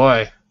 Oh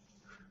boy.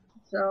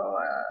 So,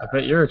 I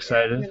bet you're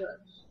excited. I'm gonna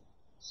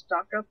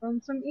stock up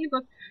on some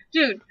ebooks.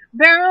 Dude,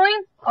 apparently,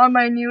 on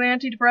my new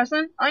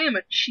antidepressant, I am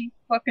a cheap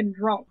fucking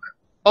drunk.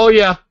 Oh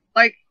yeah.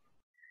 Like,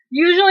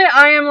 usually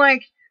I am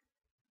like,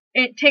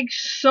 it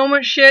takes so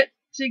much shit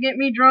to get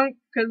me drunk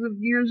because of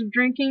years of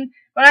drinking,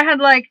 but I had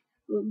like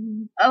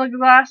a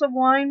glass of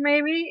wine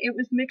maybe, it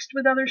was mixed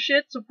with other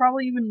shit, so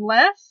probably even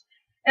less,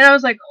 and I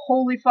was like,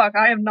 holy fuck,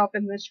 I have not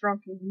been this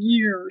drunk in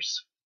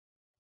years.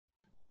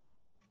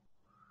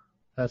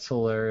 That's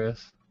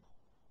hilarious.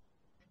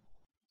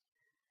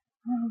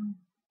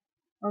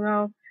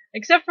 Although,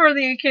 except for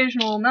the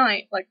occasional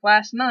night, like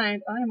last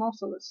night, I am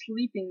also a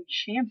sleeping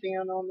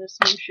champion on this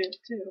new shit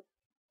too.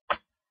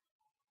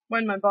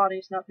 When my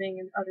body's not being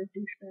an utter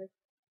douchebag.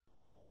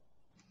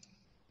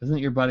 Isn't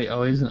your body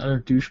always an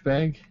utter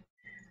douchebag?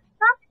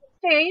 Not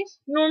these days.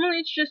 Normally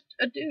it's just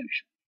a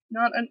douche,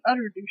 not an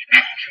utter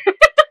douchebag.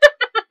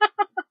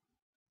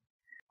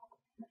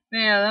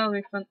 Yeah, that'll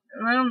be fun.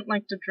 I don't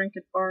like to drink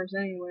at bars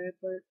anyway,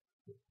 but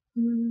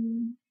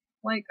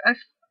like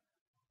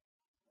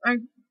I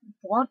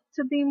want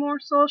to be more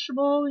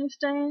sociable these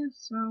days,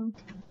 so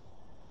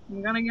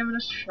I'm gonna give it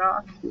a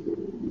shot.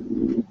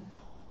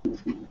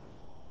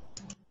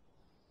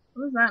 What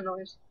was that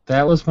noise?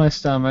 That was my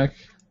stomach.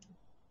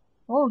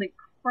 Holy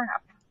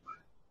crap.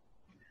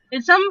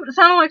 It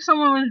sounded like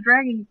someone was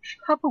dragging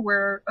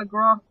Tupperware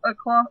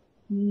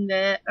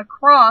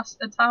across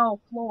a tile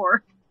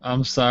floor.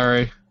 I'm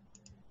sorry.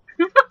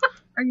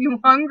 Are you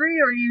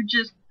hungry or are you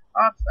just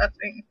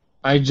processing?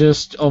 I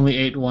just only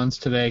ate once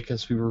today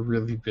because we were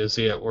really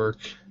busy at work.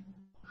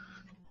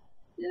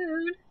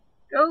 Dude,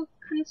 go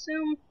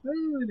consume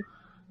food.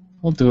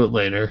 We'll do it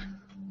later.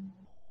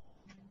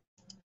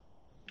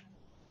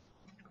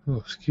 Oh,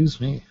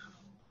 excuse me.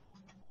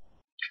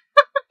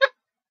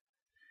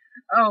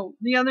 Oh,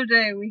 the other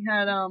day we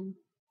had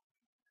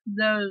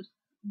those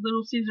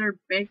Little Caesar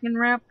bacon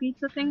wrap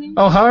pizza thingies.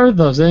 Oh, how are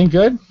those? Any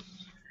good?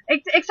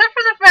 Except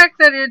for the fact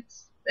that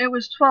it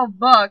was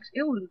 $12.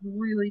 It was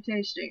really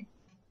tasty.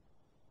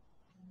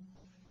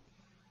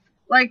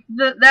 Like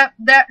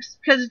that's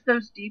because it's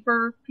those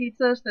deeper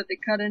pizzas that they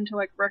cut into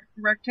like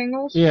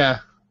rectangles. Yeah.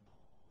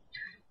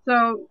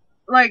 So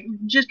like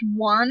just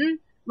one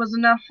was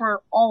enough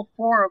for all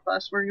 4 of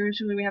us. Where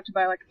usually we have to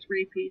buy like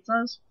 3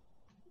 pizzas.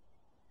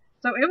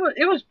 So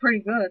it was pretty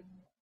good.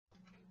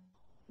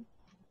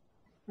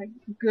 Like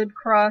good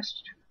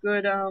crust,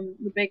 good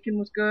the bacon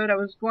was good. I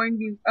was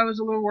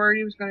a little worried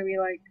it was going to be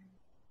like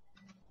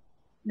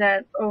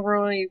that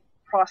overly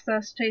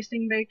processed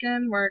tasting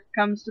bacon where it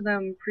comes to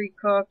them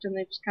pre-cooked and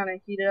they just kind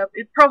of heat it up.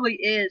 It probably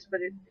is,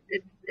 but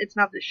it's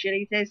not the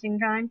shitty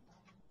tasting kind.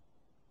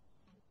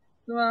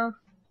 So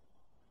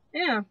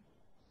yeah.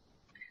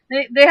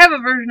 They have a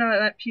version of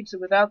that pizza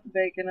without the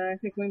bacon, and I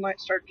think we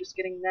might start just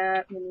getting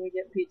that when we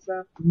get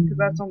pizza, because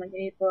that's only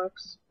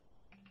 $8.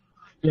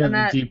 Yeah, And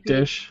the deep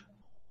dish.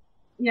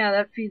 Yeah,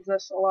 that feeds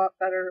us a lot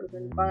better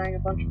than buying a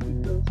bunch of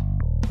pizzas.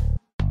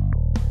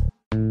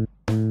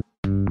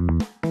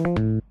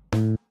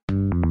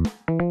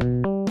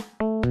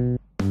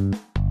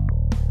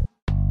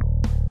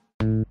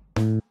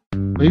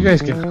 Well, you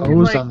guys get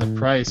hosed on the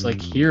price.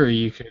 Like here,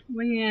 you could.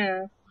 Well,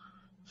 yeah.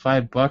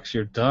 $5,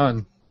 you're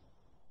done.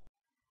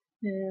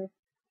 Yeah.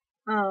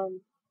 Well,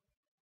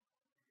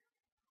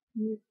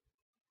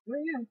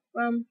 yeah.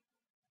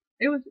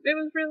 It was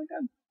really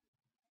good.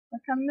 I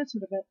kind of miss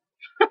it a bit.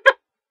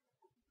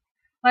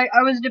 Like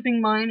I was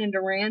dipping mine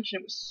into ranch, and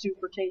it was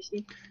super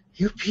tasty.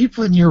 You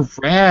people in your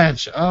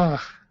ranch.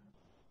 Ugh.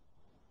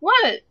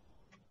 What?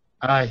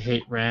 I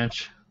hate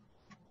ranch.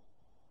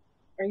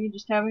 Are you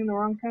just having the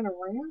wrong kind of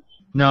ranch?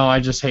 No,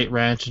 I just hate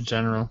ranch in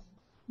general.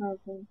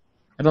 Okay.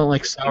 I don't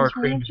like sour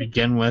cream to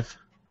begin with.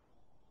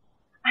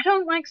 I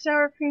don't like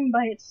sour cream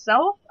by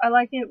itself. I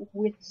like it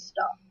with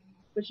stuff,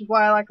 which is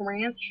why I like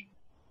ranch.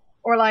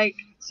 Or like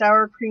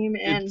sour cream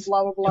and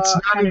blah blah blah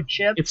kind of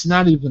chips. It's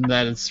not even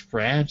that it's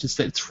ranch. It's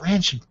that it's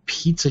ranch and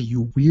pizza,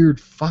 you weird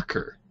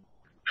fucker.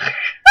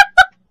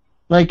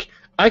 Like,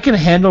 I can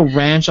handle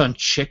ranch on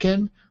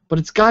chicken, but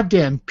it's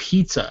goddamn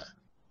pizza.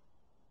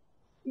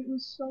 It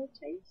was so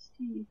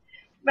tasty.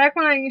 Back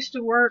when I used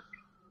to work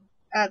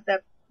at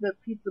the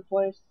pizza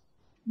place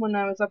when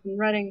I was up in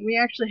Reading, we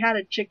actually had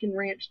a chicken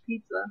ranch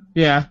pizza.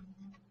 Yeah.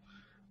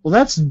 Well,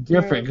 that's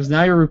different, because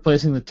now you're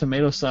replacing the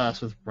tomato sauce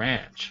with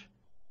ranch.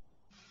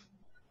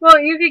 Well,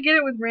 you could get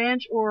it with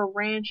ranch or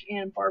ranch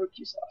and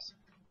barbecue sauce.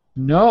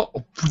 No.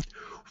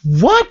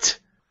 What?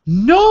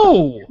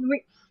 No!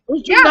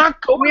 Those do not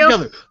go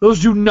together. Those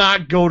do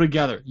not go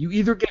together. You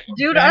either get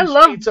ranch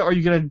pizza or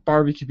you get a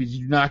barbecue pizza.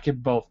 You do not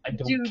get both. I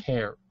don't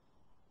care.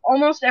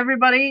 Almost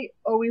everybody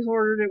always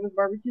ordered it with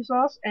barbecue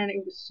sauce, and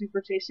it was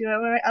super tasty that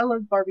way. I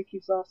love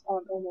barbecue sauce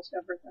on almost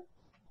everything.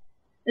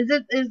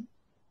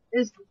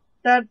 Is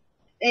that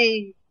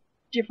a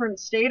different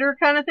stater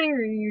kind of thing, or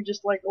are you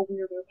just like a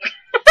weirdo?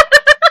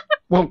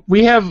 Well,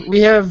 we have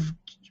CBR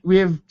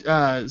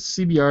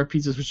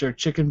pizzas, which are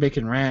chicken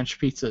bacon ranch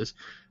pizzas.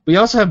 We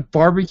also have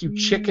barbecue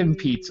chicken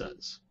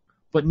pizzas,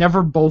 but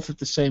never both at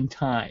the same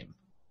time.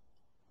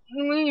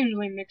 We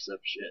usually mix up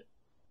shit.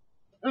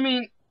 I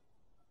mean,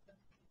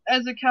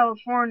 as a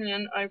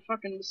Californian, I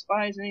fucking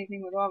despise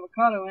anything with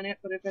avocado in it,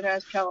 but if it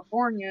has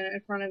California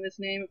in front of its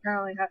name,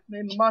 apparently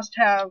it must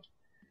have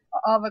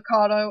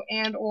avocado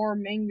and or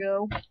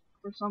mango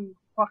for some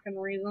fucking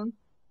reason.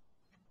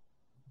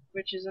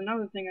 Which is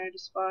another thing I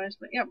despise.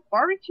 But yeah,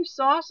 barbecue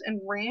sauce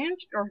and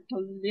ranch are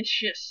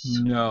delicious.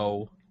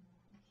 No.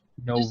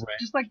 No ranch.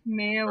 Just like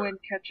mayo and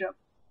ketchup.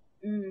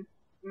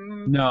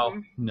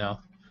 No.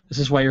 This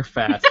is why you're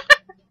fat.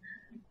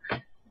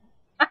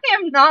 I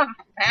am not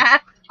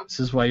fat. This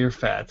is why you're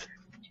fat.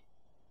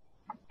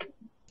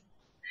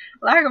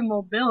 Lack of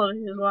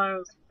mobility is why I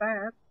was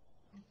fat.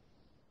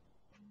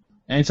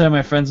 Anytime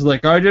my friends are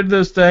like, I did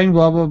this thing,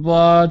 blah, blah,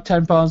 blah,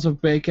 10 pounds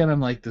of bacon, I'm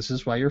like, this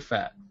is why you're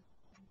fat.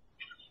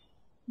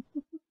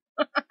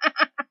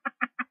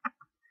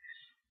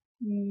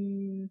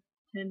 10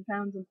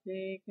 pounds of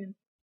bacon.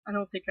 I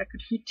don't think I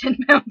could eat 10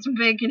 pounds of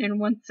bacon in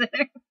one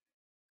sitting.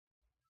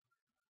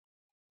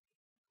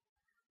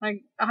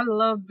 Like, I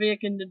love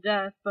bacon to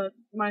death, but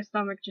my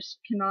stomach just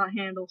cannot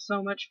handle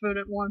so much food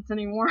at once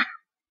anymore.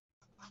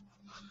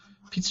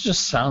 Pizza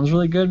just sounds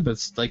really good, but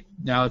it's like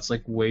now it's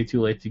like way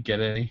too late to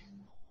get any.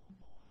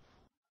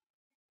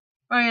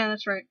 Oh yeah,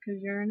 that's right,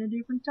 because you're in a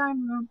different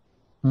time zone.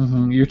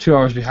 Mm-hmm. You're 2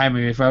 hours behind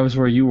me. If I was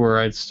where you were,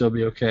 I'd still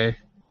be okay.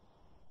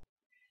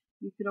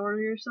 You could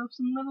order yourself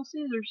some Little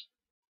Caesars.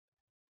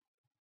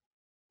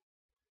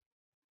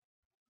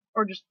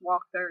 Or just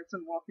walk there. It's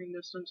in walking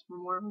distance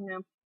from where I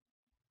am.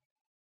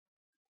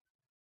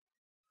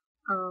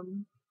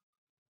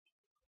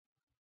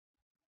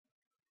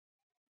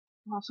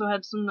 Also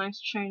had some nice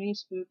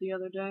Chinese food the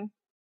other day.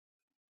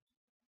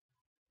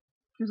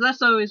 Because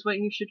that's always what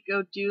you should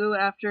go do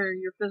after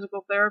your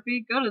physical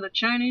therapy. Go to the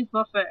Chinese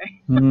buffet.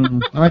 I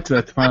might do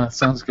that tomorrow. That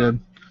sounds good.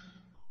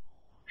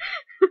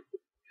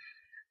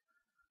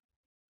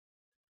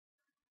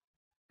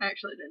 I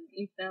actually didn't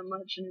eat that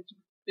much, and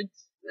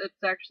it's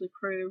actually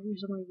pretty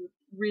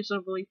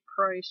reasonably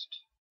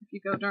priced if you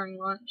go during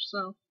lunch.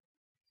 So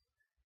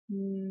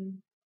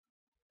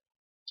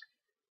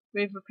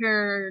we've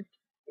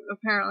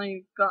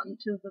apparently gotten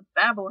to the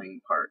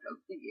babbling part of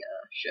the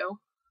show.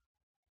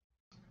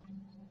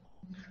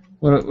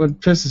 What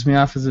pisses me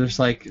off is there's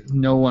like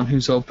no one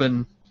who's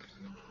open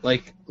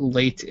like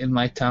late in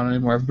my town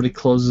anymore. Everybody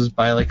closes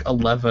by like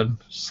 11.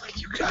 It's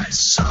like, you guys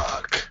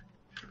suck.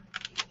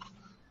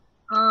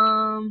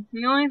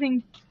 The only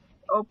thing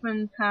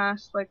open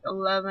past like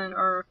 11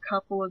 are a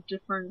couple of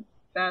different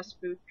fast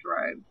food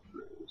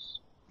drive-thrus,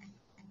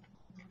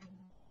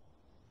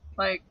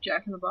 like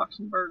Jack in the Box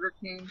and Burger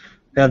King.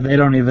 Yeah, they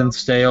don't even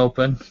stay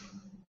open.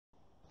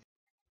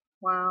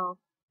 Wow.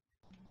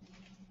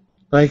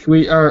 Like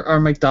our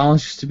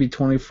McDonald's used to be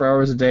 24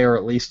 hours a day, or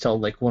at least till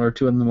like 1 or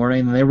 2 in the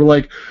morning, and they were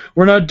like,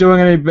 "We're not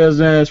doing any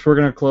business. We're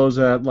gonna close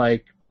at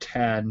like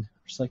 10."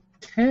 It's like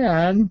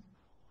 10.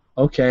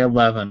 Okay,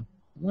 11.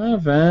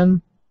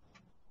 11.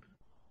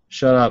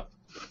 Shut up.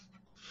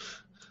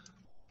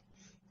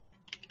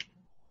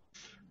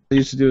 What I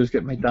used to do is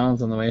get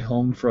McDonald's on the way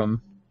home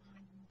from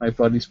my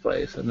buddy's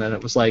place, and then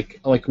it was like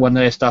one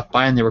day I stopped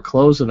by and they were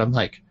closed, and I'm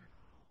like,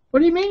 "What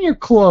do you mean you're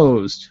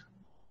closed?"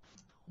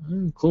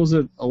 Close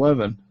at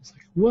 11. It's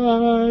like,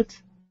 what?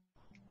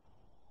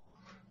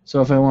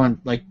 So if I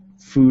want like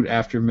food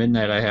after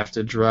midnight, I have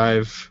to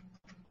drive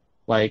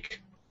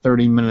like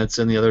 30 minutes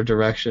in the other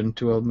direction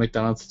to a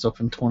McDonald's that's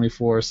open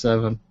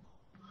 24/7.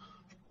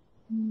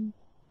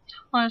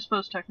 Well, I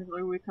suppose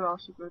technically we could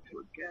also go to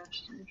a gas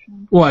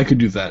station. Well, I could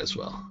do that as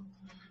well,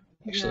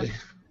 actually. Yeah,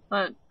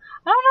 but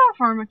I don't know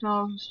if our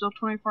McDonald's is still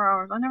 24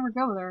 hours. I never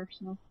go there,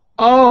 so.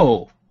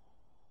 Oh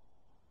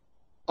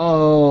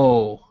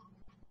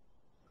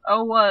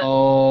Oh what?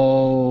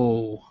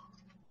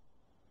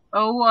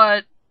 Oh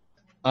what?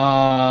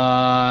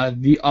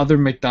 The other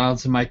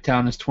McDonald's in my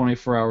town is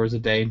 24 hours a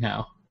day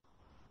now.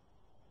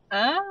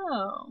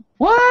 Oh.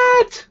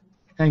 What?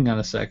 Hang on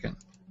a second.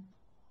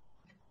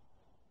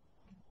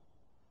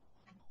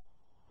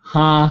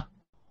 Huh?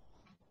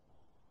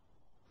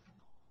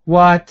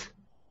 What?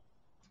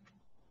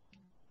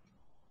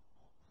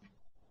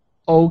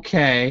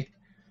 Okay.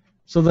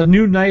 So the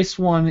new nice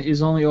one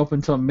is only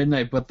open till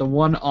midnight, but the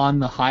one on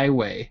the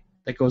highway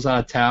that goes out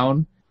of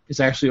town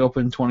is actually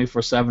open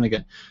 24/7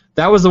 again.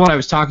 That was the one I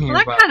was talking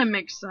Well, about. that kind of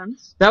makes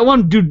sense. That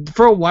one, dude,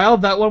 for a while,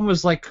 that one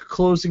was like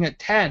closing at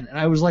 10, and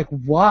I was like,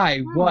 why?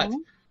 What?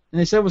 Oh. And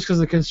they said it was because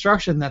of the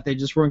construction, that they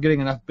just weren't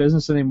getting enough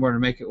business anymore to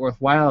make it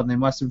worthwhile, and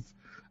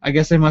I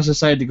guess they must have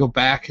decided to go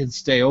back and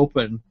stay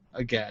open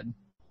again.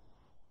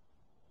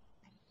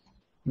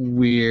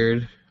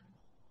 Weird.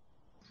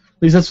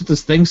 At least that's what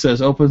this thing says.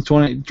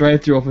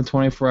 Drive-through open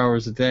 24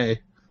 hours a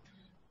day.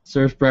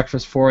 Serves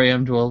breakfast 4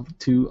 a.m.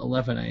 to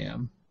 11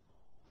 a.m.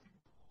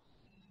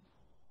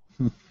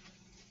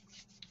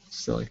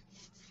 Silly.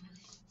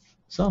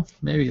 So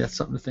maybe that's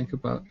something to think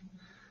about.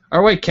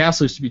 Our White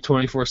Castle used to be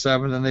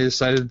 24/7, and they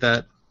decided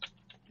that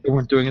they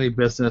weren't doing any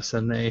business,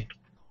 and they.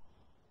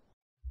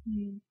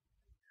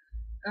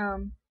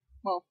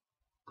 Well,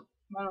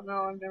 I don't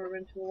know. I've never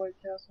been to a White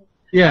Castle.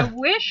 Yeah. I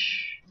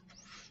wish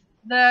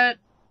that.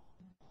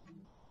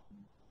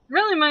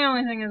 Really, my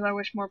only thing is I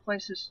wish more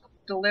places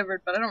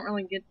delivered, but I don't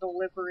really get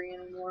delivery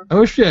anymore. I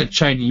wish we had a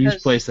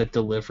Chinese place that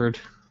delivered.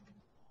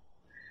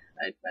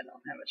 I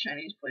don't have a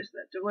Chinese place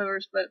that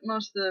delivers, but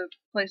most of the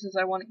places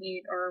I want to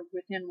eat are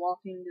within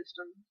walking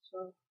distance,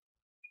 so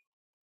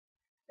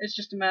it's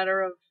just a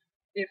matter of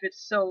if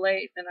it's so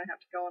late, then I have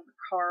to go in the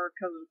car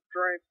because of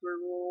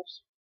drive-through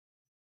rules.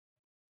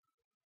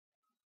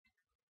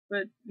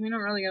 But we don't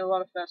really get a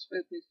lot of fast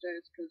food these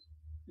days because,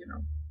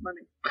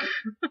 money.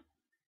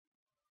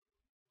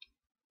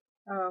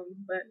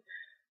 But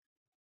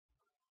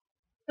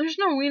there's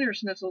no Wiener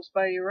Schnitzels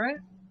by you, right?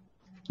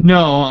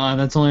 No,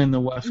 that's only in the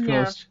West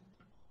Coast.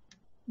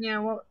 Yeah,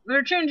 well,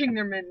 they're changing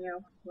their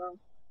menu. Well,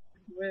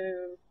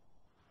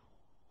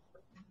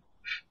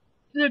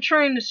 they're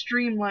trying to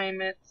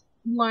streamline it,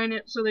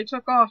 so they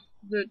took off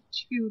the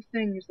 2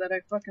 things that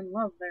I fucking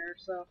love there,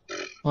 so.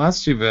 Well,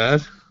 that's too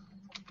bad.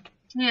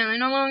 Yeah, they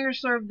no longer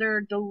serve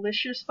their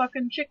delicious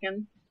fucking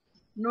chicken,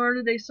 nor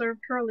do they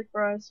serve curly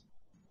fries.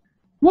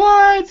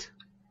 What?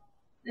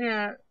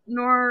 Yeah,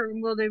 nor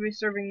will they be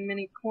serving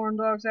mini corn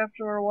dogs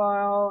after a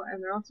while,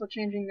 and they're also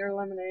changing their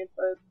lemonade,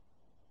 but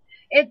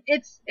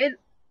it's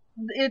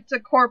a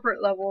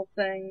corporate level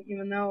thing,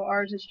 even though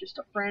ours is just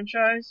a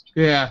franchise.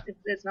 Yeah.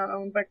 It's not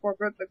owned by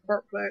corporate, but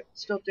corporate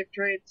still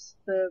dictates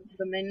the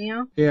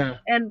menu. Yeah.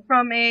 And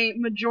from a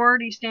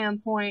majority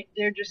standpoint,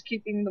 they're just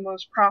keeping the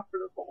most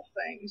profitable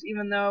things,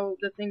 even though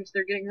the things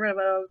they're getting rid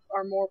of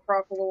are more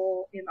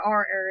profitable in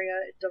our area.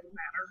 It doesn't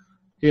matter.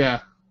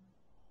 Yeah.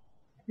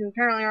 Because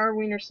apparently our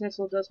Wiener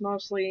Schnitzel does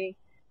mostly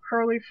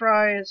curly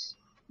fries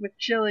with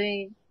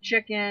chili,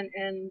 chicken,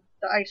 and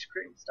the ice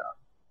cream stuff.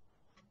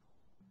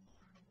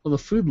 Well, the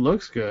food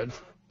looks good.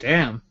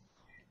 Damn.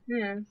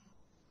 Yeah.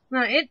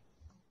 No, it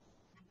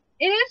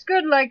is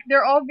good. Like,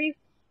 their all beef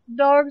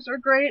dogs are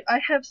great. I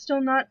have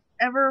still not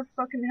ever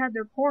fucking had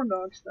their corn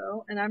dogs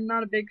though, and I'm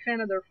not a big fan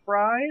of their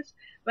fries,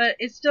 but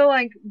it's still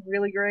like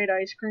really great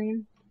ice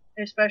cream,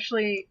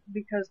 especially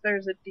because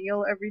there's a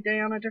deal every day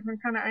on a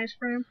different kind of ice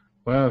cream.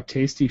 Wow,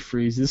 Tasty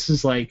Freeze. This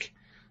is like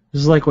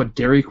what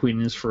Dairy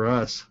Queen is for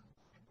us.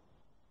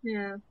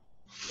 Yeah.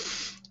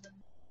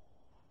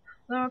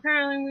 So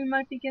apparently we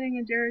might be getting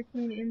a Dairy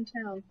Queen in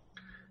town.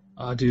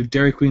 Dude,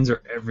 Dairy Queens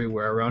are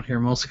everywhere around here,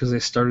 mostly because they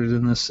started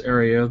in this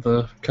area of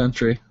the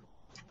country.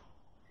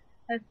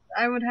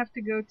 I would have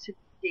to go to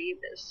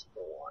Davis for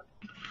one.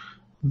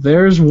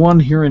 There's one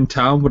here in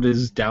town, but it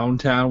is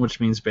downtown, which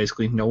means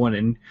basically no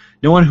one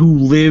who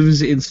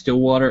lives in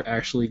Stillwater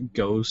actually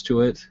goes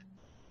to it.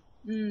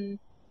 Mm.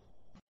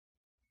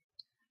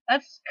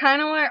 That's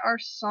kind of why our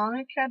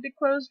Sonic had to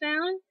close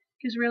down,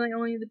 because really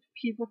only the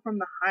people from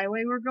the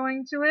highway were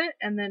going to it,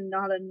 and then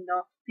not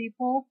enough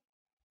people.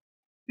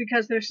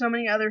 Because there's so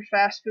many other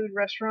fast food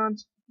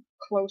restaurants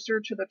closer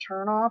to the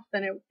turnoff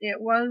than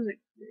it was, it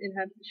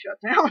had to be shut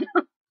down.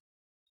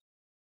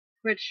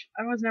 Which,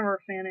 I was never a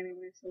fan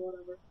anyway, so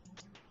whatever.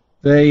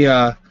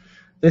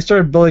 They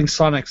started building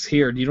Sonics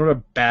here. Do you know what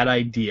a bad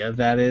idea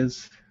that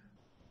is?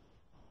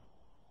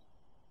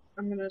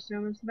 I'm gonna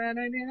assume it's a bad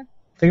idea.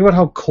 Think about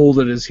how cold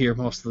it is here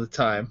most of the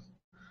time.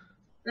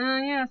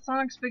 Yeah,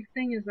 Sonic's big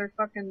thing is their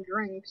fucking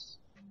drinks.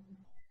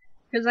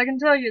 Because I can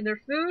tell you,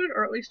 their food,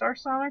 or at least our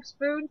Sonic's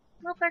food,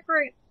 not that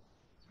great.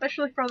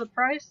 Especially for the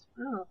price.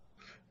 Oh.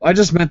 I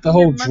just meant the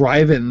whole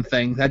drive-in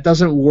thing. That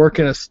doesn't work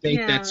in a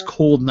state that's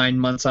cold 9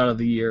 months out of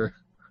the year.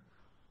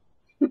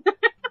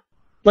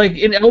 Like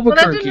in Albuquerque. Well,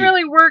 that didn't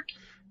really work.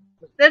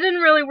 That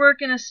didn't really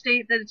work in a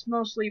state that it's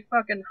mostly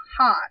fucking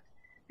hot.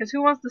 Because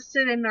who wants to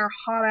sit in their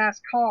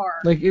hot-ass car?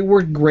 Like, it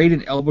worked great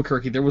in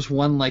Albuquerque. There was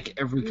one, like,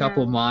 every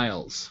couple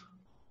miles.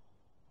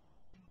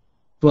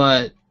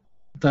 But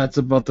that's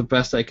about the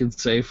best I can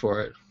say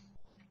for it.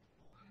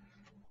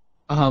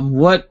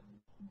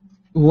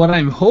 What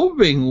I'm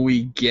hoping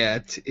we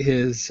get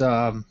is,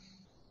 oh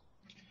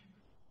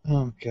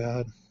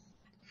god.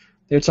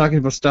 They're talking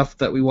about stuff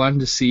that we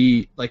wanted to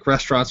see, like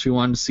restaurants we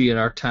wanted to see in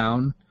our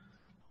town.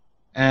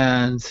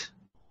 And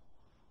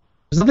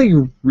there's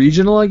nothing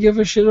regional I give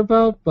a shit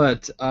about,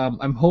 but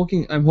I'm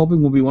hoping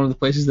we'll be one of the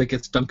places that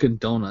gets Dunkin'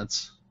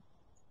 Donuts.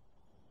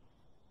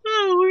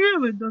 Oh, we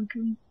have a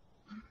Dunkin'.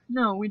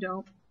 No, we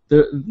don't.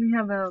 We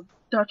have a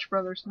Dutch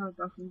Brothers, not a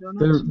Dunkin'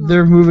 Donuts.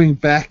 They're moving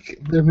back.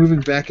 They're moving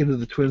back into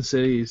the Twin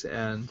Cities,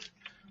 and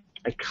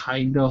I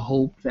kind of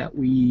hope that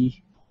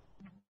we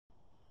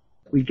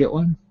get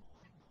one.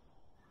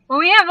 Well,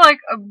 we have like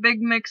a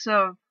big mix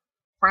of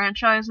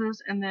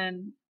franchises, and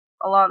then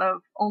a lot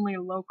of only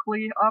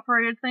locally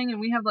operated thing, and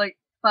we have like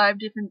 5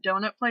 different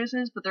donut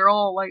places, but they're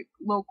all like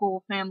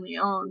local family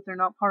owned. They're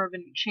not part of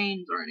any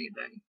chains or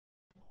anything.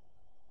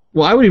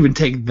 Well, I would even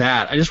take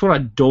that. I just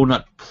want a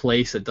donut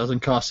place that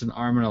doesn't cost an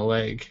arm and a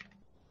leg.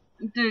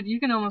 Dude, you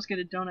can almost get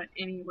a donut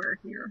anywhere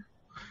here.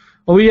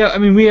 Well, we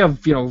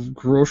have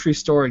grocery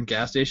store and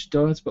gas station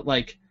donuts, but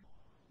like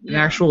an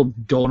actual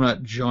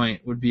donut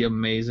joint would be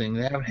amazing.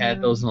 They haven't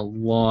had those in a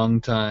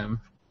long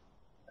time.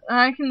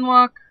 Like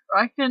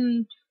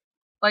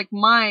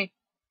my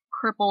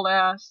crippled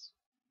ass,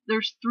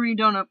 there's 3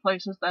 donut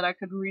places that I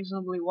could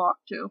reasonably walk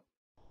to.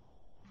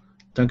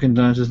 Dunkin'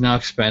 Donuts is now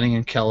expanding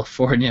in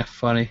California.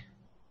 Funny.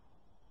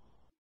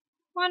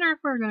 Wonder if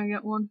we're gonna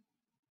get one.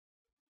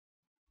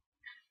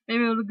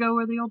 Maybe it'll go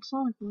where the old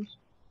Sonic was.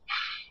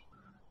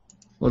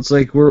 Well, it's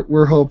like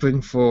we're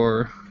hoping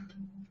for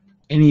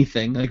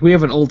anything. Like we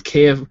have an old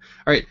KFC. All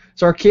right,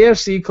 so our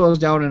KFC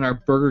closed down and our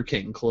Burger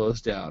King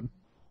closed down.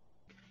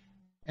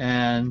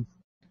 And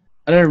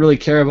I don't really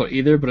care about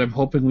either, but I'm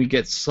hoping we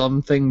get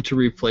something to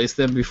replace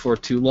them before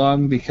too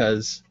long,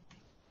 because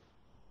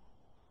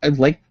I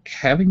like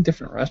having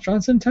different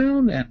restaurants in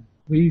town, and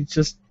we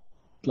just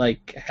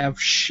like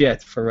have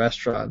shit for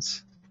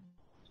restaurants.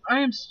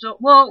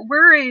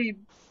 We're a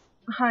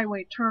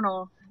highway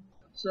turnoff,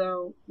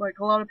 so like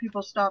a lot of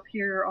people stop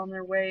here on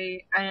their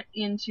way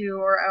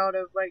into or out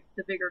of like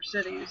the bigger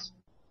cities.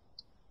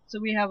 So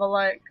we have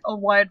a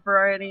wide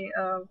variety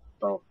of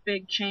both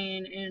big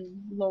chain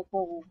and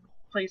local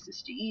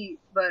places to eat,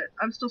 but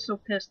I'm still so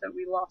pissed that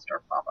we lost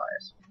our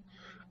Popeyes.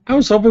 I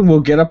was hoping we'll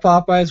get a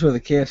Popeyes where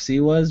the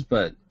KFC was,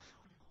 but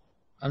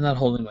I'm not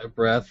holding my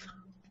breath.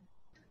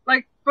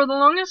 Like, for the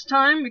longest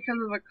time, because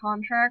of a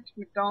contract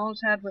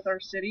McDonald's had with our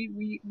city,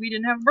 we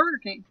didn't have Burger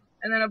King.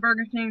 And then a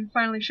Burger King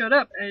finally showed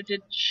up, and it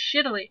did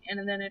shittily,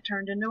 and then it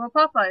turned into a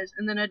Popeyes.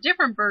 And then a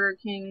different Burger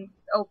King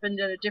opened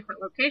at a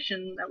different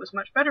location that was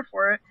much better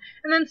for it.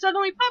 And then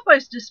suddenly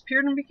Popeyes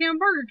disappeared and became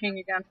Burger King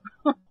again.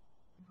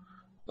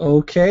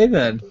 Okay,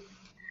 then.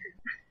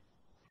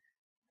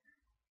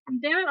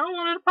 Damn it, I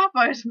wanted a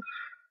Popeyes.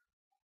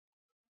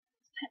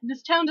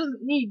 This town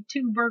doesn't need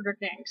 2 Burger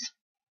Kings.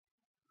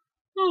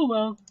 Oh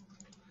well.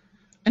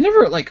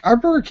 Our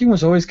Burger King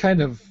was always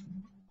kind of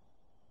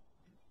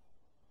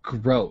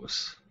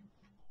gross.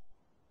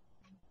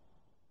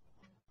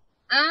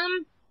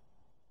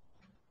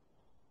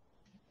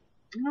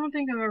 I don't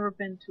think I've ever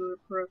been to a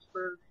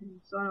Burger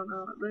King, so I don't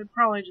know. It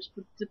probably just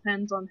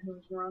depends on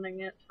who's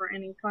running it for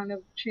any kind of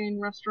chain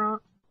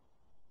restaurant.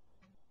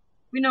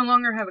 We no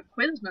longer have a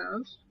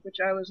Quiznos, which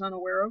I was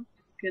unaware of,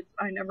 because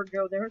I never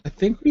go there. I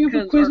think we have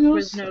a Because our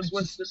Quiznos. Quiznos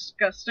was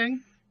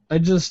disgusting. I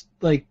just,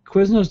 like,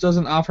 Quiznos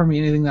doesn't offer me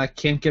anything that I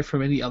can't get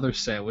from any other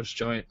sandwich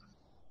joint.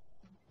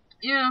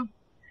 Yeah.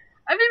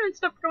 I've even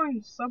stopped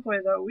going to Subway,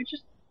 though. We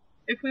just,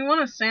 if we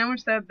want a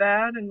sandwich that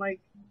bad, and like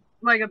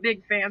a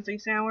big fancy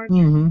sandwich,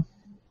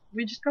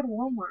 we just go to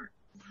Walmart.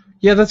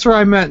 Yeah, that's where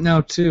I'm at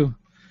now, too.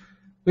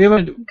 We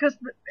haven't... Because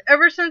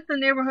ever since the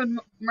neighborhood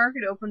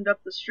market opened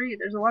up the street,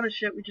 there's a lot of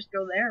shit we just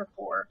go there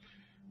for.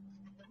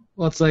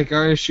 Well, it's like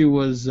our issue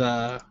was,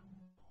 there's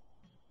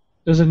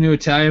a new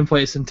Italian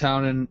place in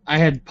town, and I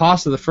had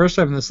pasta the first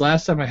time, and this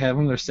last time I had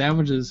one of their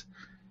sandwiches,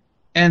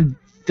 and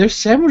their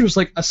sandwich was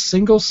like a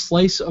single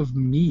slice of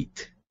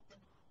meat.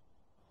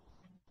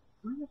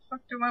 Why the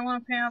fuck do I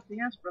want to pay out the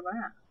ass for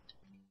that?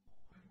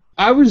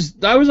 I was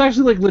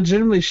actually, like,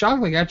 legitimately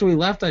shocked. Like, after we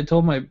left, I was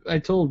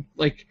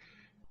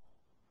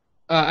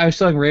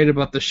telling Raid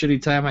about the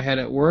shitty time I had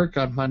at work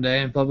on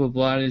Monday, and blah, blah,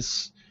 blah, and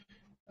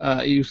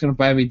he was going to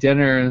buy me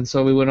dinner, and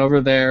so we went over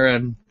there,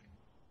 and,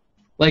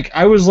 like,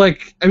 I was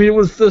like, I mean,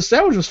 the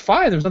sandwich was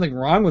fine, there was nothing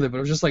wrong with it, but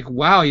it was just like,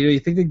 wow, you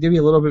think they'd give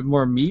you a little bit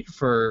more meat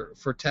for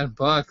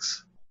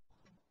 $10?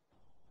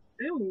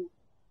 Ew.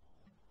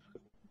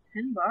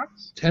 $10?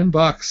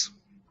 $10.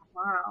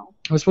 Wow.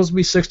 It was supposed to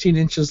be 16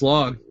 inches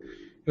long.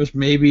 It was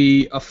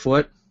maybe a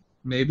foot,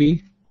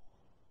 maybe.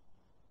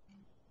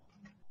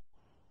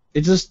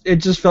 It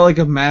just felt like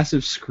a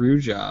massive screw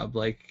job.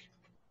 Like,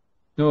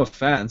 no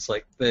offense,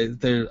 like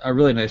they're a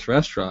really nice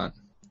restaurant,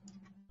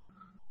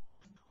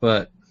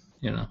 but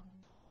you know,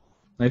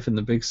 life in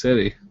the big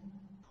city.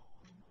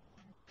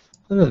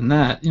 Other than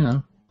that, you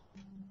know,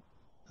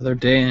 another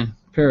day in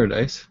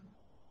paradise.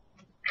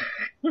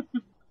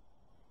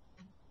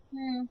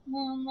 Yeah,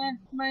 well,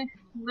 my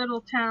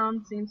little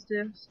town seems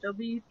to still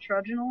be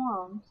trudging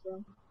along,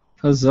 so.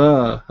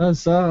 Huzzah!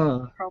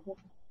 Huzzah!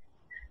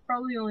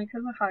 Probably only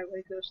because the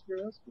highway goes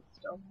through us, but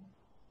still.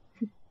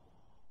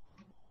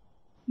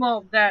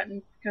 Well, that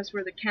and because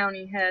we're the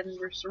county head and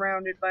we're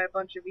surrounded by a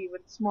bunch of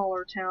even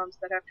smaller towns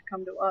that have to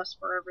come to us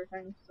for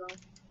everything, so.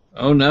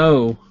 Oh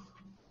no!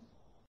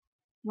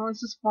 Well,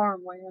 this is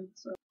farmland,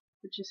 so.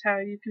 Which is how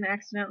you can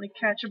accidentally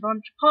catch a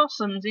bunch of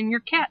possums in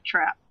your cat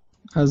trap.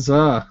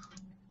 Huzzah!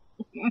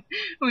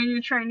 When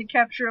you're trying to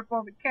capture up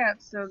all the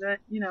cats so that,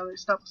 you know, they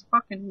stop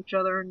fucking each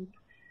other and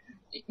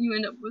you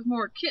end up with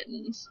more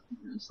kittens.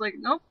 And it's like,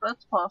 nope,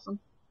 that's possum.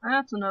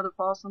 That's another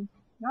possum.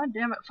 God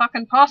damn it,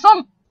 fucking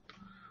possum!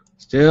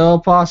 Still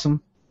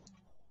possum.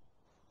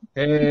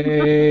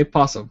 Hey,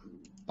 possum.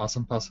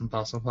 Possum, possum,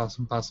 possum,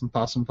 possum, possum,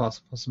 possum,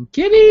 possum, possum.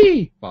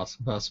 Kitty!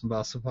 Possum, possum,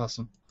 possum,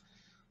 possum.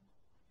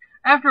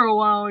 After a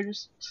while, we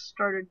just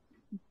started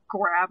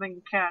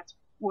grabbing cats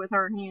with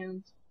our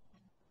hands.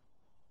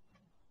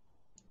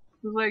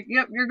 It was like,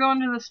 yep, you're going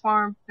to this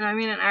farm. And I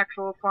mean an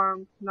actual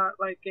farm, not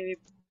like a...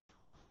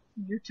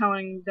 You're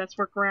telling that's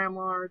where grandma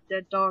or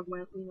dead dog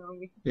went, you know.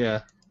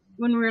 Yeah.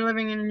 When we were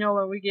living in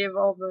Yola, we gave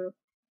all the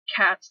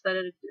cats that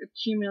had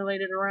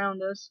accumulated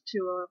around us to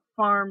a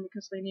farm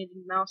because they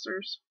needed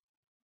mousers.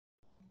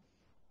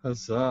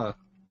 Huzzah.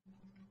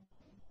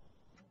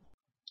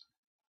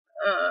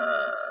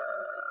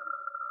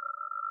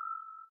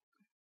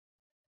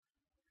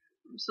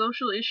 From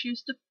social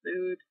issues to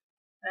food.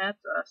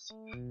 That's us.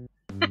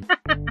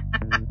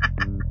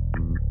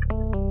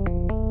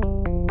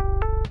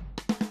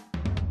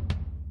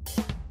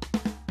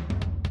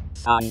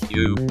 Thank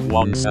you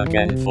once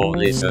again for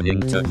listening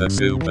to the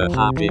Super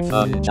Happy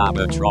Fun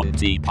Jabbertron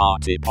Tea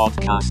Party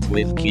podcast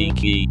with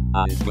Kiki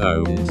and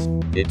Bones.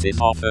 It is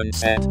often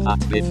said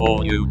that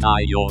before you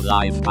die your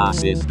life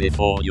passes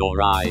before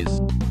your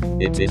eyes.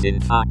 It is in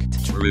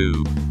fact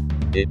true.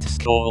 It's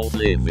called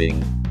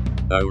living.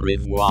 Au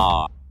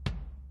revoir.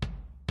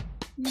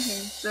 Okay,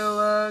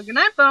 so, good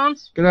night,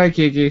 Bones. Good night,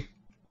 Kiki.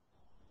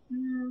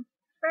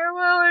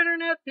 Farewell,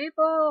 Internet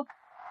people.